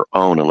on our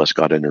own unless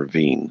God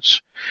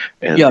intervenes,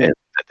 and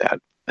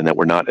that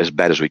we're not as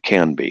bad as we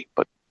can be.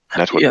 But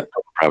that's what total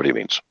depravity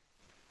means.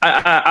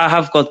 I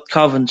have got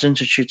Calvin's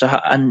Institute,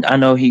 and I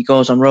know he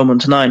goes on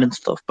Romans 9 and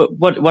stuff, but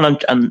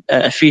and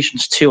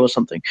Ephesians 2 or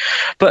something.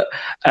 But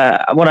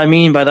what I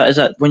mean by that is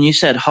that when you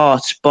said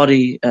heart,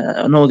 body,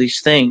 and all these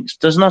things,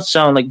 doesn't that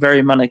sound like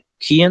very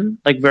Manichaean,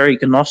 like very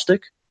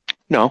Gnostic?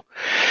 No,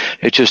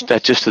 that's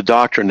just the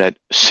doctrine that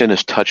sin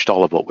has touched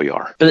all of what we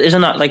are. But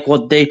isn't that like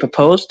what they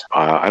proposed?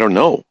 I don't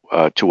know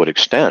to what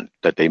extent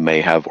that they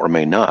may have or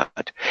may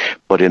not.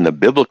 But in the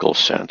biblical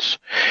sense,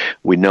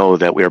 we know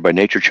that we are by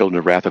nature children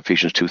of wrath,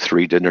 Ephesians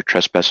 2:3, dead in our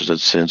trespasses and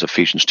sins,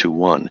 Ephesians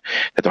 2:1,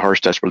 that the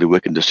heart's desperately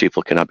wicked and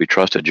deceitful, cannot be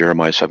trusted,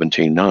 Jeremiah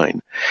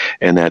 17:9,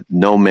 and that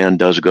no man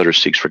does good or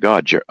seeks for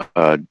God,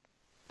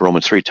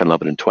 Romans 3:10,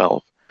 11, and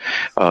 12.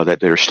 That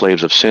they're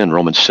slaves of sin,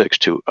 Romans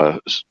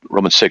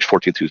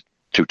 6:14 through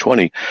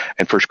 2:20,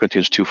 and 1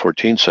 Corinthians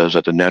 2:14 says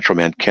that the natural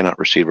man cannot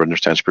receive or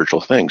understand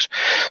spiritual things.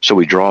 So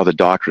we draw the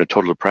doctrine of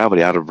total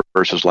depravity out of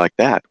verses like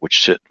that,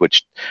 which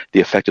the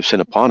effect of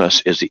sin upon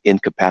us is the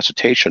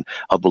incapacitation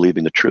of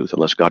believing the truth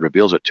unless God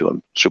reveals it to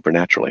him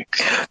supernaturally.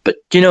 But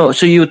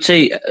so you would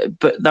say,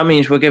 but that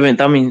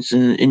means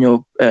in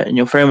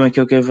your framework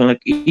you're giving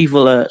like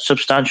evil a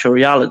substantial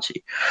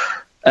reality,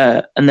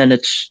 and then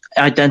it's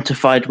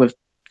identified with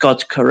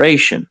God's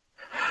creation.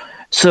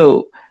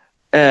 So.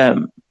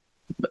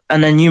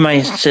 And then you might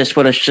insist,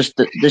 well, it's just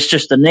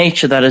the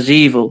nature that is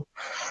evil,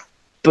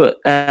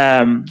 but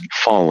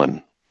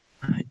fallen.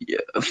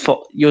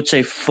 You'd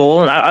say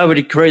fallen. I would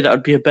agree that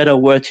would be a better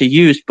word to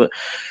use, but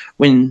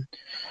when,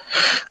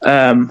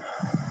 I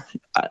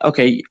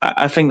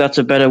think that's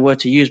a better word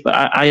to use. But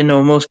I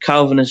know most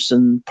Calvinists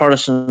and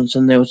Protestants,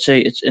 and they would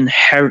say it's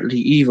inherently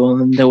evil,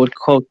 and they would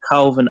quote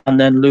Calvin and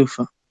then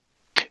Luther.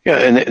 Yeah,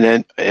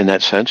 and in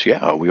that sense, we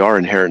are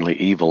inherently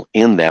evil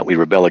in that we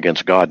rebel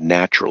against God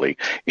naturally.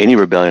 Any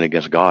rebellion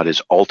against God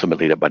is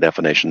ultimately, by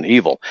definition,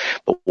 evil.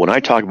 But when I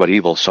talk about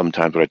evil,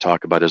 sometimes what I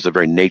talk about is the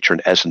very nature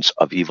and essence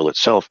of evil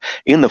itself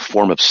in the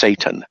form of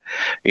Satan,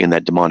 in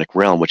that demonic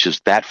realm, which is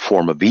that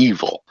form of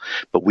evil.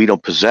 But we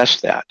don't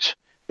possess that.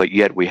 But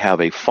yet we have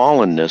a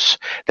fallenness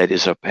that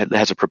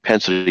has a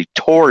propensity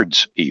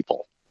towards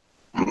evil.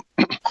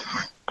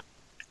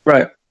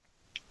 Right.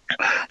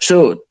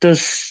 So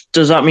does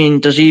that mean,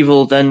 does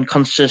evil then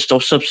consist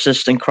or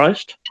subsist in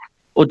Christ?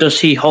 Or does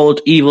he hold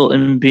evil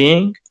in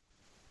being?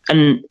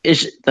 And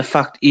is the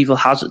fact evil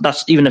has it?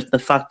 That's even if the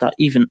fact that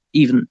even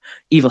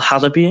evil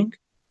has a being?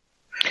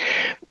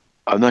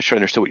 I'm not sure I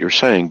understood what you're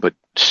saying, but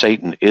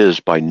Satan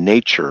is by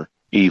nature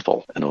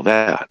evil. I know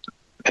that.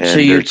 And so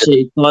you'd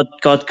say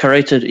God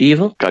created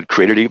evil? God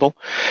created evil?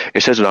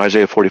 It says in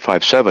Isaiah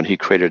 45:7, he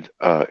created,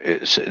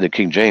 in the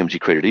King James, he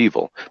created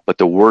evil. But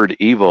the word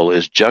evil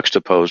is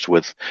juxtaposed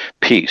with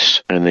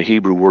peace. And the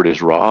Hebrew word is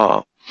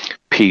ra'ah,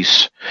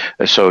 peace.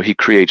 So he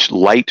creates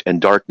light and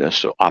darkness,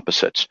 so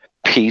opposites.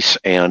 Peace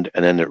and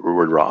then the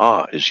word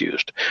ra'ah is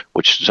used,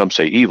 which some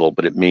say evil,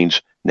 but it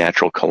means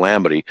natural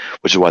calamity,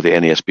 which is why the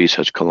NASB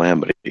says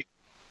calamity.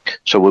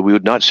 So we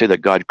would not say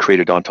that God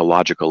created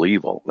ontological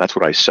evil. That's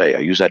what I say. I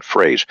use that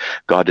phrase.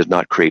 God did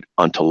not create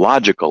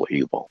ontological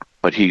evil,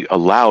 but he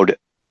allowed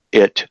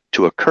it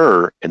to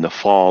occur in the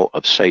fall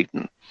of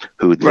Satan,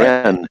 who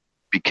then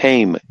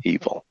became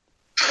evil.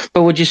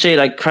 But would you say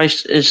like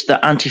Christ is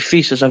the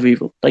antithesis of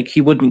evil? Like he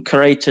wouldn't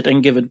create it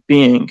and give it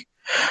being?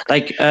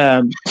 Like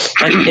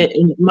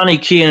in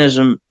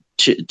Manichaeism,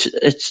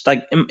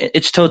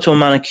 it's total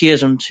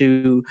Manichaeism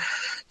to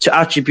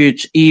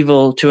attribute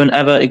evil to an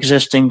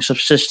ever-existing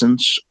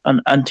subsistence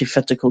and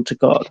antithetical to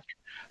God.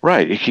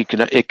 Right.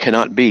 It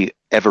cannot be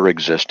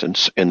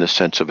ever-existence in the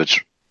sense of its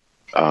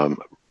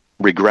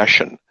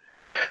regression.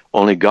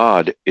 Only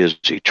God is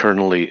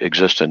eternally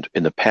existent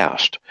in the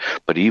past,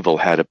 but evil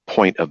had a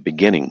point of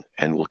beginning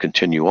and will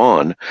continue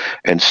on,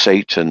 and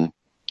Satan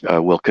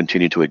will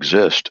continue to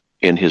exist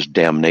in his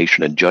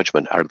damnation and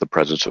judgment out of the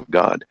presence of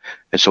God.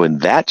 And so in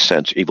that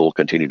sense, evil will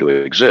continue to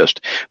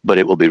exist, but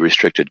it will be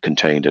restricted,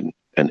 contained,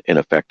 and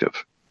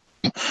ineffective.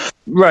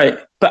 Right.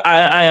 But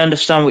I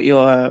understand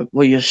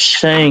what you're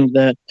saying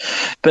there.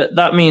 But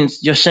that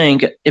means you're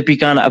saying it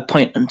began at a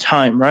point in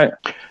time, right?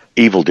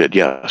 Evil did,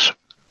 yes.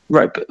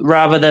 Right, but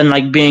rather than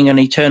like being an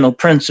eternal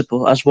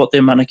principle, as what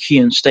the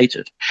Manichaeans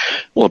stated.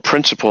 Well, a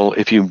principle,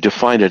 if you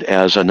define it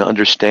as an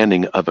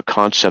understanding of a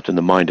concept in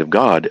the mind of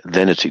God,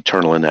 then it's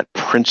eternal in that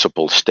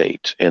principle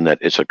state, in that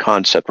it's a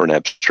concept or an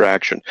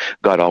abstraction.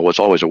 God was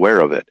always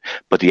aware of it,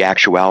 but the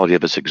actuality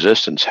of its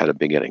existence had a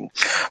beginning.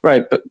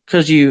 Right, but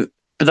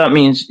that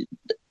means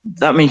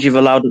you've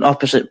allowed an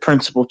opposite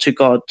principle to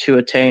God to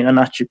attain an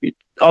attribute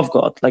of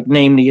God, like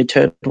namely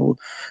eternal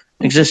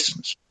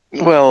existence.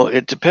 Well,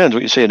 it depends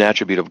what you say an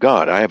attribute of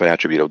God. I have an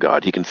attribute of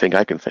God. He can think,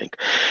 I can think.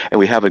 And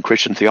we have in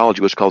Christian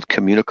theology what's called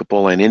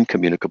communicable and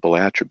incommunicable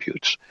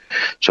attributes.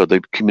 So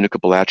the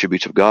communicable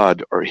attributes of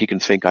God are he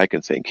can think, I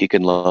can think. He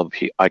can love,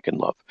 I can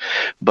love.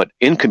 But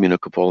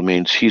incommunicable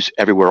means he's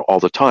everywhere all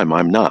the time.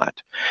 I'm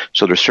not.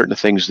 So there's certain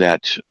things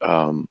that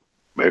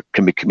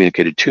can be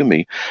communicated to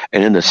me,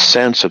 and in the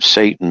sense of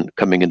Satan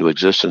coming into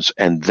existence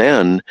and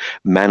then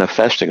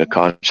manifesting a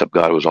concept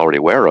God was already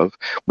aware of,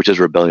 which is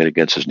rebellion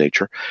against his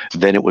nature,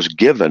 then it was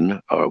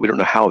given, we don't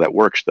know how that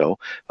works though,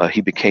 he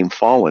became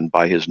fallen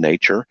by his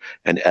nature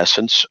and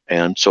essence,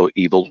 and so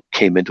evil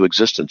came into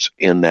existence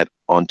in that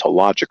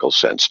ontological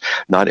sense,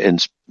 not in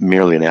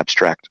merely an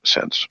abstract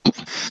sense.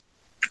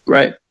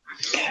 Right.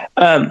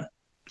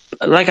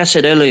 Like I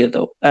said earlier,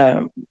 though,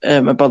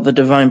 about the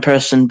divine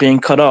person being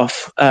cut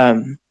off,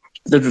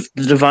 the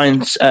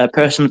divine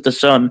person of the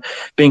Son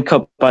being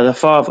cut by the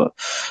Father,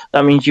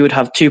 that means you would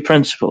have two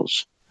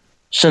principles,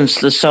 since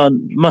the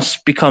Son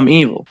must become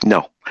evil.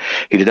 No,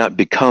 he did not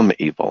become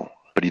evil,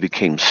 but he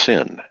became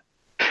sin.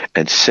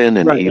 And sin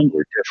and evil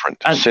are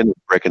different. Sin is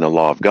breaking the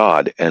law of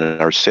God, and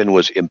our sin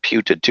was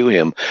imputed to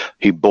him.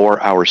 He bore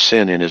our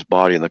sin in his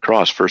body on the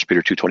cross, 1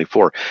 Peter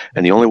 2:24.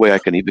 And the only way I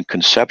can even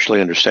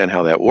conceptually understand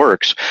how that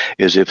works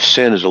is if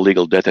sin is a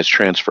legal debt that's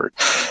transferred.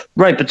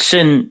 Right, but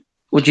sin,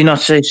 would you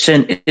not say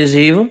sin is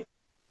evil?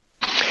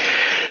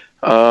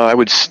 I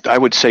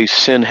would say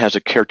sin has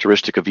a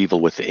characteristic of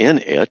evil within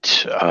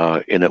it,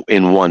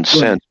 in one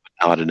sense,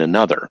 but not in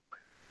another.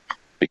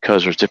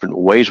 Because there's different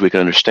ways we can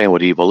understand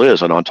what evil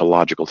is, an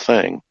ontological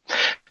thing.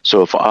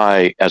 So if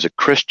I, as a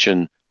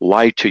Christian,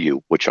 lie to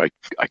you, which I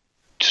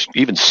just,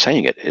 even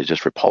saying it is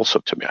just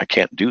repulsive to me. I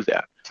can't do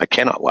that. I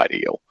cannot lie to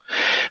you.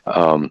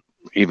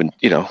 Even,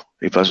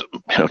 if I was,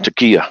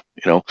 takia,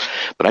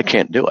 but I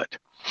can't do it.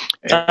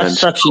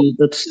 That's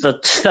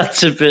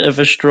a bit of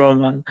a straw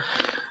man.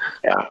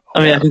 Yeah.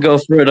 I mean, I can go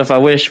through it if I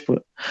wish,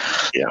 but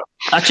yeah.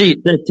 Actually,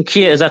 the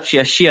takia is actually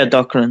a Shia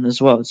doctrine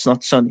as well. It's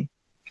not Sunni.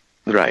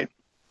 Right.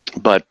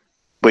 But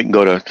we can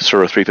go to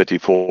Surah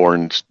 354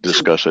 and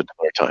discuss it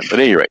another time. But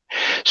at any rate,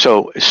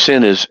 so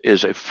sin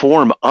is a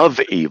form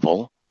of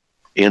evil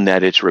in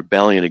that it's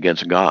rebellion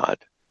against God.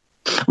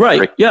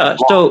 Right, yeah.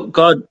 So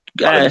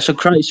so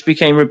Christ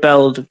became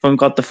rebelled from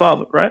God the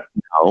Father, right?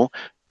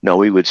 No,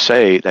 we would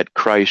say that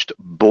Christ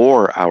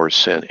bore our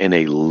sin in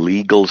a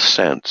legal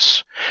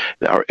sense.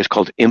 It's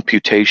called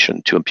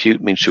imputation. To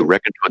impute means to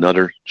reckon to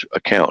another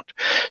account.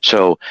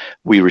 So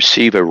we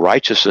receive a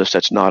righteousness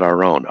that's not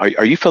our own.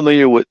 Are you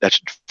familiar with, that's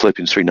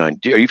Philippians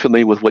 3:9. Are you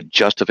familiar with what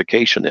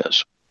justification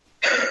is?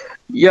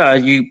 Yeah,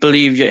 you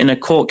believe you're in a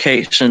court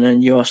case and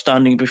then you're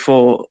standing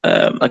before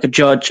like a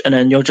judge and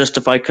then you're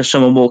justified because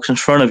someone walks in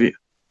front of you.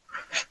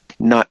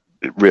 Not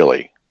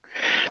really.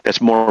 That's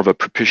more of a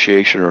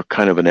propitiation or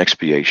kind of an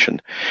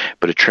expiation,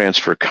 but a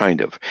transfer kind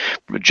of.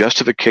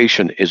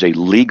 Justification is a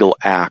legal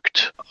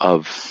act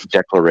of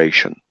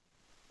declaration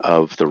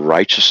of the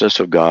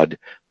righteousness of God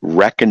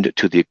reckoned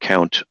to the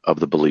account of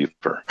the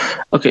believer.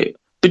 Okay,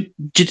 but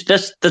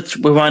let's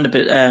rewind a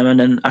bit, and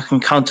then I can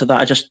counter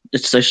that.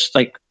 It's just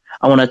like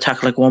I want to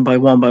attack like one by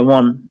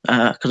one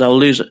because I'll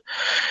lose it.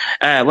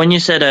 When you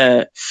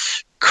said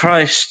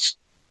Christ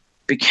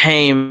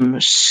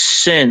became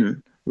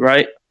sin,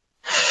 right?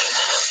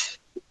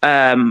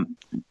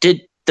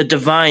 Did the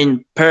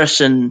divine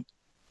person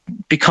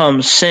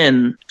become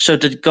sin? So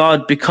did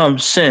God become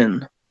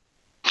sin?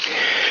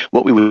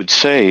 What we would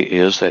say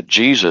is that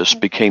Jesus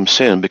became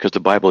sin because the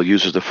Bible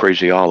uses the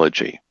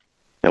phraseology.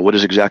 Now, what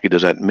exactly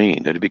does that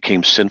mean? That he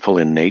became sinful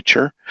in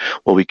nature?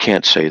 Well, we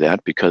can't say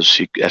that because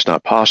that's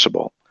not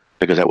possible,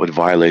 because that would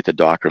violate the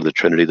doctrine of the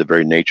Trinity, the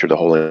very nature, the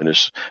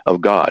holiness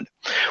of God.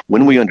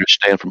 When we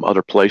understand from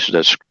other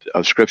places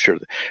of Scripture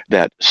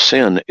that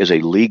sin is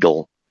a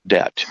legal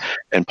debt,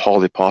 and Paul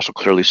the Apostle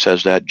clearly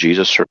says that,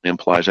 Jesus certainly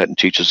implies that and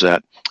teaches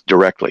that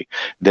directly,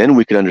 then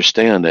we can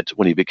understand that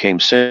when he became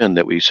sin,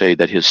 that we say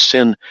that his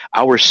sin,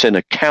 our sin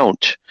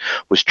account,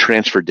 was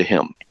transferred to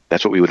him.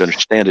 That's what we would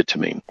understand it to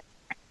mean.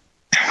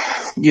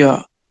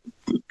 Yeah.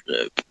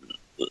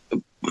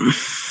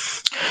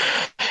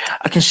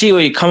 I can see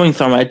where you're coming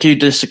from. I do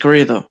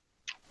disagree, though.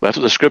 That's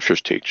what the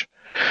Scriptures teach.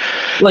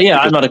 Well, yeah,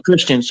 I'm not a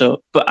Christian,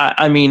 so, but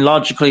I mean,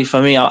 logically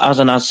for me, as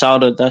an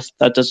outsider,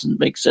 that doesn't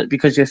make sense,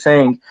 because you're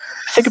saying.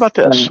 Think about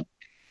this.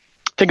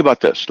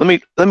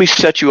 Let me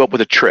set you up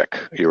with a trick.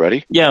 Are you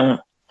ready? Yeah.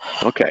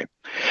 Okay.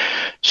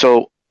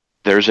 So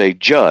there's a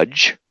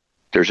judge,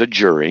 there's a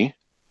jury,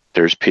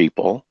 there's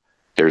people,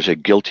 there's a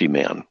guilty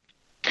man.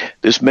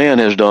 This man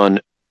has done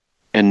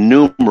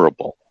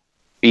innumerable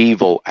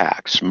evil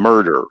acts,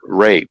 murder,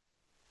 rape,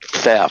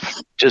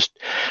 theft. Just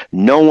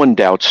no one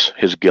doubts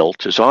his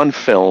guilt. It's on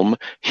film.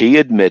 He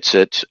admits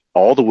it.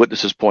 All the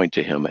witnesses point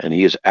to him, and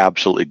he is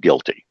absolutely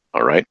guilty.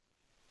 All right?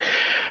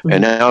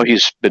 And now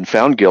he's been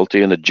found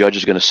guilty, and the judge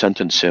is going to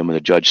sentence him, and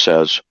the judge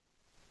says,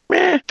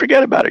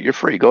 forget about it. You're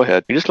free. Go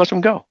ahead. He just lets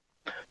him go.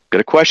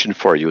 Got a question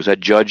for you. Is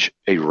that judge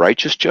a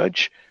righteous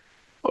judge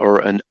or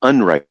an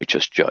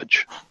unrighteous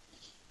judge?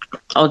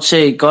 I would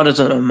say God is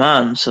a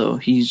man, so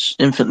he's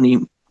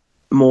infinitely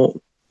more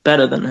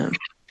better than him.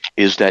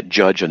 Is that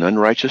judge an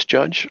unrighteous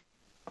judge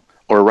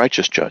or a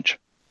righteous judge?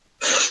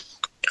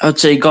 I would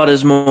say God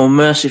is more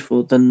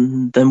merciful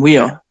than we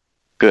are.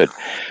 Good.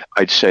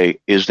 I'd say,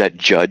 is that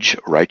judge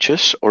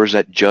righteous or is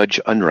that judge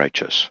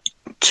unrighteous?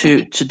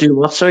 To do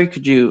what? Sorry,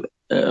 could you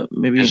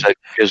maybe...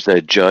 Is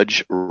that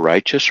judge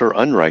righteous or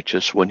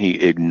unrighteous when he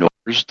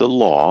ignores the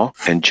law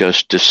and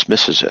just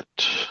dismisses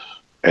it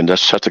and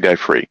thus sets the guy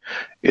free?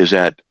 Is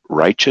that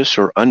righteous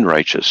or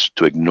unrighteous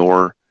to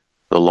ignore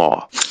the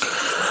law?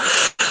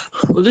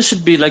 Well, this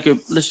would be like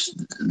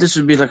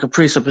a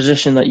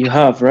presupposition that you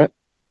have, right?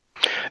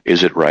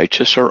 Is it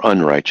righteous or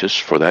unrighteous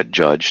for that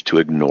judge to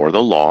ignore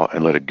the law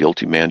and let a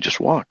guilty man just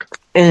walk?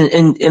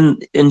 In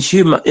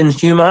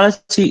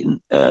humanity,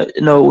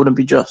 no, it wouldn't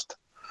be just.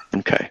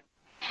 Okay.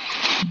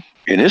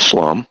 In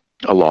Islam,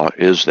 Allah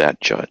is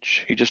that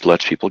judge. He just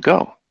lets people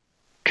go.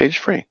 Okay, it's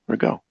free. There we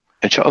go.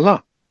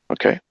 Inshallah.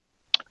 Okay.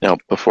 Now,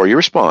 before you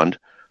respond,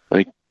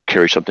 let me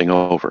carry something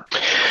over.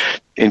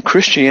 In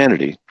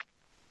Christianity,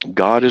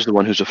 God is the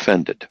one who's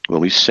offended. When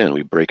we sin,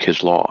 we break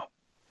his law.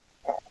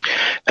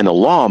 And the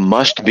law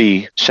must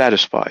be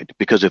satisfied,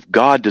 because if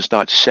God does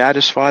not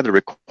satisfy the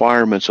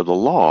requirements of the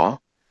law,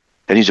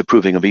 then he's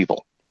approving of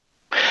evil.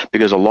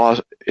 Because a law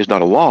is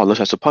not a law unless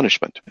that's a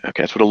punishment.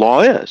 Okay, that's what a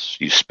law is.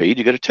 You speed,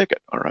 you get a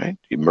ticket, all right?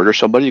 You murder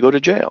somebody, you go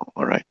to jail,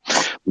 all right?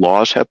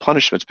 Laws have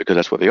punishments because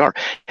that's what they are.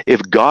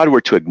 If God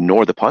were to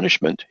ignore the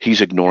punishment,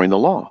 he's ignoring the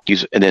law.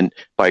 And then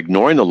by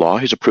ignoring the law,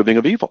 he's approving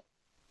of evil.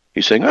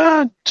 He's saying,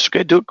 it's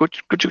okay, do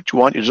what you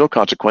want. There's no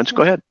consequence.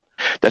 Go ahead.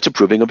 That's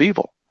approving of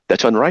evil.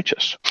 That's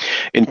unrighteous.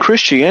 In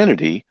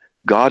Christianity,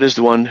 God is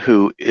the one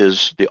who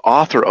is the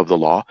author of the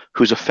law,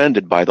 who's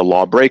offended by the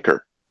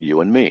lawbreaker,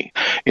 you and me.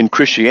 In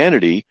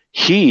Christianity,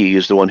 he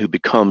is the one who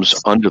becomes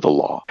under the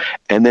law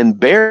and then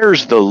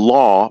bears the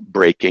law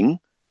breaking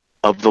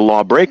of the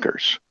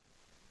lawbreakers.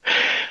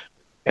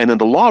 And then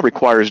the law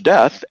requires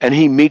death, and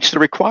he meets the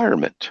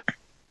requirement.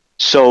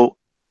 So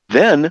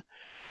then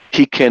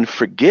he can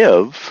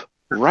forgive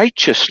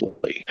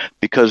righteously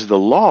because the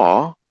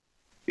law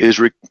is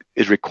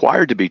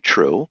required to be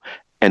true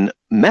and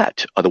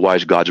met.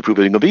 Otherwise, God's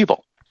approving of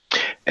evil.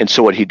 And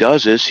so what he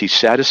does is he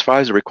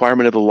satisfies the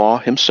requirement of the law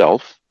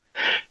himself.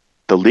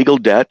 The legal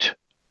debt,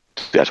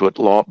 that's what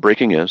law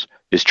breaking is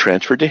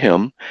transferred to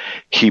him.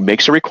 He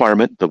makes a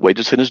requirement. The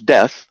wages of sin is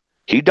death.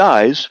 He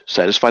dies,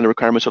 satisfying the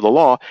requirements of the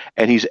law,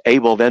 and he's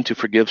able then to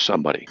forgive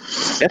somebody.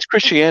 That's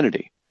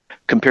Christianity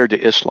compared to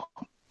Islam.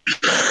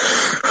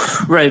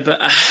 Right, but...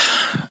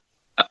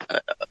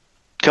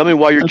 Tell me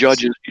why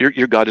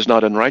your God is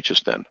not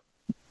unrighteous then.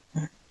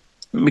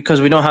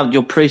 Because we don't have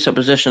your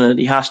presupposition that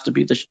he has to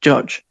be this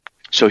judge.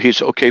 So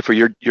he's okay for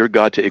your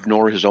God to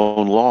ignore his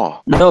own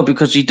law. No,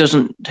 because he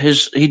doesn't have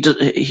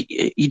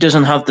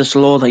this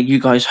law that you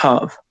guys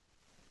have.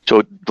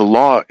 So the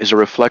law is a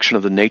reflection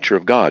of the nature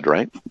of God,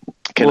 right?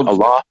 Can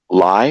Allah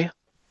lie?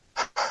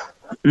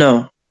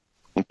 No.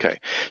 Okay.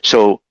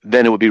 So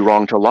then it would be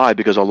wrong to lie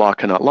because Allah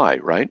cannot lie,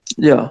 right?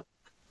 Yeah.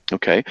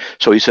 Okay.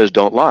 So he says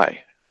don't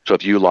lie. So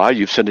if you lie,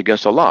 you've sinned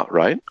against Allah,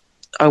 right?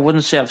 I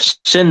wouldn't say I've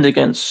sinned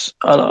against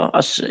Allah.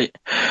 I say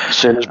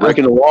sin is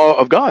breaking the law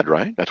of God,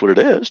 right? That's what it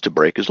is, to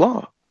break his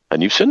law.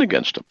 And you've sinned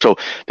against him. So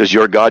does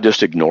your God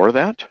just ignore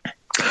that?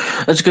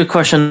 That's a good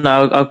question.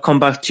 I'll come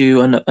back to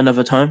you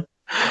another time.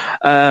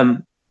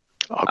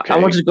 Okay. I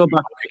wanted to go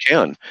back. You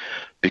can,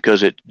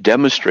 because it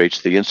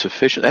demonstrates the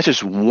insufficient. That's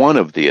just one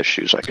of the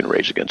issues I can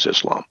raise against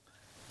Islam.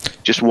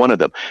 Just one of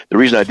them. The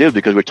reason I did is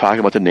because we're talking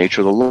about the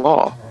nature of the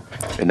law.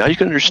 And now you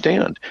can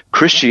understand.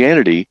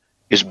 Christianity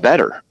is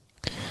better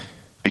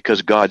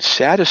because God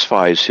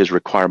satisfies his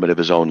requirement of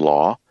his own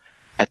law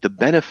at the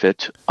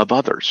benefit of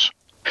others.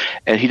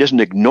 And he doesn't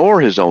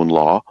ignore his own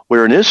law,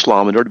 where in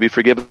Islam, in order to be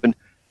forgiven,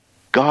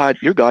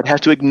 your God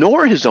has to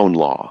ignore his own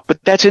law.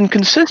 But that's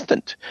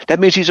inconsistent. That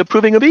means he's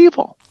approving of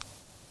evil.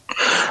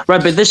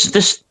 Right, but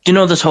this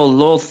whole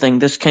law thing,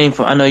 this came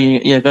from, I know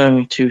you're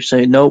going to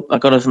say, nope, I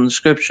got it from the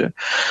scripture.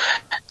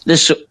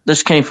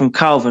 This came from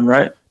Calvin,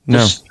 right?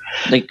 No.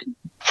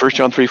 1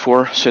 John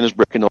 3:4, sin is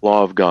breaking the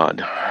law of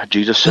God.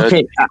 Jesus said,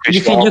 okay,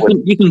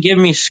 you can give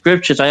me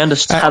scriptures. I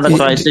understand that's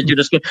why I said you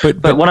just.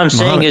 But what I'm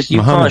saying is,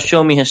 you can't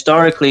show me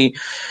historically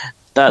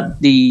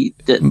that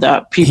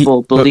that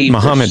people believe.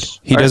 Muhammad,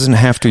 he doesn't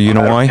have to. You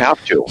know why?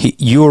 Have to.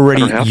 You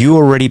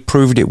already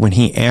proved it when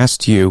he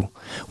asked you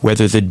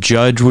whether the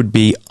judge would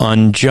be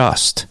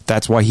unjust.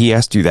 That's why he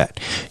asked you that.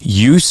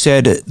 You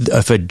said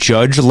if a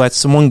judge let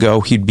someone go,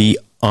 he'd be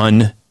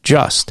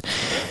unjust.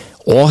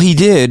 All he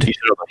did He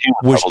said on the human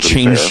was level, to be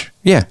change. fair.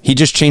 Yeah, he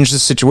just changed the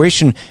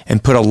situation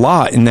and put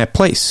Allah in that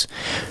place.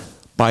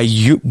 By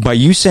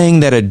you saying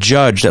that a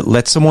judge that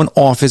lets someone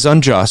off is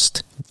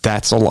unjust,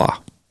 that's Allah.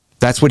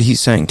 That's what he's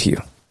saying to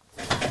you.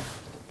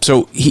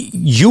 So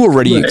you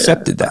already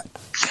accepted that.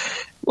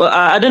 Well,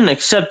 I didn't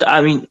accept.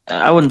 I mean,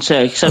 I wouldn't say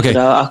I accepted. Okay.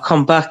 I'll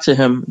come back to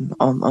him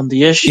on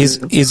the issue.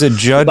 Is a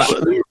judge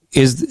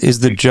is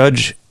the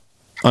judge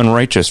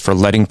unrighteous for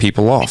letting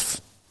people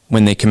off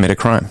when they commit a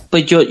crime?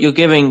 But you're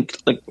giving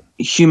like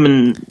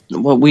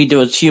what we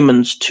do as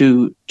humans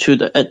to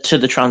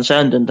the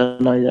transcendent,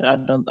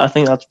 and I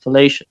think that's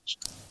fallacious.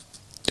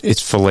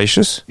 It's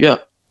fallacious. Yeah.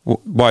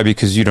 Why?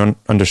 Because you don't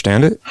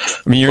understand it?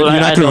 I mean, you're Well,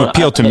 not going to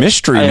appeal to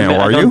mystery now,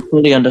 are I you? don't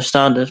fully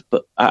understand it,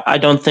 but I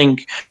don't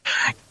think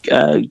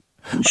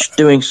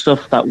doing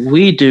stuff that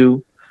we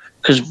do,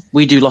 because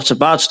we do lots of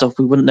bad stuff,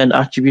 we wouldn't then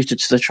attribute it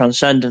to the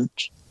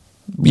transcendent.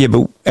 Yeah,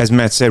 but as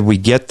Matt said, we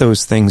get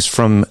those things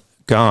from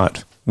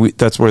God.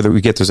 That's where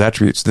we get those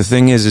attributes. The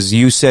thing is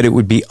you said it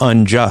would be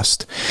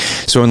unjust.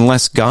 So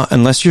unless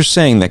you're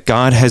saying that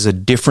God has a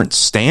different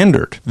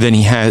standard than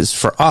he has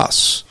for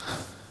us,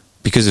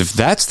 because if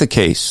that's the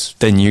case,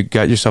 then you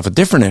got yourself a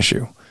different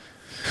issue,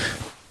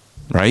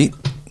 right?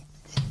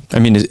 I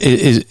mean,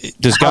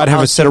 does God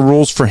have a set of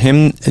rules for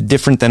him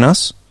different than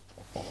us?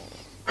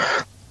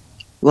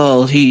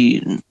 Well,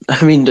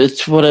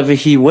 it's whatever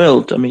he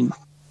willed. I mean,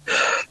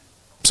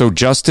 so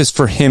justice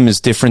for him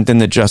is different than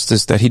the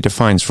justice that he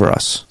defines for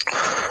us.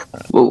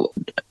 well,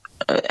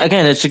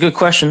 again, it's a good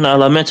question.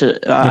 I'll admit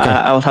it.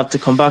 I'll have to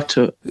come back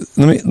to it.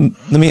 Let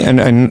me,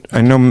 and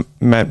I know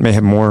Matt may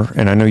have more,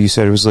 and I know you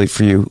said it was late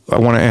for you. I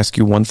want to ask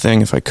you one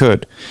thing, if I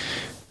could.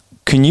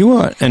 Can you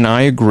and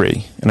I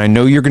agree, and I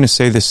know you're going to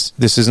say this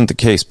isn't the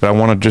case, but I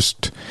want to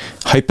just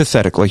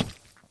hypothetically,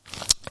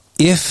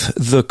 if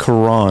the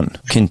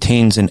Quran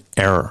contains an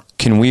error,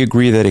 can we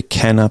agree that it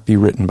cannot be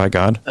written by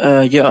God?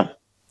 Yeah.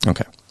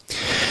 Okay.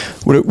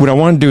 What I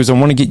want to do is I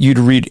want to get you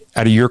to read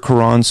out of your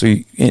Quran, so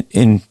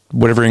in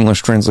whatever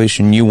English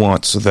translation you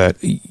want, so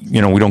that we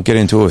don't get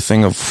into a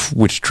thing of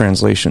which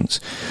translations.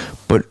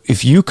 But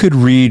if you could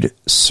read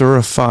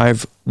Surah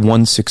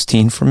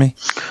 5:116 for me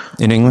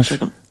in English.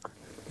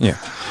 Yeah.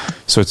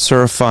 So it's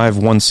Surah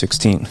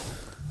 5:116.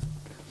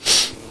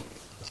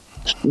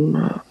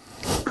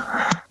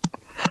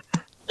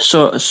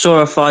 So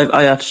Surah 5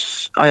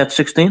 ayat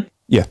 16.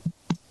 Yeah.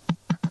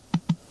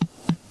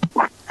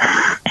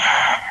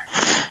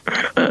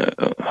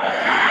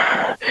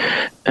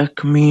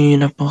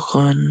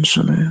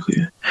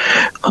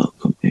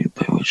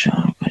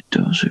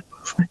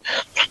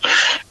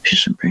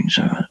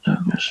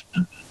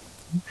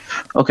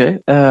 Okay.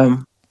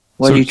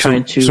 What are you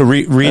trying to? So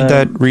read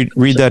that.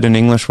 Read that in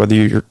English, whether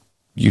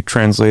you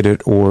translate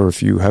it or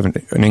if you have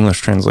an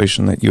English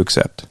translation that you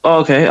accept.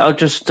 Oh, okay. I'll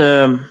just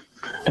let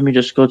me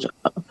just go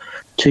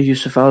to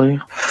Yusuf Ali.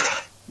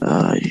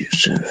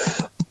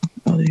 Yusuf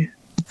Ali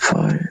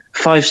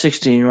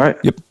 5:16, right?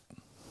 Yep.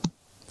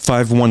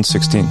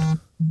 5:116.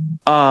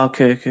 Ah,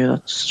 okay.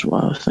 That's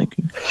what I was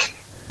thinking.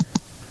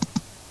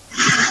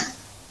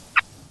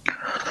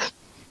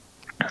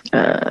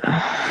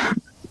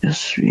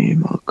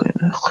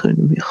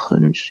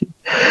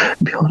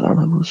 Behold,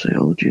 Allah will say,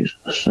 "Oh Jesus,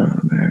 the Son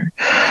of Mary,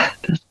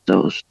 that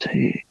those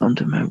take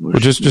unto men." Well,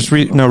 just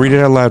read it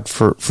out loud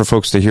for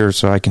folks to hear,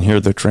 so I can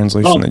hear the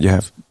translation that you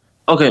have.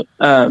 Okay,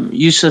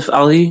 Yusuf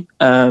Ali,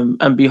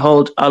 and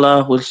behold,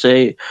 Allah will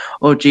say,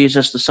 "O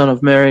Jesus, the Son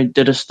of Mary,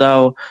 didst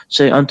thou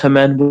say unto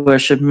men,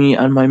 worship me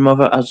and my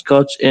mother as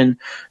gods in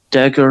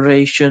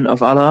degradation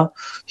of Allah?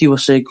 He will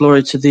say,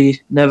 glory to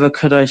thee. Never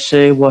could I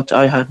say what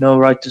I had no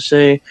right to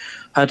say.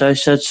 Had I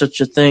said such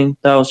a thing,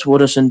 thou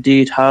wouldst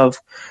indeed have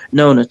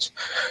known it.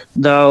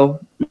 Thou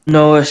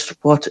knowest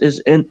what is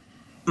in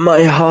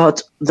my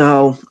heart,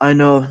 I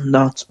know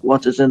not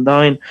what is in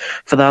thine,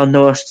 for thou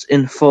knowest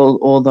in full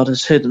all that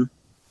is hidden."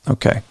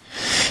 Okay.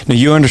 Now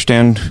you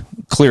understand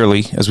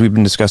clearly, as we've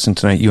been discussing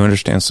tonight, you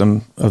understand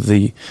some of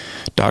the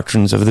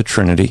doctrines of the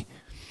Trinity.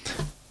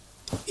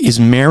 Is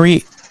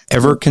Mary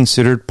ever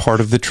considered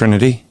part of the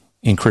Trinity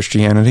in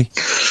Christianity?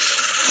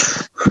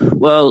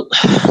 Well,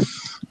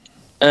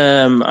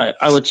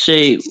 I would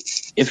say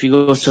if you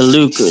go to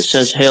Luke, it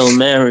says Hail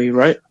Mary,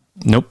 right?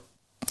 Nope.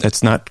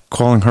 That's not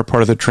calling her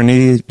part of the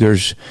Trinity.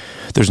 There's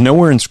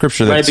nowhere in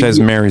Scripture that says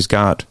Mary's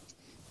God.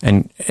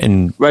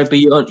 And right, but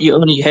you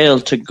only hail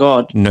to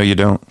God. No, you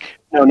don't.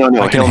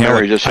 No. I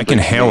can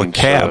hail a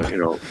cab.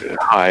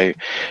 Hi,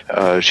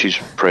 she's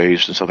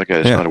praised and stuff like that.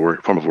 It's not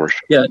a form of worship.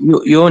 Yeah,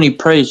 you only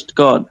praised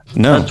God.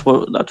 No, that's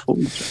what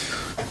we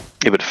say.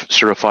 Yeah, but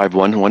Surah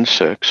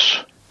 5:116.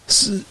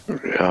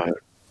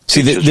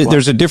 See,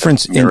 there's a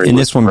difference in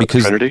this one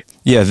because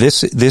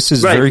this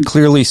is very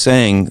clearly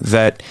saying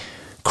that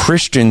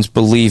Christians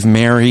believe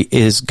Mary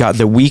is God.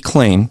 That we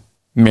claim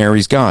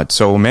Mary's God.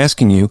 So I'm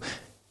asking you,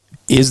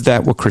 is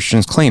that what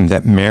Christians claim,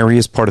 that Mary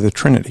is part of the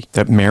Trinity,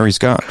 that Mary's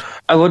God?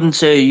 I wouldn't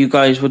say you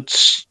guys would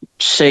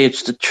say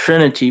it's the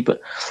Trinity, but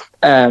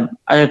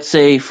I'd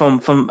say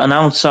from an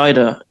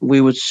outsider, we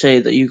would say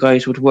that you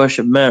guys would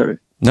worship Mary.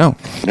 No,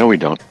 we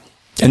don't.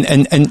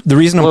 And the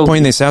reason I'm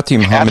pointing this out to you,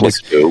 Muhammad,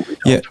 is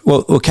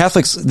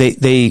Catholics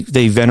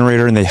they venerate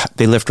her and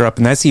they lift her up,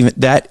 and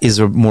that is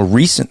a more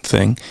recent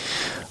thing.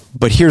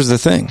 But here's the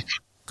thing,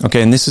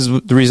 okay, and this is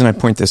the reason I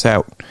point this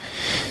out: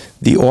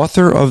 the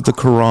author of the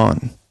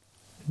Quran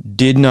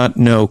did not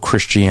know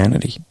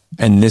Christianity,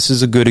 and this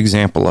is a good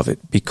example of it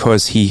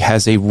because he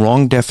has a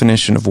wrong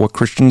definition of what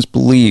Christians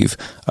believe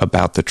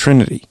about the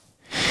Trinity.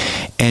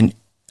 And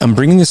I'm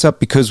bringing this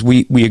up because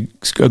we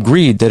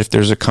agreed that if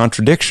there's a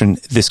contradiction,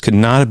 this could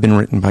not have been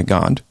written by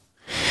God.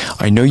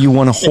 I know you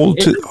want to hold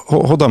to...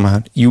 Hold on,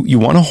 Mahat. You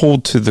want to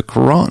hold to the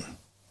Quran.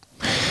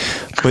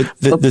 But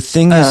the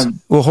thing is...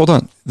 Well, hold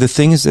on. The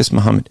thing is this,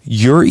 Muhammad.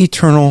 Your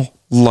eternal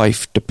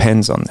life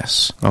depends on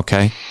this,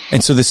 okay?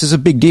 And so this is a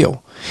big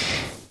deal.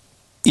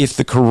 If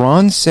the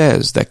Quran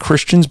says that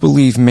Christians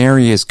believe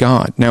Mary is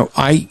God... Now,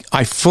 I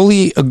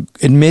fully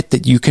admit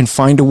that you can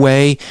find a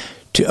way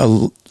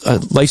to a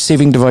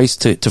life-saving device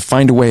to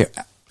find a way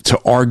to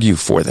argue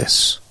for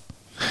this.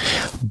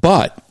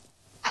 But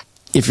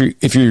if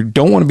you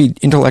don't want to be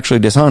intellectually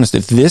dishonest,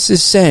 if this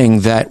is saying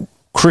that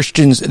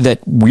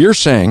we're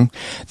saying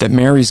that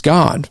Mary's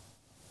God,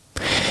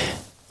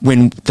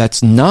 when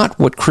that's not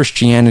what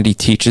Christianity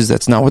teaches,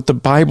 that's not what the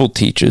Bible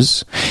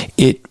teaches,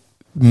 it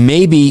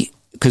may be,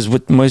 because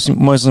what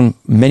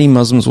many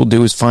Muslims will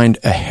do is find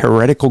a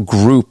heretical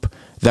group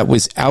that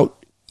was out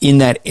in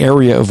that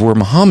area of where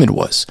Muhammad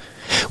was,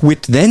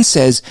 which then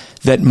says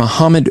that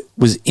Muhammad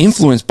was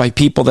influenced by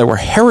people that were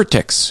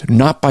heretics,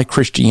 not by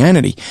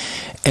Christianity.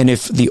 And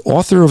if the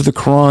author of the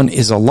Quran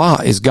is Allah,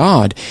 is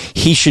God,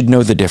 he should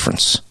know the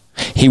difference.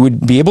 He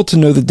would be able to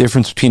know the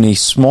difference between a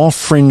small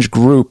fringe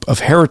group of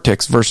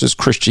heretics versus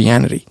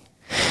Christianity.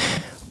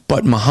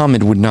 But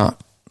Muhammad would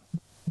not.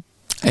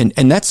 And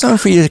that's something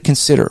for you to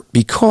consider,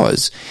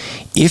 because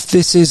if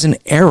this is an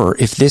error,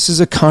 if this is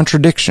a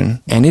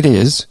contradiction, and it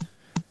is,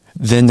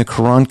 then the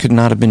Quran could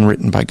not have been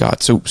written by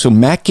God. So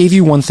Matt gave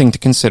you one thing to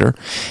consider,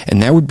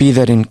 and that would be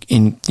that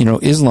in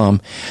Islam,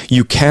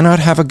 you cannot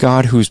have a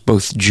God who's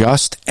both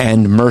just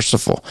and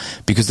merciful,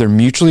 because they're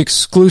mutually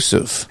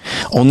exclusive.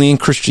 Only in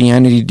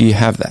Christianity do you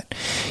have that.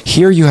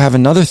 Here you have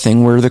another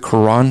thing where the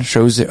Quran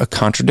shows a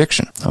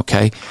contradiction.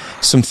 Okay,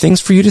 some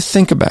things for you to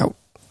think about,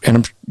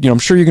 and I'm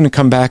sure you're going to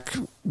come back,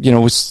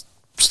 with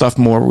stuff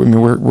more. I mean,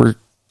 we're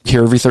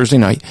here every Thursday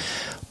night,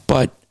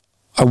 but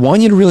I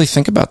want you to really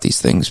think about these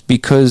things,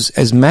 because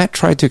as Matt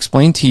tried to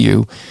explain to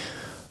you,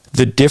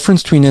 the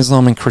difference between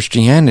Islam and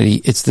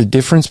Christianity, it's the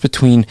difference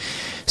between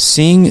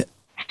seeing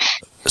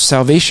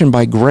salvation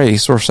by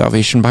grace or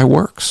salvation by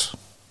works.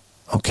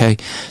 Okay?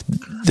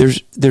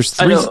 There's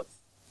three...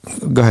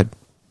 Go ahead.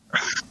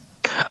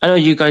 I know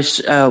you guys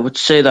would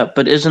say that,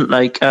 but isn't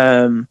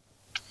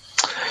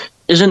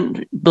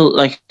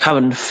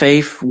having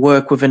faith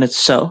work within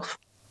itself?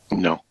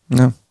 No.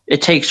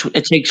 It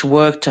takes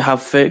work to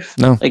have faith.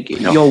 No.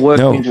 Your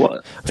work means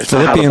what?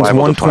 Philippians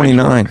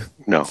 1:29.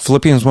 No.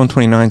 Philippians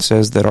 1:29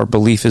 says that our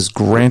belief is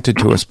granted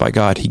to us by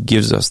God. He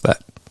gives us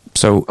that.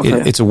 So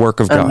it's a work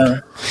of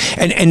God.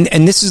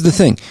 And this is the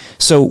thing.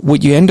 So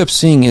what you end up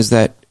seeing is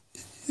that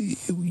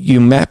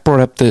Matt brought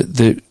up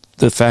the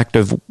fact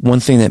of one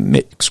thing that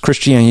makes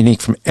Christianity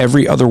unique from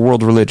every other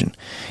world religion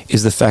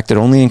is the fact that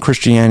only in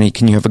Christianity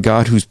can you have a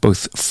God who's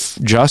both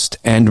just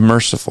and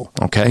merciful,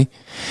 okay?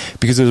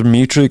 Because they're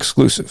mutually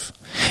exclusive.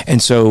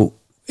 And so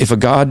if a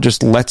God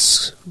just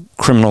lets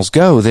criminals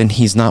go, then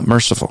he's not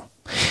merciful.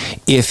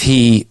 If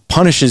he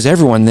punishes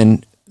everyone,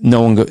 then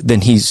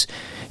then he's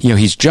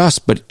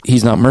just, but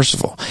he's not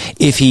merciful.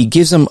 If he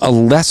gives them a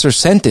lesser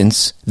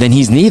sentence, then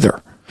he's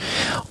neither.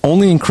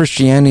 Only in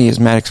Christianity, as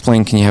Matt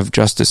explained, can you have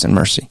justice and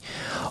mercy.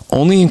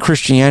 Only in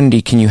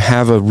Christianity can you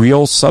have a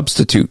real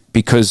substitute,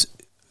 because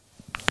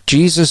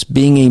Jesus,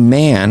 being a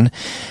man,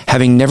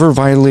 having never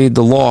violated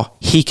the law,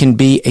 he can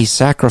be a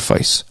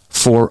sacrifice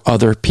for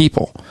other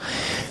people.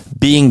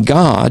 Being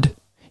God,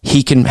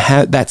 he can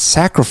have that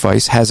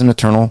sacrifice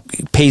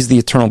pays the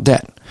eternal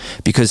debt,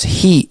 because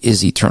he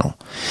is eternal.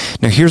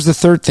 Now, here's the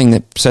third thing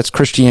that sets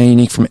Christianity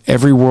unique from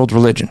every world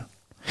religion.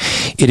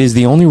 It is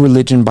the only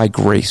religion by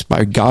grace,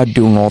 by God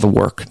doing all the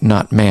work,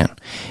 not man.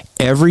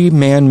 Every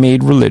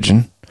man-made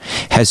religion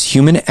has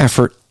human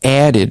effort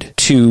added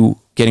to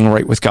getting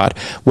right with God,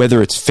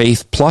 whether it's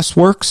faith plus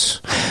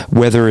works,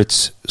 whether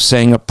it's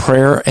saying a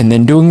prayer and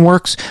then doing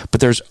works, but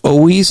there's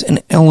always an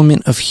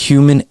element of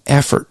human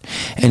effort.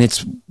 And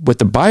it's what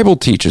the Bible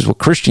teaches, what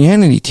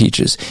Christianity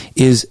teaches,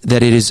 is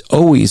that it is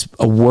always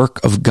a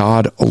work of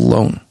God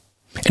alone.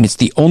 And it's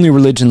the only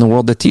religion in the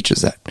world that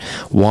teaches that.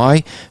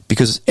 Why?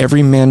 Because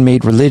every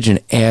man-made religion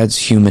adds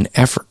human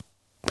effort.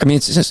 I mean,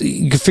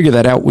 you can figure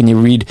that out when you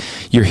read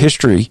your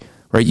history,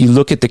 right? You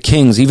look at the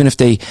kings, even if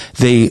they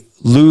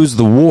lose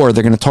the war,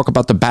 they're going to talk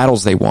about the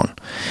battles they won,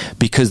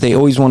 because they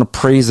always want to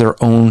praise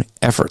their own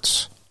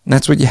efforts. And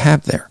that's what you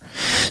have there.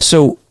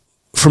 So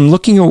from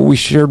looking at what we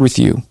shared with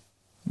you,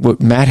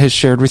 what Matt has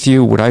shared with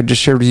you, what I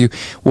just shared with you,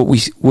 what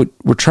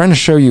we're trying to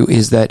show you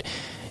is that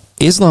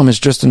Islam is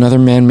just another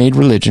man-made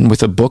religion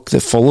with a book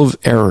that's full of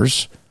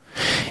errors.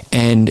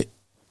 And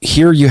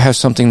here you have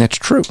something that's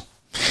true.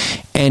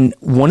 And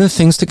one of the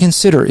things to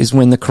consider is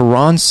when the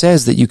Quran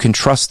says that you can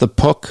trust the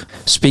book,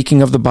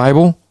 speaking of the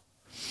Bible,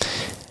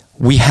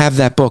 we have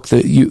that book.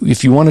 That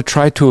if you want to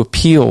try to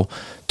appeal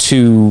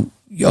to,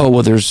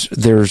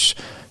 there's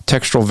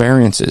textual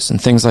variances and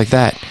things like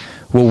that.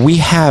 Well, we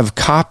have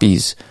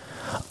copies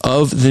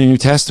of the New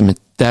Testament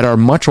that are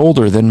much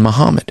older than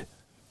Muhammad.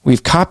 We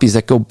have copies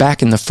that go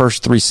back in the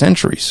first 3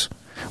 centuries.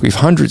 We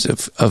have hundreds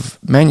of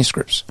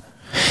manuscripts.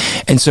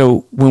 And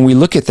so when we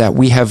look at that,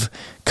 we have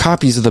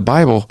copies of the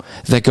Bible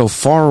that go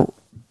far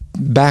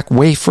back,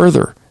 way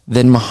further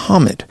than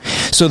Muhammad.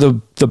 So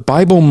the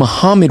Bible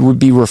Muhammad would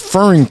be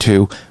referring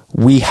to,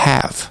 we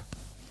have.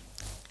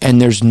 And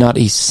there's not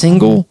a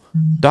single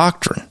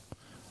doctrine,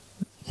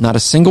 not a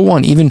single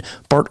one. Even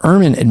Bart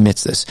Ehrman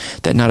admits this,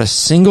 that not a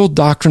single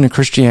doctrine in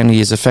Christianity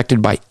is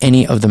affected by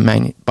any of the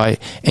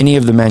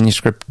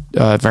manuscript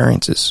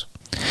variances.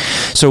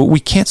 So we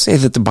can't say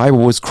that the Bible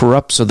was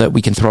corrupt so that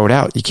we can throw it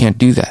out. You can't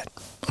do that.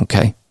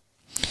 Okay?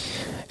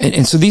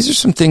 And so these are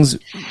some things,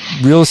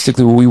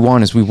 realistically, what we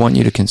want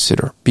you to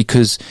consider,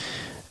 because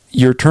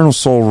your eternal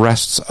soul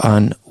rests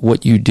on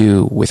what you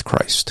do with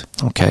Christ.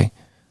 Okay?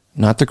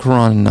 Not the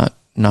Quran,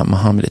 not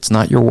Muhammad. It's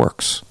not your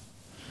works.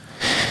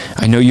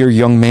 I know you're a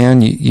young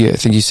man. I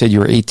think you said you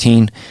were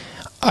 18.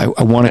 I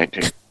want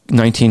to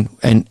 19.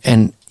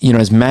 And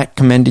as Matt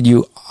commended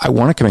you, I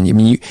want to commend you. I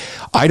mean,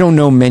 I don't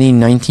know many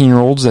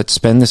 19-year-olds that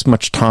spend this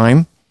much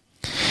time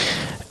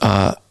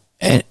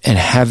and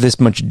have this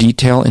much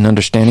detail in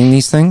understanding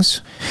these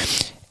things.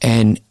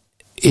 And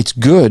it's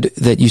good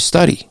that you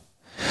study.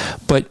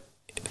 But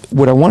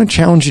what I want to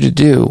challenge you to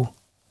do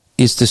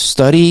is to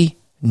study,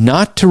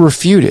 not to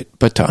refute it,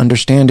 but to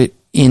understand it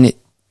in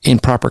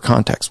proper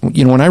context.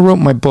 When I wrote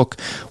my book,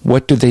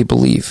 What Do They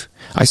Believe?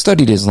 I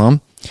studied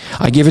Islam.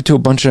 I gave it to a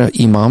bunch of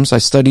imams. I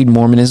studied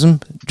Mormonism,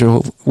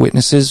 Jehovah's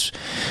Witnesses,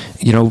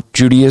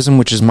 Judaism,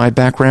 which is my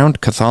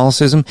background,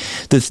 Catholicism.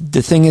 The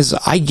thing is,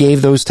 I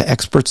gave those to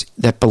experts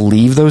that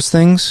believe those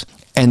things,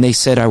 and they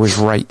said I was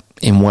right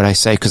in what I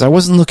say, because I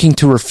wasn't looking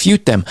to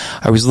refute them.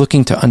 I was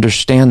looking to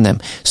understand them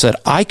so that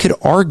I could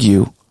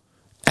argue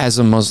as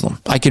a Muslim.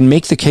 I can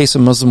make the case a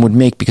Muslim would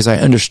make because I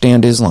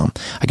understand Islam.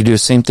 I could do the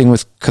same thing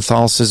with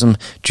Catholicism,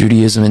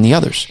 Judaism, and the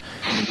others.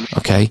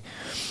 Okay?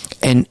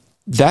 And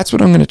that's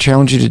what I'm going to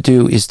challenge you to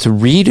do, is to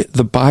read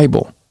the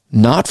Bible,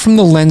 not from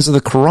the lens of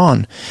the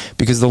Quran,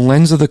 because the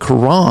lens of the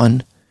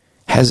Quran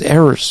has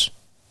errors.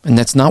 And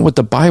that's not what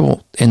the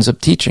Bible ends up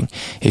teaching.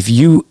 If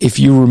you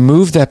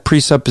remove that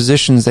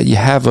presuppositions that you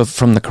have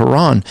from the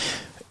Quran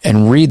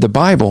and read the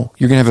Bible,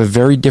 you're going to have a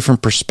very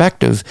different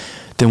perspective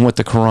than what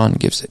the Quran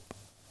gives it.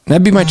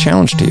 That'd be my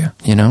challenge to you,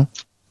 Yeah.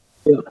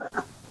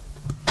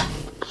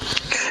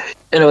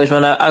 Anyways,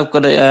 man, I've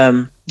got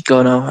to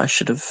go now. I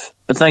should have.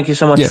 But thank you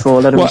so much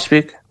for letting me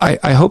speak.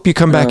 I hope you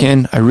come back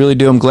in. I really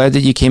do. I'm glad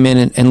that you came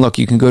in. And look,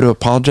 you can go to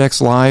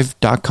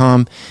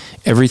apologeticslive.com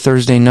every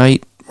Thursday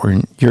night, or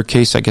in your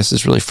case, I guess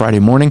it's really Friday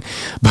morning.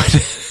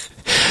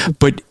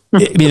 But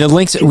the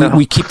links,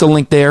 we keep the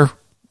link there.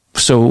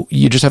 So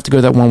you just have to go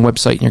to that one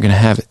website and you're going to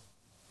have it.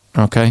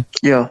 Okay?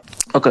 Yeah.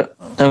 Okay.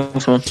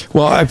 Thanks, man.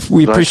 Well,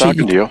 we appreciate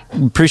you.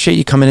 Appreciate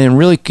you coming in and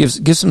really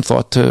give some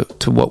thought to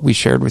what we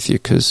shared with you,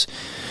 because,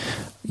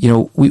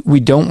 we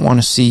don't want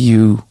to see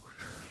you,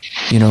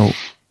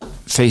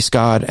 face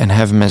God and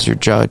have him as your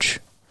judge.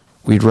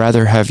 We'd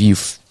rather have you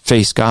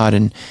face God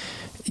and,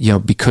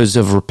 because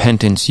of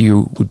repentance,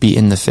 you would be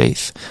in the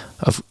faith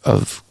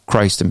of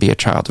Christ and be a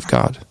child of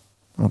God.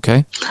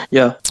 Okay?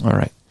 Yeah. All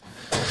right.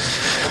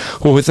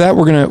 Well, with that,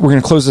 we're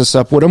gonna close this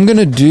up. What I'm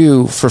gonna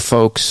do for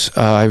folks,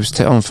 I was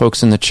telling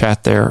folks in the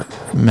chat there,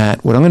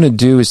 Matt, what I'm gonna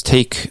do is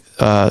take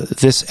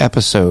this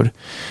episode,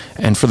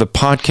 and for the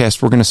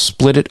podcast, we're gonna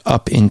split it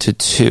up into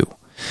 2.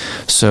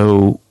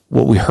 So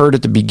what we heard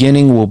at the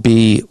beginning will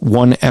be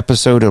one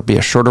episode. It'll be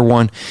a shorter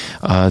one.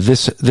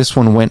 This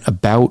one went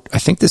about, I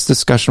think this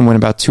discussion went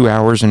about 2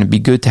 hours, and it'd be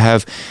good to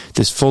have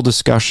this full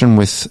discussion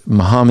with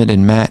Muhammad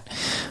and Matt.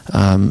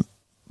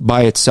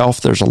 By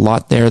itself, there's a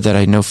lot there that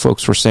I know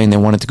folks were saying they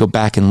wanted to go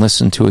back and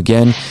listen to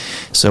again.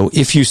 So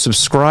if you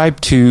subscribe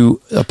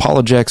to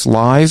Apologetics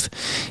Live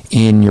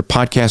in your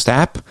podcast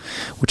app,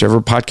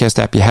 whichever podcast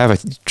app you have, I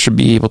should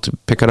be able to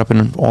pick it up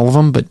in all of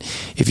them. But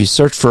if you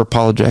search for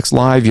Apologetics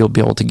Live, you'll be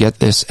able to get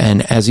this.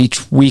 And as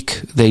each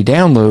week they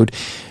download,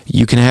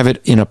 you can have it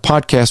in a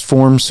podcast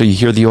form, so you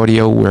hear the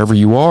audio wherever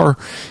you are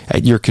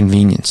at your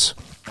convenience.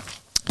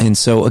 And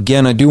so,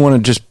 again, I do want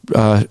to just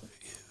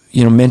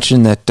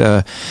mention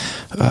that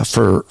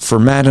for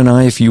Matt and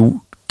I, if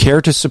you care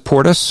to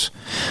support us,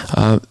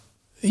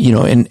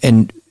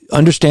 and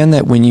understand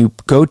that when you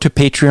go to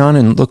Patreon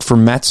and look for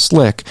Matt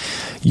Slick,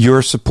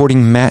 you're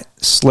supporting Matt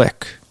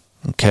Slick.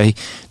 Okay,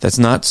 that's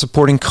not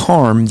supporting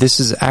Carm. This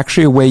is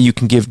actually a way you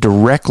can give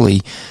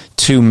directly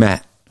to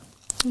Matt.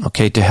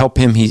 Okay, to help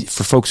him.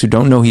 For folks who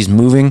don't know, he's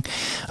moving.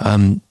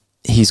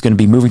 He's going to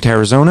be moving to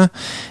Arizona.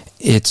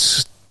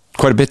 It's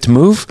quite a bit to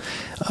move.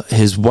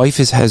 His wife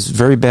has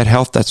very bad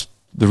health. That's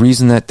the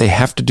reason that they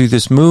have to do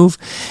this move.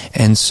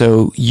 And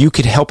so you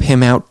could help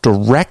him out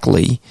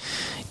directly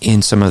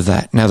in some of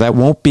that. Now, that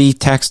won't be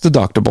tax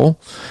deductible,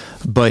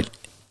 but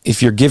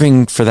if you're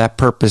giving for that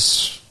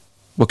purpose,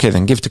 okay,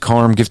 then give to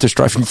Carm, give to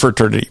Striving for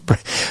Eternity.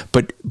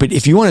 But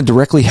if you want to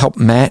directly help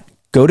Matt,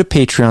 go to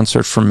Patreon,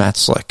 search for Matt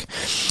Slick.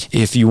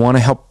 If you want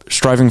to help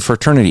Striving for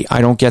Eternity,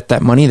 I don't get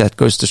that money. That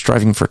goes to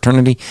Striving for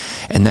Eternity,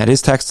 and that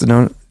is tax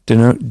deductible.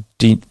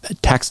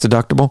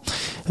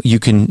 You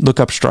can look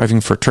up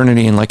Striving for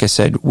Eternity, and like I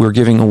said, we're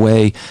giving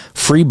away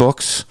free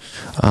books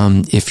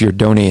if you're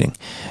donating.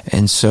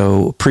 And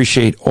so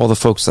appreciate all the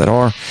folks that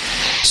are.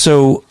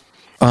 So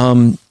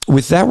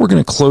with that, we're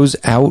going to close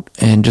out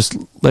and just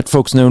let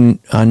folks know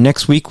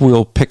next week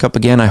we'll pick up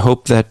again. I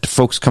hope that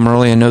folks come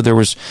early. I know there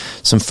was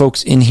some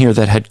folks in here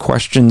that had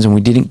questions and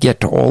we didn't get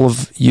to all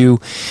of you.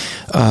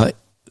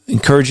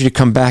 Encourage you to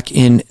come back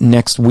in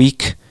next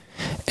week.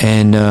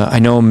 And I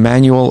know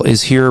Emmanuel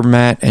is here,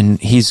 Matt, and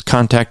he's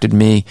contacted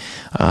me.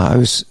 I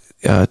was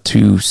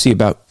to see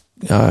about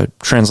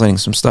translating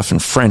some stuff in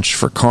French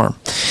for Carm.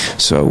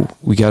 So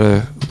we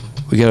gotta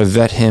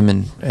vet him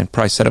and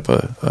probably set up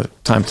a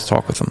time to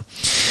talk with him.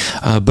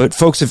 But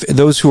folks, if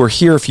those who are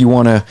here, if you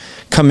want to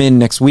come in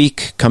next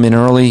week, come in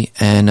early,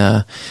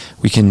 and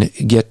we can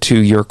get to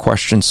your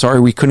questions. Sorry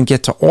we couldn't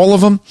get to all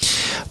of them,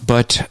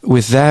 but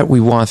with that, we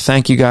want to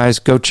thank you guys.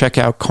 Go check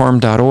out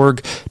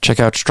carm.org. Check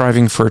out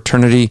Striving for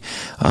Eternity.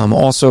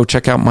 Also,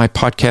 check out my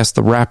podcast,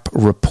 The Rap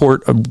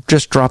Report. I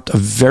just dropped a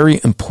very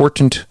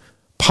important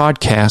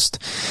podcast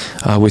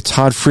with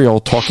Todd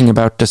Friel talking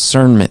about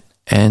discernment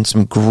and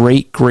some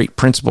great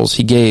principles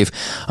he gave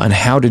on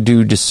how to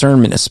do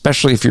discernment,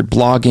 especially if you're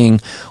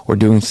blogging or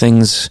doing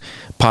things,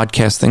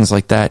 podcast, things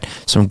like that.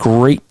 Some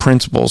great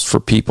principles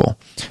for people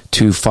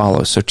to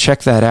follow. So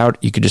check that out.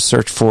 You could just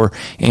search for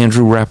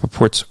Andrew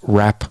Rappaport's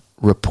Rap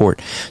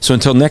Report. So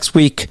until next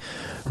week,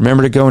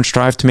 remember to go and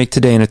strive to make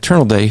today an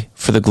eternal day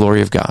for the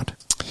glory of God.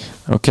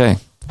 Okay.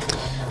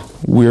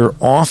 We're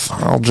off.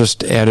 I'll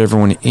just add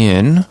everyone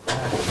in.